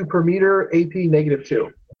 2 per meter, AP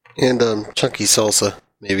 -2. And chunky salsa,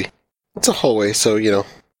 maybe. It's a hallway, so,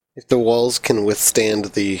 if the walls can withstand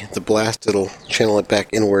the blast, it'll channel it back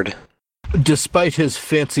inward. Despite his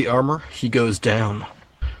fancy armor, he goes down.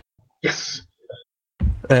 Yes.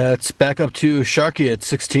 It's back up to Sharky at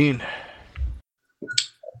 16.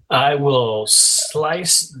 I will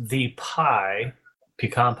slice the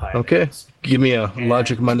pecan pie. Okay, give me a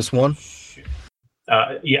logic -1.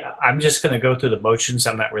 Yeah, I'm just going to go through the motions.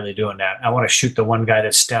 I'm not really doing that. I want to shoot the one guy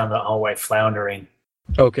that's down the hallway floundering.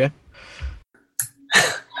 Okay.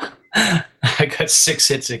 I got 6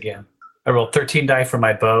 hits again. I rolled 13 die for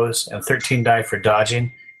my bows and 13 die for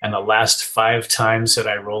dodging. And the last 5 times that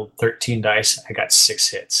I rolled 13 dice, I got 6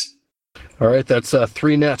 hits. All right, that's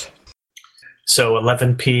 3 net. So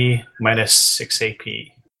 11p minus 6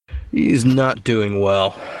 AP. He's not doing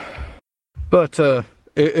well. But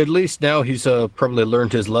at least now he's probably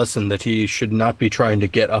learned his lesson that he should not be trying to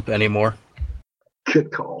get up anymore.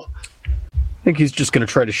 Good call. I think he's just going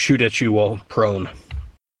to try to shoot at you while prone.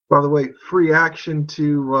 By the way, free action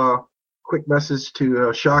to quick message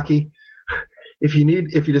to Shocky. If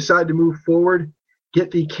you decide to move forward,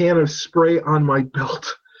 get the can of spray on my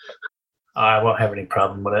belt. I won't have any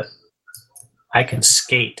problem with it. I can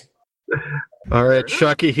skate. All right,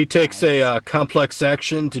 Shocky, he takes a complex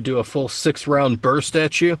action to do a full 6-round burst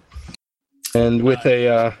at you. And with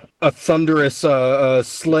a thunderous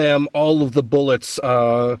slam, all of the bullets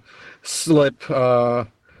slip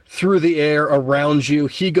through the air around you.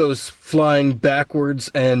 He goes flying backwards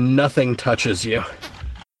and nothing touches you.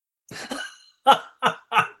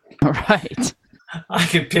 All right. I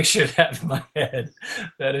can picture that in my head.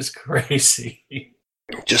 That is crazy.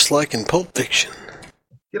 Just like in Pulp Fiction.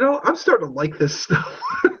 I'm starting to like this stuff.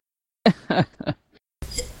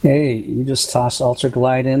 Hey, you just toss Ultra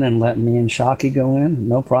Glide in and let me and Shocky go in?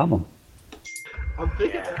 No problem. I'm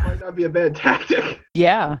thinking that might not be a bad tactic.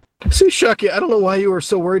 Yeah. See, Shucky, I don't know why you were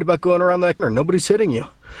so worried about going around that corner. Nobody's hitting you.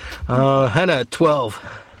 Hannah, 12.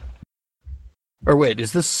 Or wait,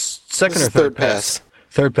 is this second This or is third pass?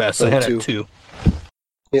 Third pass, so Hannah, 2.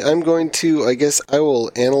 Yeah, I'm going to, I guess I will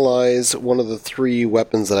analyze one of the 3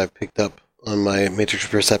 weapons that I've picked up on my matrix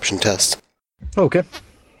perception test. Okay.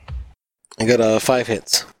 I got 5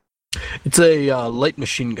 hits. It's a light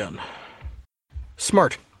machine gun.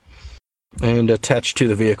 Smart. And attached to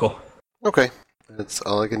the vehicle. Okay. That's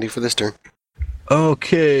all I can do for this turn.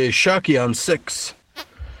 Okay, Shocky on 6.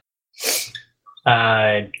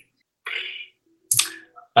 Draw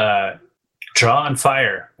and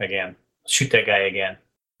fire again. Shoot that guy again.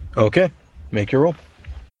 Okay, make your roll.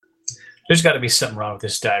 There's got to be something wrong with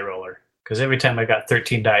this die roller. Because every time I got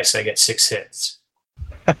 13 dice, I get 6 hits.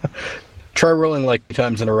 Try rolling like 2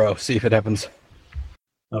 times in a row. See if it happens.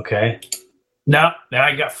 Okay. No, now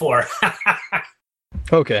I got 4.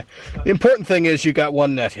 Okay. The important thing is you got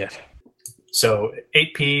 1 net hit. So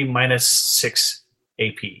 8p minus 6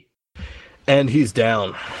 AP. And he's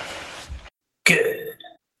down. Good.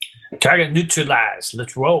 Target neutralized.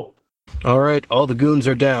 Let's roll. All right, all the goons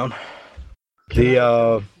are down.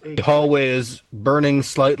 The hallway is burning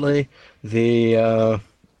slightly. The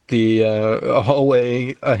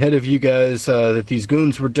hallway ahead of you guys that these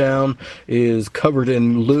goons were down is covered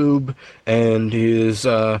in lube and is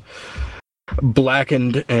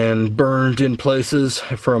blackened and burned in places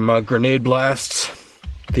from grenade blasts.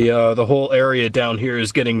 The whole area down here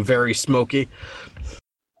is getting very smoky.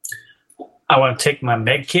 I want to take my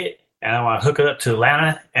med kit and I want to hook it up to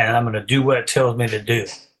Lana and I'm going to do what it tells me to do.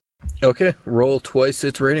 Okay, roll twice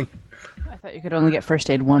its rating. I thought you could only get first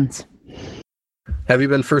aid once. Have you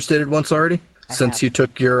been first aided once already? Since you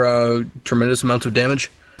took your tremendous amounts of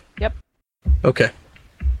damage? Yep. Okay.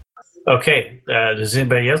 Okay, does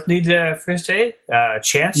anybody else need first aid?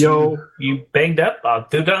 Chance, Yo. you banged up? I'll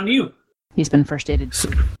do it on you. He's been first aided.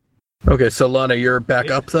 Okay, so Lana, you're back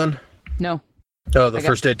up then? No. Oh, the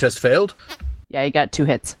first aid test failed? Yeah, he got 2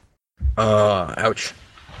 hits. Ouch.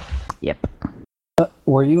 Yep.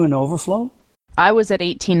 Were you in overflow? I was at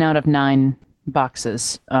 18 out of 9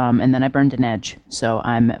 boxes, and then I burned an edge, so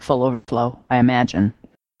I'm at full overflow, I imagine.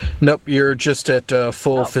 Nope, you're just at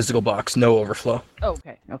full physical box, no overflow. Oh,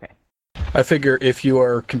 okay. I figure if you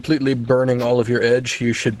are completely burning all of your edge,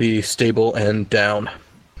 you should be stable and down.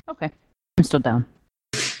 Okay. I'm still down.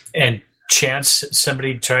 And Chance,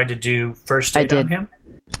 somebody tried to do first aid on him?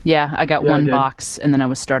 Yeah, I got 1 box, and then I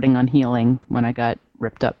was starting on healing when I got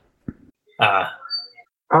ripped up.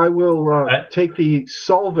 I will take the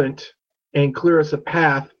solvent and clear us a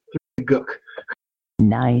path through the gook.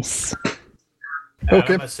 Nice.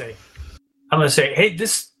 Okay. I'm gonna say, hey,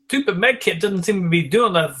 this stupid med kit doesn't seem to be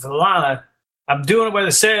doing that for Lana. I'm doing what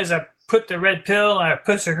it says. I put the red pill, I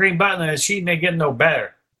push the green button, and she ain't getting no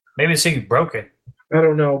better. Maybe this thing's broken. I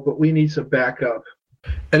don't know, but we need some backup.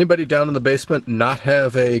 Anybody down in the basement not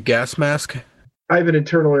have a gas mask? I have an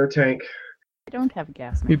internal air tank. I don't have a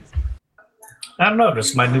gas mask. I don't know.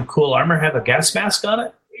 Does my new cool armor have a gas mask on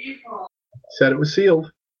it? Said it was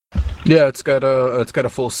sealed. Yeah, it's got a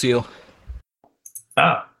full seal.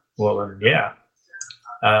 Ah, well then, yeah.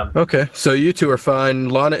 Okay, so you two are fine.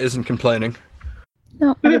 Lana isn't complaining.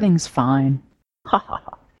 No, everything's fine. Ha ha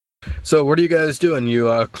ha. So what are you guys doing?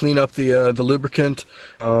 You clean up the lubricant.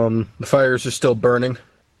 The fires are still burning.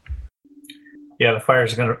 Yeah, the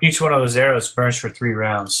fires are gonna. Each one of those arrows burns for 3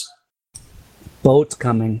 rounds. Boat's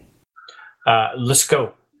coming. Let's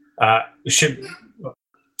go.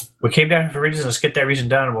 We came down for regions. Let's get that region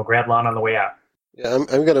done, and we'll grab Lana on the way out. Yeah, I'm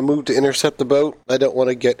going to move to intercept the boat. I don't want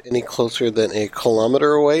to get any closer than a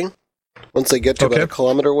kilometer away. Once I get to about a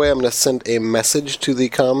kilometer away, I'm going to send a message to the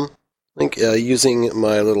comm link using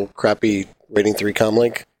my little crappy rating 3 comm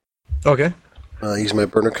link. Okay. Using my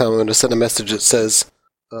burner comm, I'm going to send a message that says,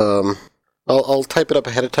 I'll type it up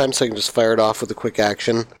ahead of time so I can just fire it off with a quick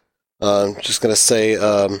action. I'm just going to say,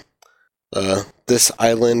 this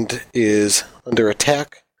island is under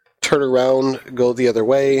attack. Turn around, go the other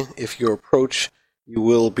way. If you approach, you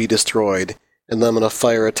will be destroyed. And then I'm going to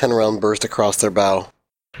fire a 10-round burst across their bow.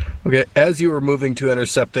 Okay, as you were moving to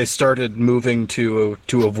intercept, they started moving to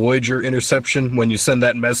avoid your interception. When you send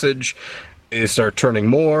that message, they start turning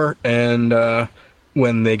more, and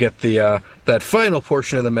when they get the that final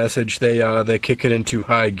portion of the message, they kick it into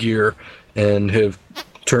high gear and have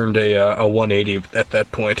turned a 180 at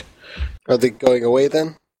that point. Are they going away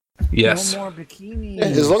then? Yes. No more bikinis. Yeah,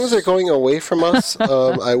 as long as they're going away from us,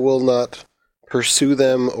 I will not pursue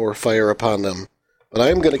them or fire upon them. But I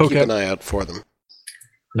am going to keep Okay. an eye out for them.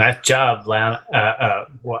 Nice job,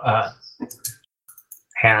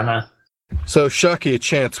 Hannah. So, Shocky,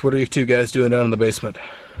 Chance, what are you two guys doing down in the basement?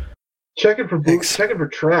 Checking for boots, checking for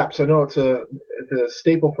traps. I know it's a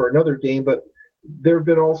staple for another game, but there have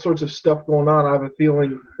been all sorts of stuff going on. I have a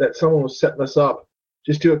feeling that someone was setting us up.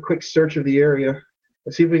 Just do a quick search of the area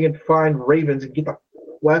and see if we can find ravens and get the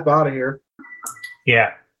flap out of here.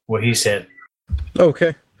 Yeah, what he said.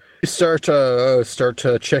 Okay. Start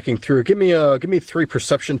checking through. Give me 3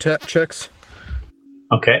 perception checks,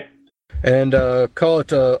 Okay. and call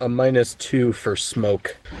it a -2 for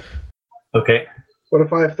smoke. Okay. What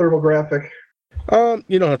if I have thermographic?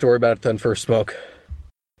 You don't have to worry about it then for smoke.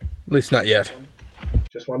 At least not yet.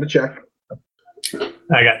 Just wanted to check.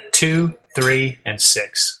 I got 2, 3, and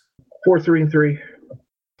 6. 4, 3, and 3.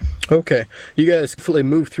 Okay. You guys fully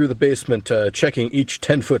move through the basement, checking each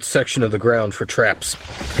 10-foot section of the ground for traps.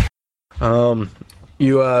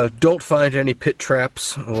 You don't find any pit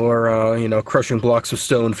traps or, crushing blocks of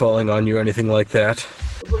stone falling on you or anything like that.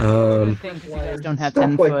 I think you guys don't have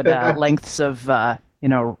Stuff 10-foot like that. lengths of,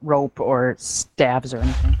 rope or staves or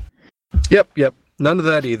anything. Yep. None of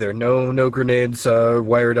that either. No grenades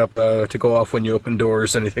wired up to go off when you open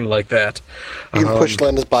doors, anything like that. You can push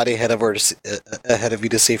Lena's body ahead of you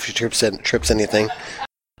to see if she trips anything.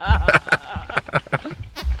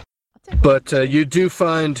 But you do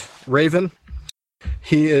find Raven.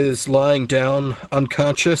 He is lying down,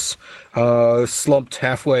 unconscious, slumped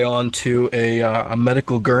halfway onto a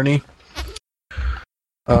medical gurney.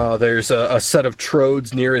 There's a set of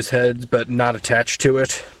trodes near his head, but not attached to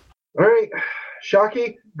it. All right,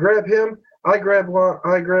 Shocky, grab him. I grab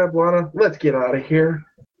Lana. Let's get out of here.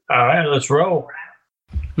 All right, let's roll.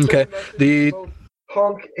 Okay. Both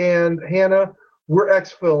Punk and Hannah, we're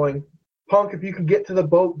exfilling. Punk, if you can get to the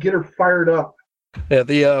boat, get her fired up. Yeah,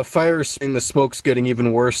 the fire's and the smoke's getting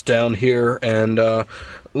even worse down here, and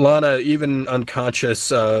Lana, even unconscious,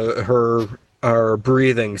 her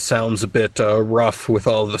breathing sounds a bit rough with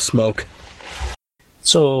all the smoke.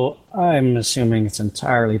 So I'm assuming it's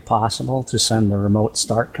entirely possible to send the remote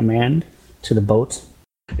start command to the boat.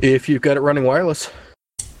 If you've got it running wireless.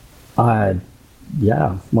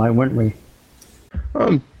 Yeah. Why wouldn't we?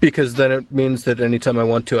 Because then it means that anytime I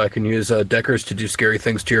want to, I can use deckers to do scary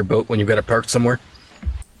things to your boat when you've got it parked somewhere.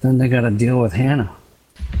 Then they got to deal with Hannah.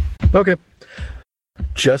 Okay.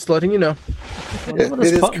 Just letting you know.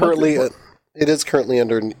 It is currently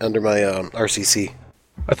under my RCC.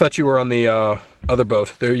 I thought you were on the other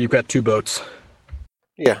boat. There, you've got 2 boats.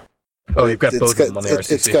 Yeah. Oh, you've got both of them on the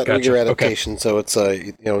RCC. It's got Gotcha. your adaptation, so it's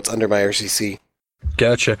it's under my RCC.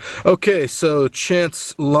 Gotcha. Okay, so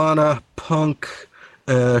Chance, Lana, Punk,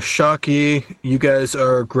 Shocky, you guys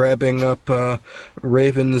are grabbing up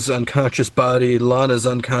Raven's unconscious body, Lana's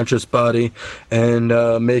unconscious body, and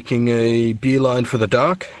making a beeline for the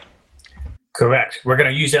dock? Correct. We're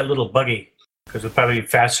going to use that little buggy because we'll probably be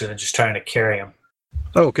faster than just trying to carry him.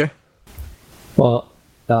 Oh, okay. Well,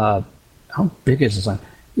 how big is this thing?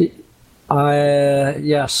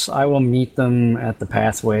 Yes, I will meet them at the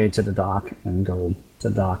pathway to the dock and go to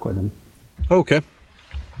the dock with them. Okay.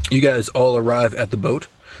 You guys all arrive at the boat.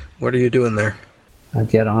 What are you doing there? I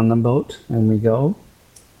get on the boat and we go.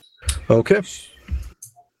 Okay.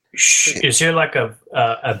 Is there like a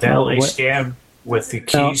valet what? stand with the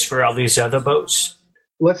keys for all these other boats?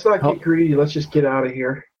 Let's not get greedy. Let's just get out of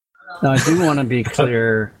here. Now, I do want to be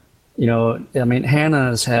clear.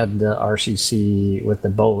 Hannah's had the RCC with the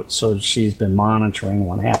boat, so she's been monitoring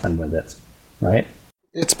what happened with it, right?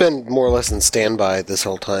 It's been more or less in standby this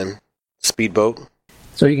whole time. Speedboat.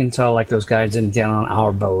 So you can tell, those guys didn't get on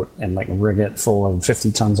our boat and, rig it full of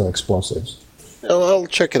 50 tons of explosives. I'll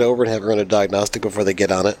check it over and have her run a diagnostic before they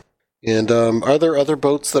get on it. And are there other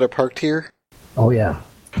boats that are parked here? Oh, yeah.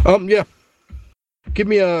 Yeah. Give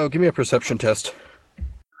me a perception test.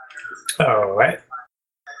 All right.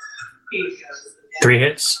 3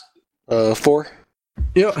 hits. 4.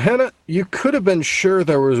 Hannah, you could have been sure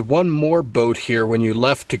there was one more boat here when you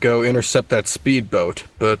left to go intercept that speedboat,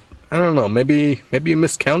 but I don't know, maybe you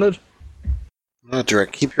miscounted? Not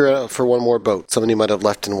direct. Keep your eye out for one more boat. Somebody might have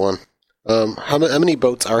left in one. How many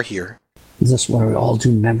boats are here? Is this where we all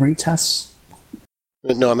do memory tests?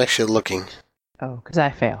 No, I'm actually looking. Oh, because I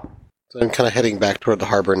fail. So I'm kind of heading back toward the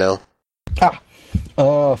harbor now.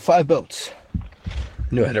 5 boats.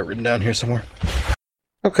 Knew I had it written down here somewhere.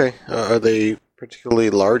 Okay. Are they particularly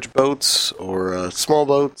large boats or small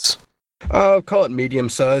boats? I'll call it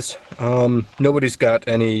medium-sized. Nobody's got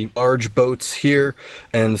any large boats here,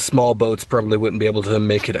 and small boats probably wouldn't be able to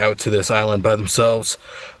make it out to this island by themselves.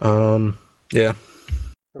 Yeah.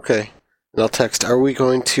 Okay. And I'll text, are we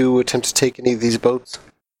going to attempt to take any of these boats?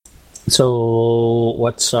 So,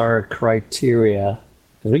 what's our criteria?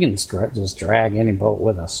 Because we can just drag any boat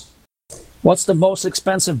with us. What's the most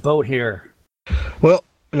expensive boat here? Well,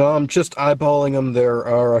 I'm just eyeballing them. There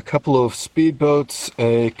are a couple of speedboats,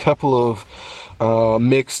 a couple of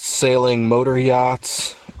mixed sailing motor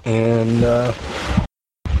yachts, and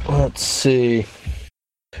let's see,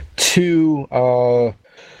 two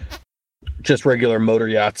just regular motor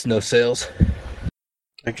yachts, no sails.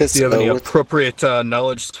 I guess Do you have any appropriate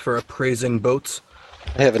knowledge for appraising boats?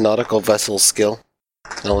 I have a nautical vessel skill.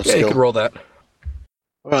 Knowledge Yeah, skill. you can roll that.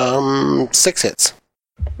 6 hits.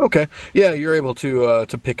 Okay. Yeah, you're able to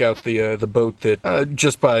pick out the boat that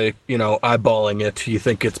just by eyeballing it, you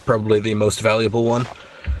think it's probably the most valuable one.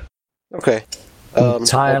 Okay. Tie a I'll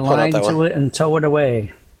point out line that to one. it and tow it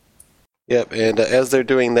away. Yep, and as they're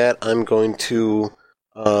doing that, I'm going to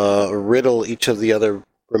riddle each of the other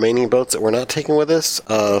remaining boats that we're not taking with us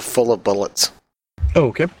full of bullets. Oh,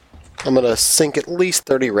 okay. I'm going to sink at least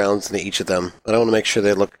 30 rounds into each of them, but I want to make sure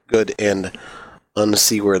they look good and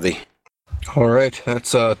unseaworthy. All right,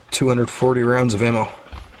 that's 240 rounds of ammo.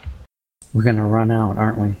 We're going to run out,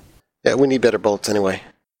 aren't we? Yeah, we need better bullets anyway.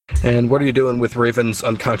 And what are you doing with Raven's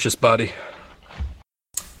unconscious body?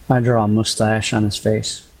 I draw a mustache on his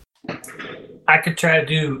face. I could try to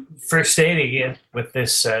do first aid again with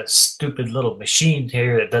this stupid little machine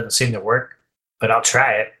here that doesn't seem to work, but I'll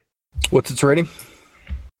try it. What's its rating?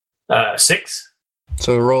 6.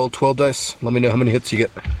 So roll 12 dice. Let me know how many hits you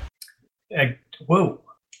get. Whoa,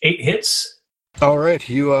 8 hits? All right,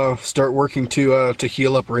 you start working to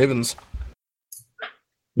heal up Ravens.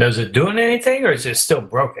 Now, is it doing anything, or is it still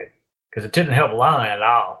broken? Because it didn't help Lana at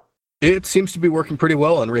all. It seems to be working pretty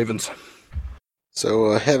well on Ravens.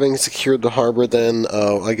 So, having secured the harbor, then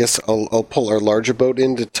I guess I'll pull our larger boat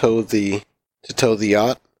in to tow the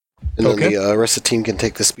yacht, and then the rest of the team can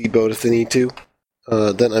take the speedboat if they need to.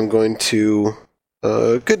 Then I'm going to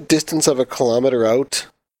a good distance of 1 kilometer out.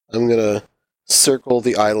 I'm gonna circle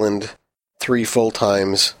the island 3 full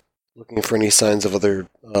times, looking for any signs of other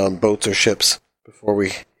boats or ships before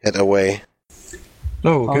we head away.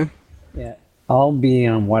 Oh, okay. Yeah, I'll be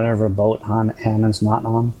on whatever boat Hannah's not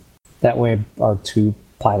on. That way our 2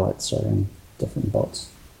 pilots are in different boats.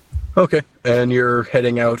 Okay, and you're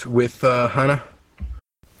heading out with Hannah?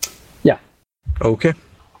 Yeah. Okay.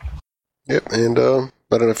 Yep, and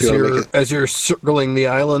I don't know if you want to make it. As you're circling the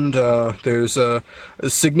island, there's a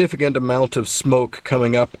significant amount of smoke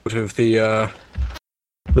coming up out of the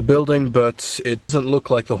building, but it doesn't look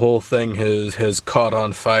like the whole thing has caught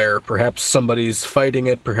on fire. Perhaps somebody's fighting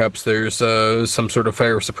it. Perhaps there's some sort of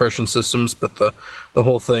fire suppression systems, but the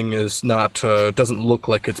whole thing is not. Doesn't look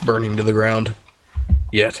like it's burning to the ground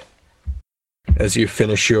yet. As you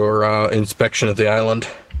finish your inspection of the island.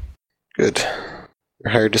 Good.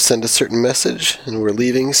 We're hired to send a certain message, and we're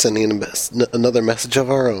leaving, sending another message of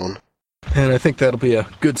our own. And I think that'll be a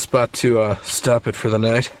good spot to stop it for the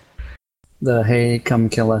night. The "hey, come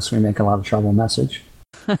kill us, we make a lot of trouble" message.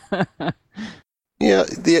 Yeah,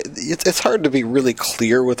 it's hard to be really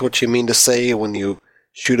clear with what you mean to say when you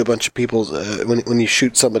shoot a bunch of people's when you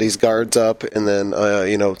shoot somebody's guards up and then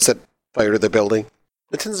set fire to their building.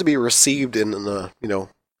 It tends to be received in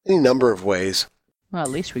any number of ways. Well, at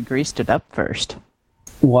least we greased it up first.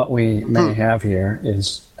 What we may have here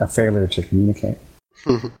is a failure to communicate.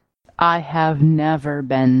 I have never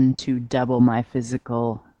been to double my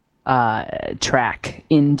physical track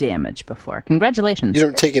in damage before. Congratulations. You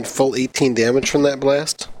don't taking full 18 damage from that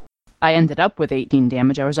blast? I ended up with 18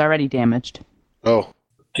 damage. I was already damaged. Oh.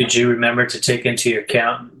 Did you remember to take into your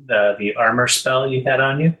account the armor spell you had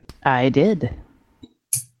on you? I did.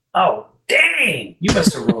 Oh, dang! You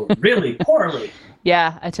must have rolled really poorly.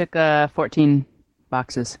 Yeah, I took 14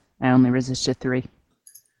 boxes. I only resisted 3.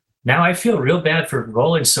 Now I feel real bad for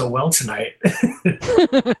rolling so well tonight.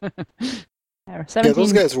 17. Yeah,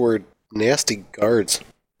 those guys were nasty guards.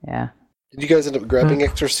 Yeah. Did you guys end up grabbing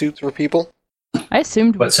extra suits for people? I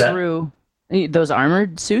assumed What's we that? threw those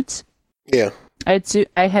armored suits. Yeah.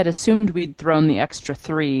 I had assumed we'd thrown the extra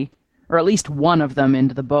 3, or at least one of them,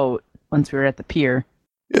 into the boat once we were at the pier.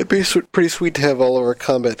 It'd be pretty sweet to have all of our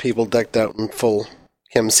combat people decked out in full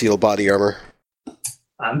chem seal body armor.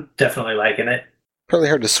 I'm definitely liking it. Probably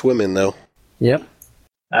hard to swim in, though. Yep.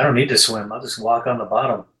 I don't need to swim. I'll just walk on the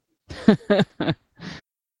bottom.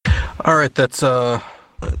 All right, that's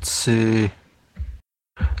let's see.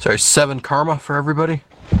 Sorry, 7 karma for everybody.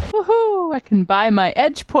 Woohoo! I can buy my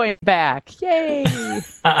edge point back. Yay!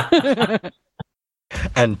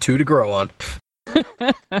 And 2 to grow on.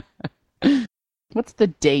 What's the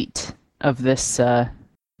date of this?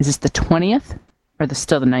 Is this the 20th or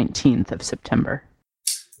still the 19th of September?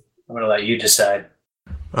 I'm going to let you decide.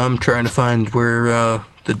 I'm trying to find where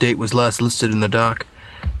the date was last listed in the doc.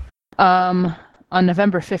 On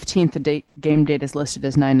November 15th, the game date is listed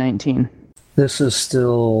as 9/19. This is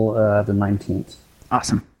still the 19th.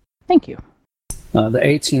 Awesome. Thank you. The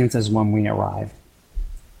 18th is when we arrive.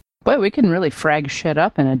 Boy, we can really frag shit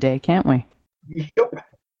up in a day, can't we? Yep.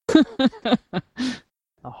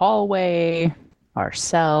 The hallway,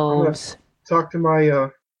 ourselves. Talk to my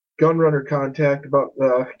gun runner contact about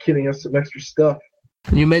getting us some extra stuff.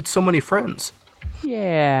 You made so many friends.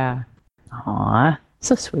 Yeah. Aw,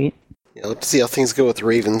 so sweet. Yeah, let's see how things go with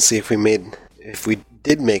Raven, see if we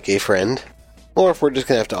did make a friend, or if we're just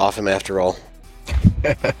gonna have to off him after all.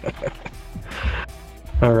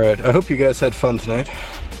 Alright, I hope you guys had fun tonight.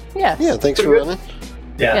 Yes. Yeah, thanks for running.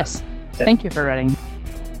 Yeah. Yes. Thank you for running.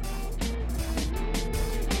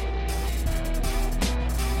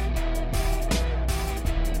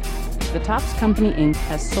 The Topps Company, Inc.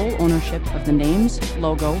 has sole ownership of the names,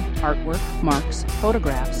 logo, artwork, marks,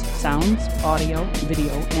 photographs, sounds, audio,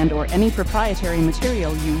 video, and/or any proprietary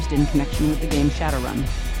material used in connection with the game Shadowrun.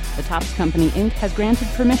 The Topps Company, Inc. has granted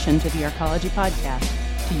permission to the Arcology Podcast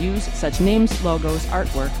to use such names, logos,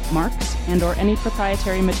 artwork, marks, and/or any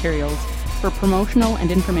proprietary materials for promotional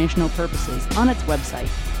and informational purposes on its website,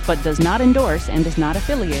 but does not endorse and is not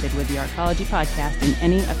affiliated with the Arcology Podcast in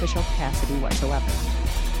any official capacity whatsoever.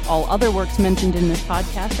 All other works mentioned in this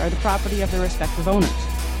podcast are the property of their respective owners.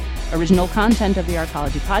 Original content of the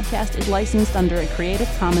Arcology Podcast is licensed under a Creative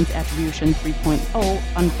Commons Attribution 3.0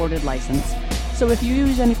 unported license, so if you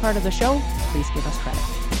use any part of the show, please give us credit.